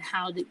here and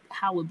how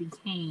it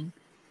became,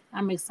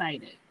 I'm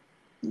excited.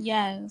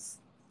 Yes.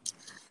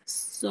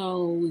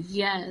 So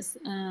yes,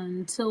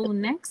 until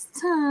next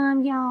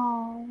time,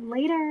 y'all.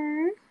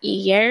 Later.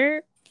 Yeah.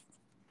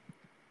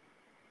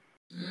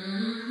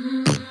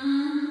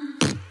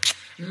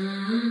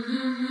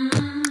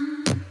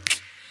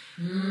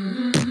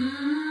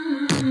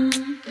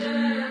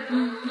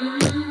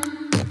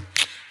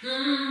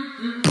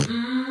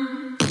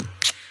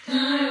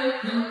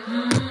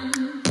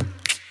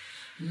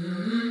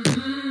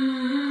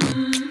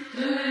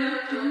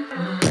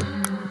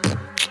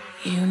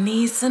 You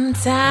need some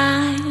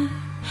time,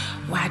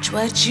 watch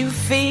what you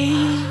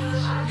feed.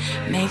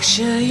 Make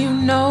sure you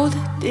know the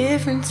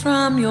difference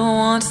from your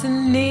wants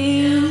and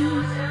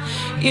needs.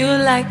 You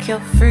like you're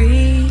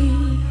free,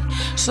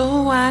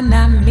 so why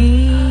not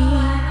me?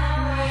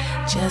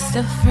 Just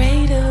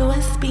afraid of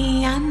what's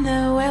beyond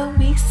the world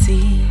we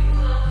see.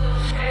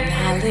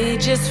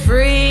 Knowledge is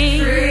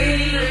free,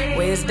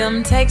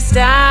 wisdom takes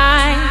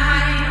time.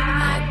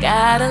 I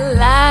got a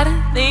lot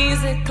of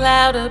things that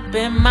cloud up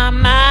in my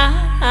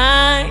mind.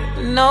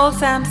 No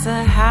time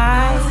to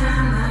hide,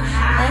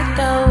 let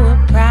go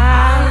of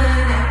pride.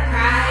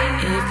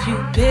 If you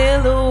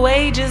peel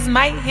away, just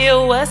might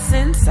heal what's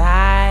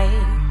inside.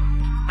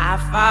 I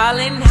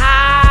fallen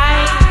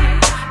high,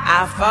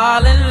 I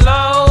fallen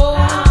low.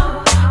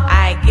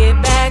 I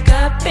get back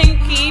up and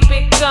keep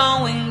it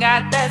going.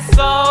 Got that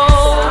soul.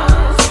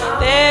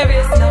 There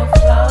is no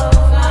flow,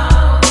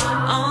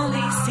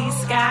 only see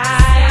sky.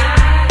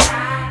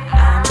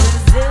 I'm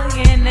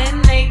Brazilian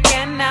and they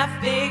cannot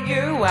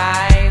figure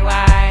why.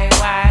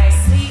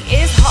 See,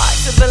 it's hard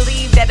to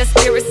believe that a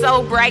spirit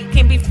so bright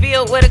can be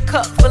filled with a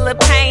cup full of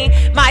pain.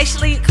 Might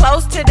sleep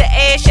close to the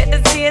edge, shed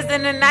the tears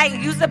in the night.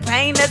 Use the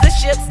pain as a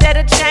ship set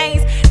of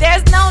chains.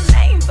 There's no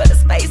name for the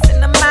space in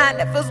the mind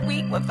that feels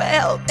weak when for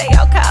help they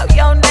all call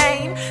your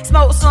name.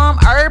 Smoke some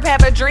herb,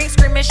 have a drink,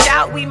 scream and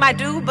shout. We might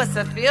do, but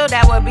to feel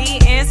that would be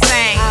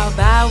insane. How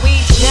about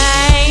we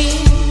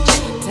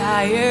change?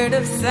 Tired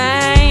of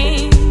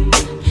saying,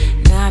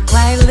 not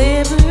quite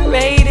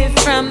liberated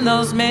from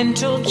those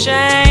mental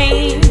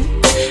chains.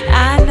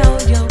 I know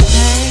your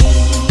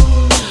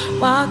pain,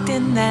 walked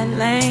in that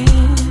lane.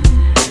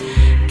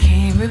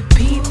 Can't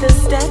repeat the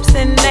steps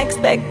and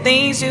expect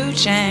things to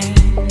change.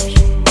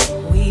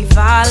 We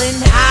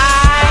falling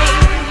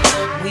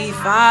high, we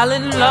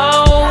falling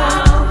low.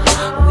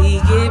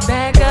 We get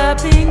back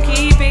up and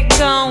keep it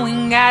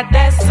going. Got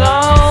that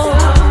soul.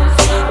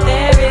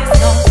 There is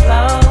no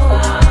flow,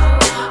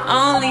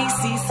 only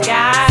see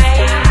sky.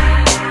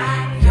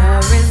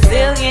 You're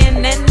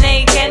resilient and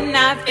they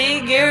cannot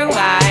figure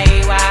why.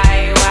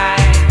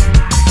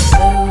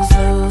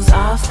 Lose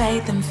all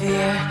faith and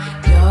fear.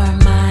 Your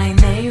mind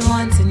they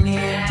want to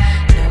near.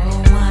 No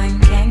one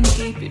can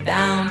keep you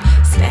down.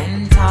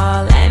 Stand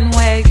tall and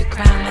wear your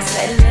crown. I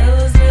say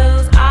lose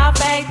all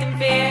faith and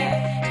fear.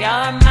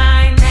 Your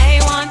mind they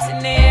want to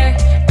near.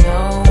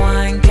 No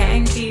one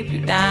can keep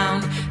you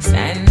down.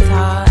 Stand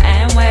tall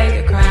and wear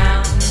your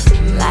crown.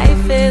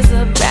 Life is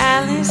a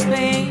balance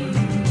beam.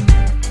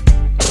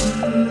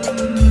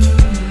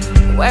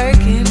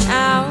 Working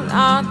out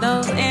all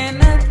those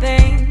inner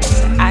things.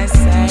 I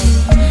say,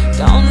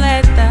 don't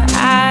let the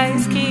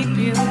eyes keep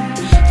you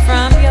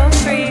from your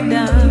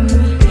freedom.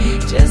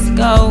 Just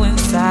go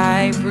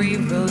inside,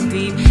 breathe real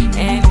deep,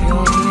 and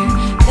you'll hear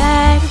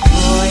that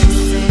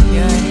voice in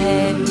your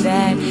head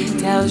that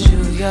tells you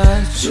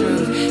your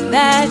truth.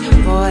 That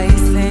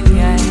voice in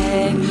your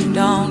head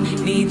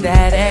don't need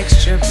that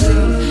extra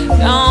proof.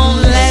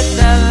 Don't let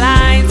the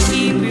lines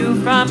keep you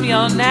from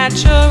your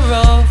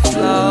natural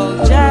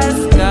flow.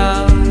 Just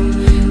go.